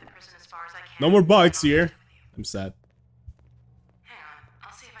dad to the prison as far as I can. No more bugs here. I'm sad. Hang on.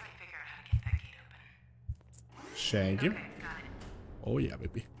 I'll see if I can figure out how to get that gate open. Thank you. Okay, got it. Oh yeah,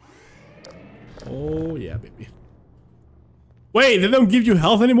 baby. Oh yeah, baby. Wait, they don't give you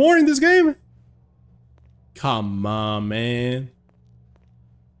health anymore in this game? Come on, man.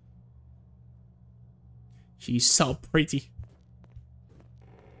 She's so pretty.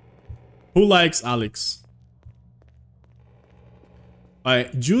 Who likes Alex?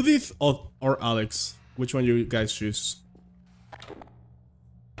 Judith or Alex? Which one you guys choose?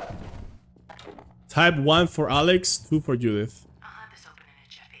 Type 1 for Alex, 2 for Judith. I'll have this open in a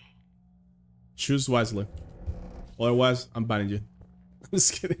jiffy. Choose wisely. Otherwise, I'm banning you. I'm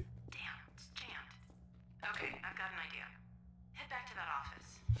just kidding. Damn, it's jammed. Okay, I've got an idea. Head back to that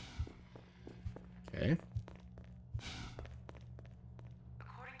office. Okay.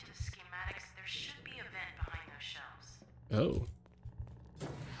 According to the schematics, there should be a vent behind those shelves. Oh.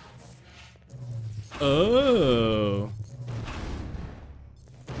 Oh.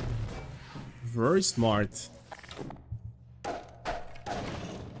 Very smart.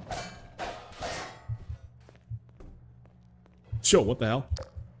 Sure, what the hell?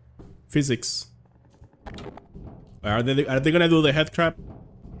 Physics. Are they gonna do the head crab?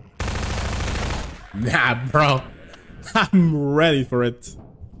 Nah, bro. I'm ready for it.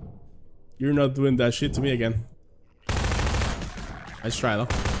 You're not doing that shit to me again. Let's try though.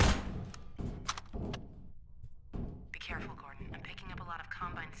 Be careful, Gordon. I'm picking up a lot of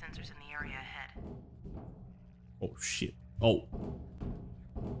Combine sensors in the area ahead. Oh shit. Oh.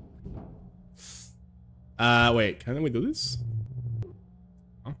 Wait, can we do this?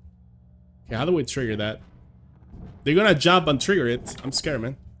 Oh. Okay, how do we trigger that? They're gonna jump and trigger it. I'm scared,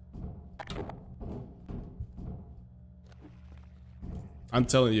 man. I'm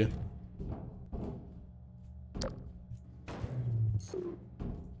telling you.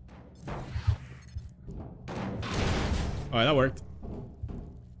 Alright, that worked.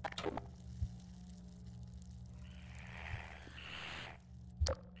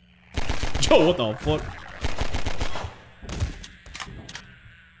 Yo, what the fuck?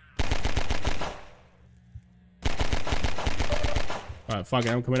 Alright, fuck it,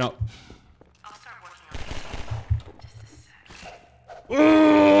 I'm coming out. I'll start working on it. Just a sec.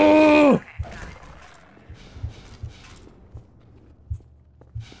 Oh!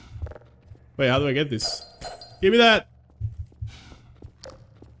 Wait, how do I get this? Give me that!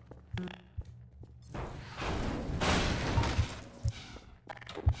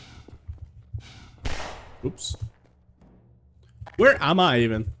 Oops. Where am I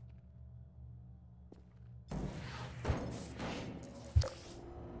even?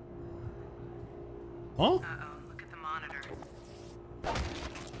 Huh? Uh-oh, look at the monitor.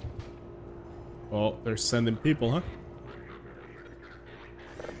 Oh, they're sending people, huh?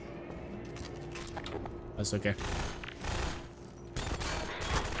 That's okay.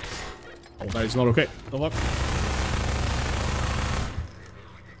 Oh, that is not okay. The fuck?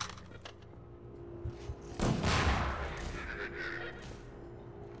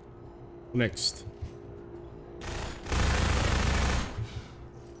 Next.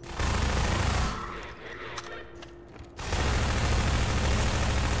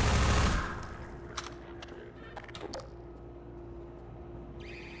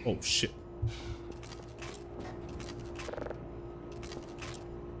 Oh shit.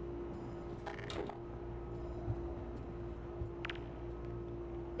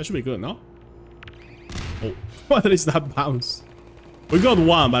 That should be good, no? Oh, what is that bounce? We got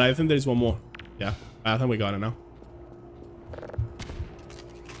one, but I think there's one more. Yeah, I think we got it now.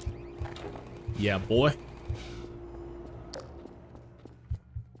 Yeah, boy.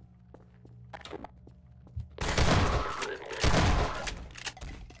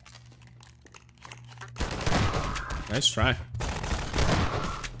 Nice try.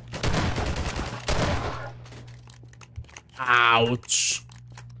 Ouch.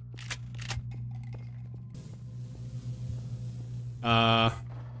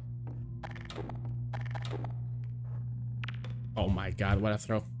 Oh my god, what a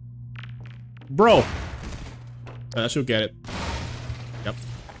throw. Bro! I should get it. Yep.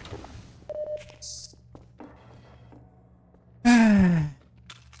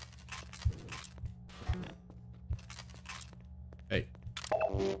 Hey.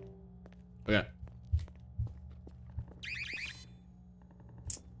 Okay.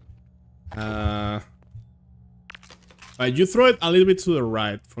 Alright, you throw it a little bit to the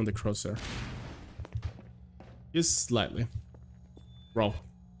right from the crosshair. Just slightly. Bro,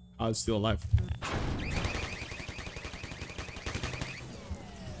 I was still alive.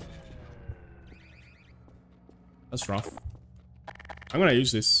 That's rough. I'm gonna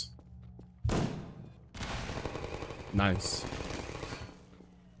use this. Nice.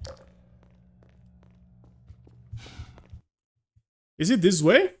 Is it this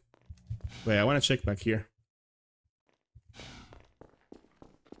way? Wait, I want to check back here.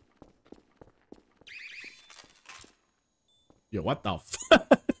 Yo, what the fuck?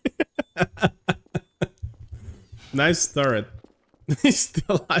 Nice turret. He's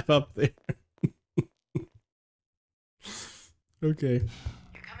still alive up there. Okay.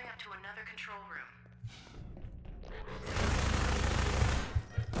 You're coming up to another control room.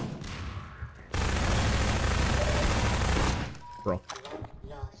 Bro.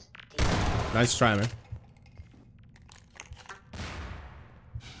 Nice try, man.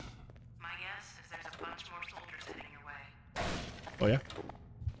 My guess is there's a bunch more soldiers heading your way. Oh yeah?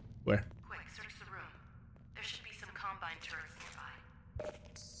 Where? Quick, search the room. There should be some Combine turrets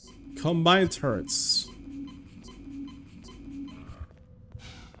nearby. Combine turrets.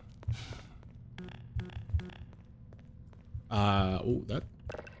 Oh, that.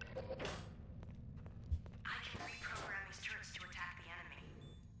 I can reprogram these turrets to attack the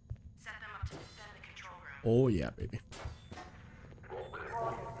enemy. Set them up to defend the control room. Oh yeah, baby.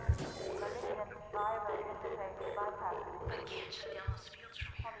 Meridian virus interface bypassed.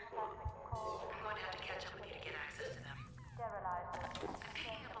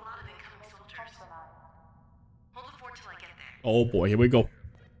 Oh boy, here we go.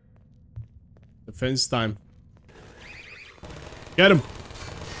 Defense time. Get him!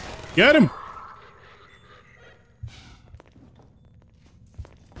 Get him!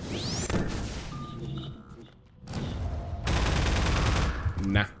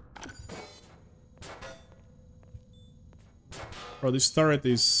 Nah. Bro, this turret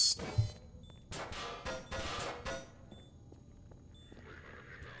is...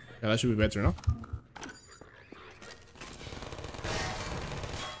 Yeah, that should be better, no?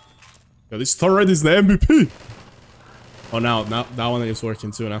 Yeah, this turret is the MVP! Oh, now that one is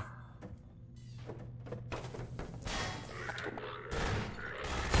working too now.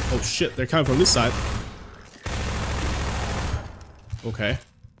 Oh shit, they're coming from this side. Okay.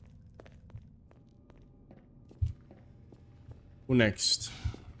 Who next?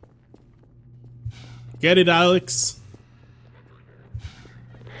 Get it, Alex.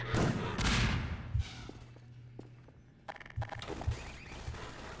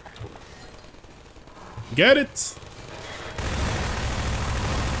 Get it.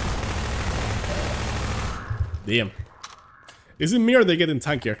 Damn. Is it me or they getting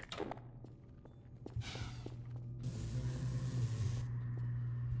tankier?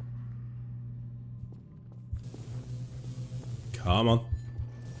 Come on.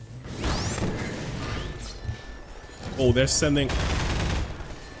 Oh, they're sending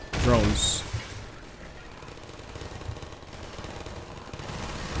drones.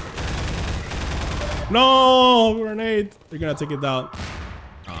 No, grenade. They're gonna take it down.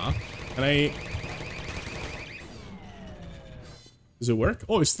 Can I... Does it work?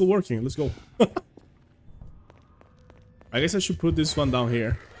 Oh, it's still working. Let's go. I guess I should put this one down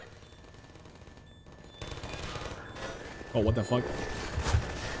here. Oh, what the fuck?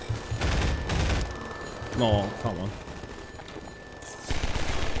 No, come on.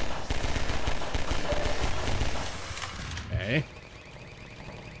 Okay.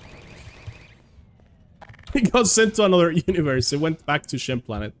 He got sent to another universe. It went back to Shem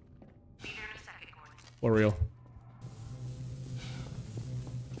Planet. For real.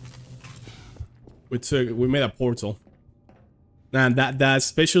 We made a portal. Man, that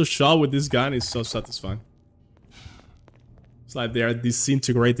special shot with this gun is so satisfying. It's like they are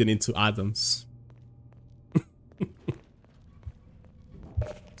disintegrating into atoms.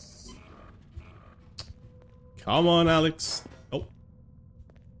 Come on, Alex. Oh.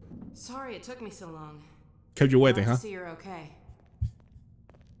 Sorry it took me so long. Kept you waiting, huh? See you're okay.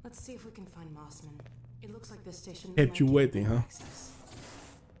 Let's see if we can find Mossman. It looks like this station Kept you might waiting, give huh? access.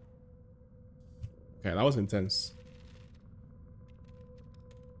 Okay, that was intense.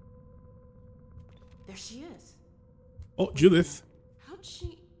 There she is. Oh, Judith. How'd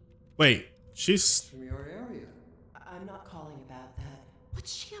she... Wait, she's... From your area. I'm not calling about that.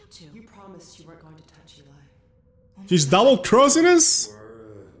 What's she up to? You promised you weren't going to touch Eli. She's double-crossing us?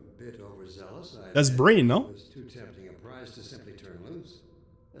 We're a bit overzealous. That's Breen, no? It was too tempting a prize to simply turn loose,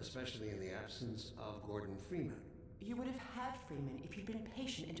 especially in the absence of Gordon Freeman. You would have had Freeman if you'd been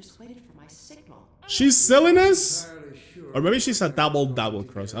patient and just waited for my signal. She's selling us? Entirely sure. Or maybe she's a double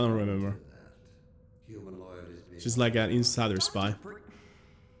cross. I don't remember. Human loyalty is being... She's like an insider spy.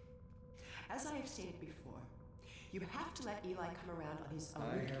 As I have stated before, you have to let Eli come around on his own.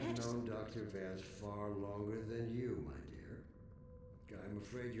 I have known Dr. Vance far longer than you, my dear. I'm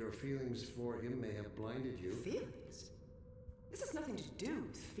afraid your feelings for him may have blinded you. Feelings? This has nothing to do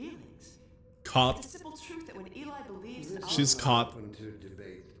with feelings. Caught. It's a simple truth that when Eli believes in She's caught. Open to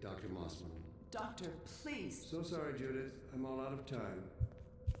debate, Dr. Mossman. Doctor, please. So sorry, Judith. I'm all out of time.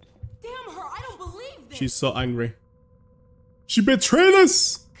 Damn her! I don't believe this! She's so angry. She betrayed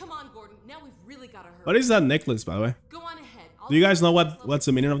us! Come on, Gordon. Now we've really got to hurry. What is that necklace, by the way? Go on ahead. Do you guys know what's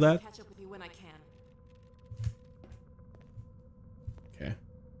the meaning of that? Catch up with you when I can. Okay.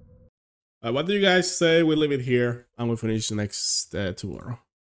 What do you guys say? We leave it here and we finish the next tomorrow.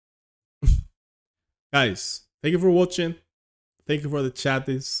 Guys, thank you for watching. Thank you for the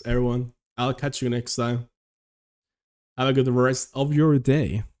chatties, everyone. I'll catch you next time. Have a good rest of your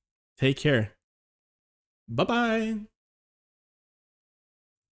day. Take care. Bye-bye.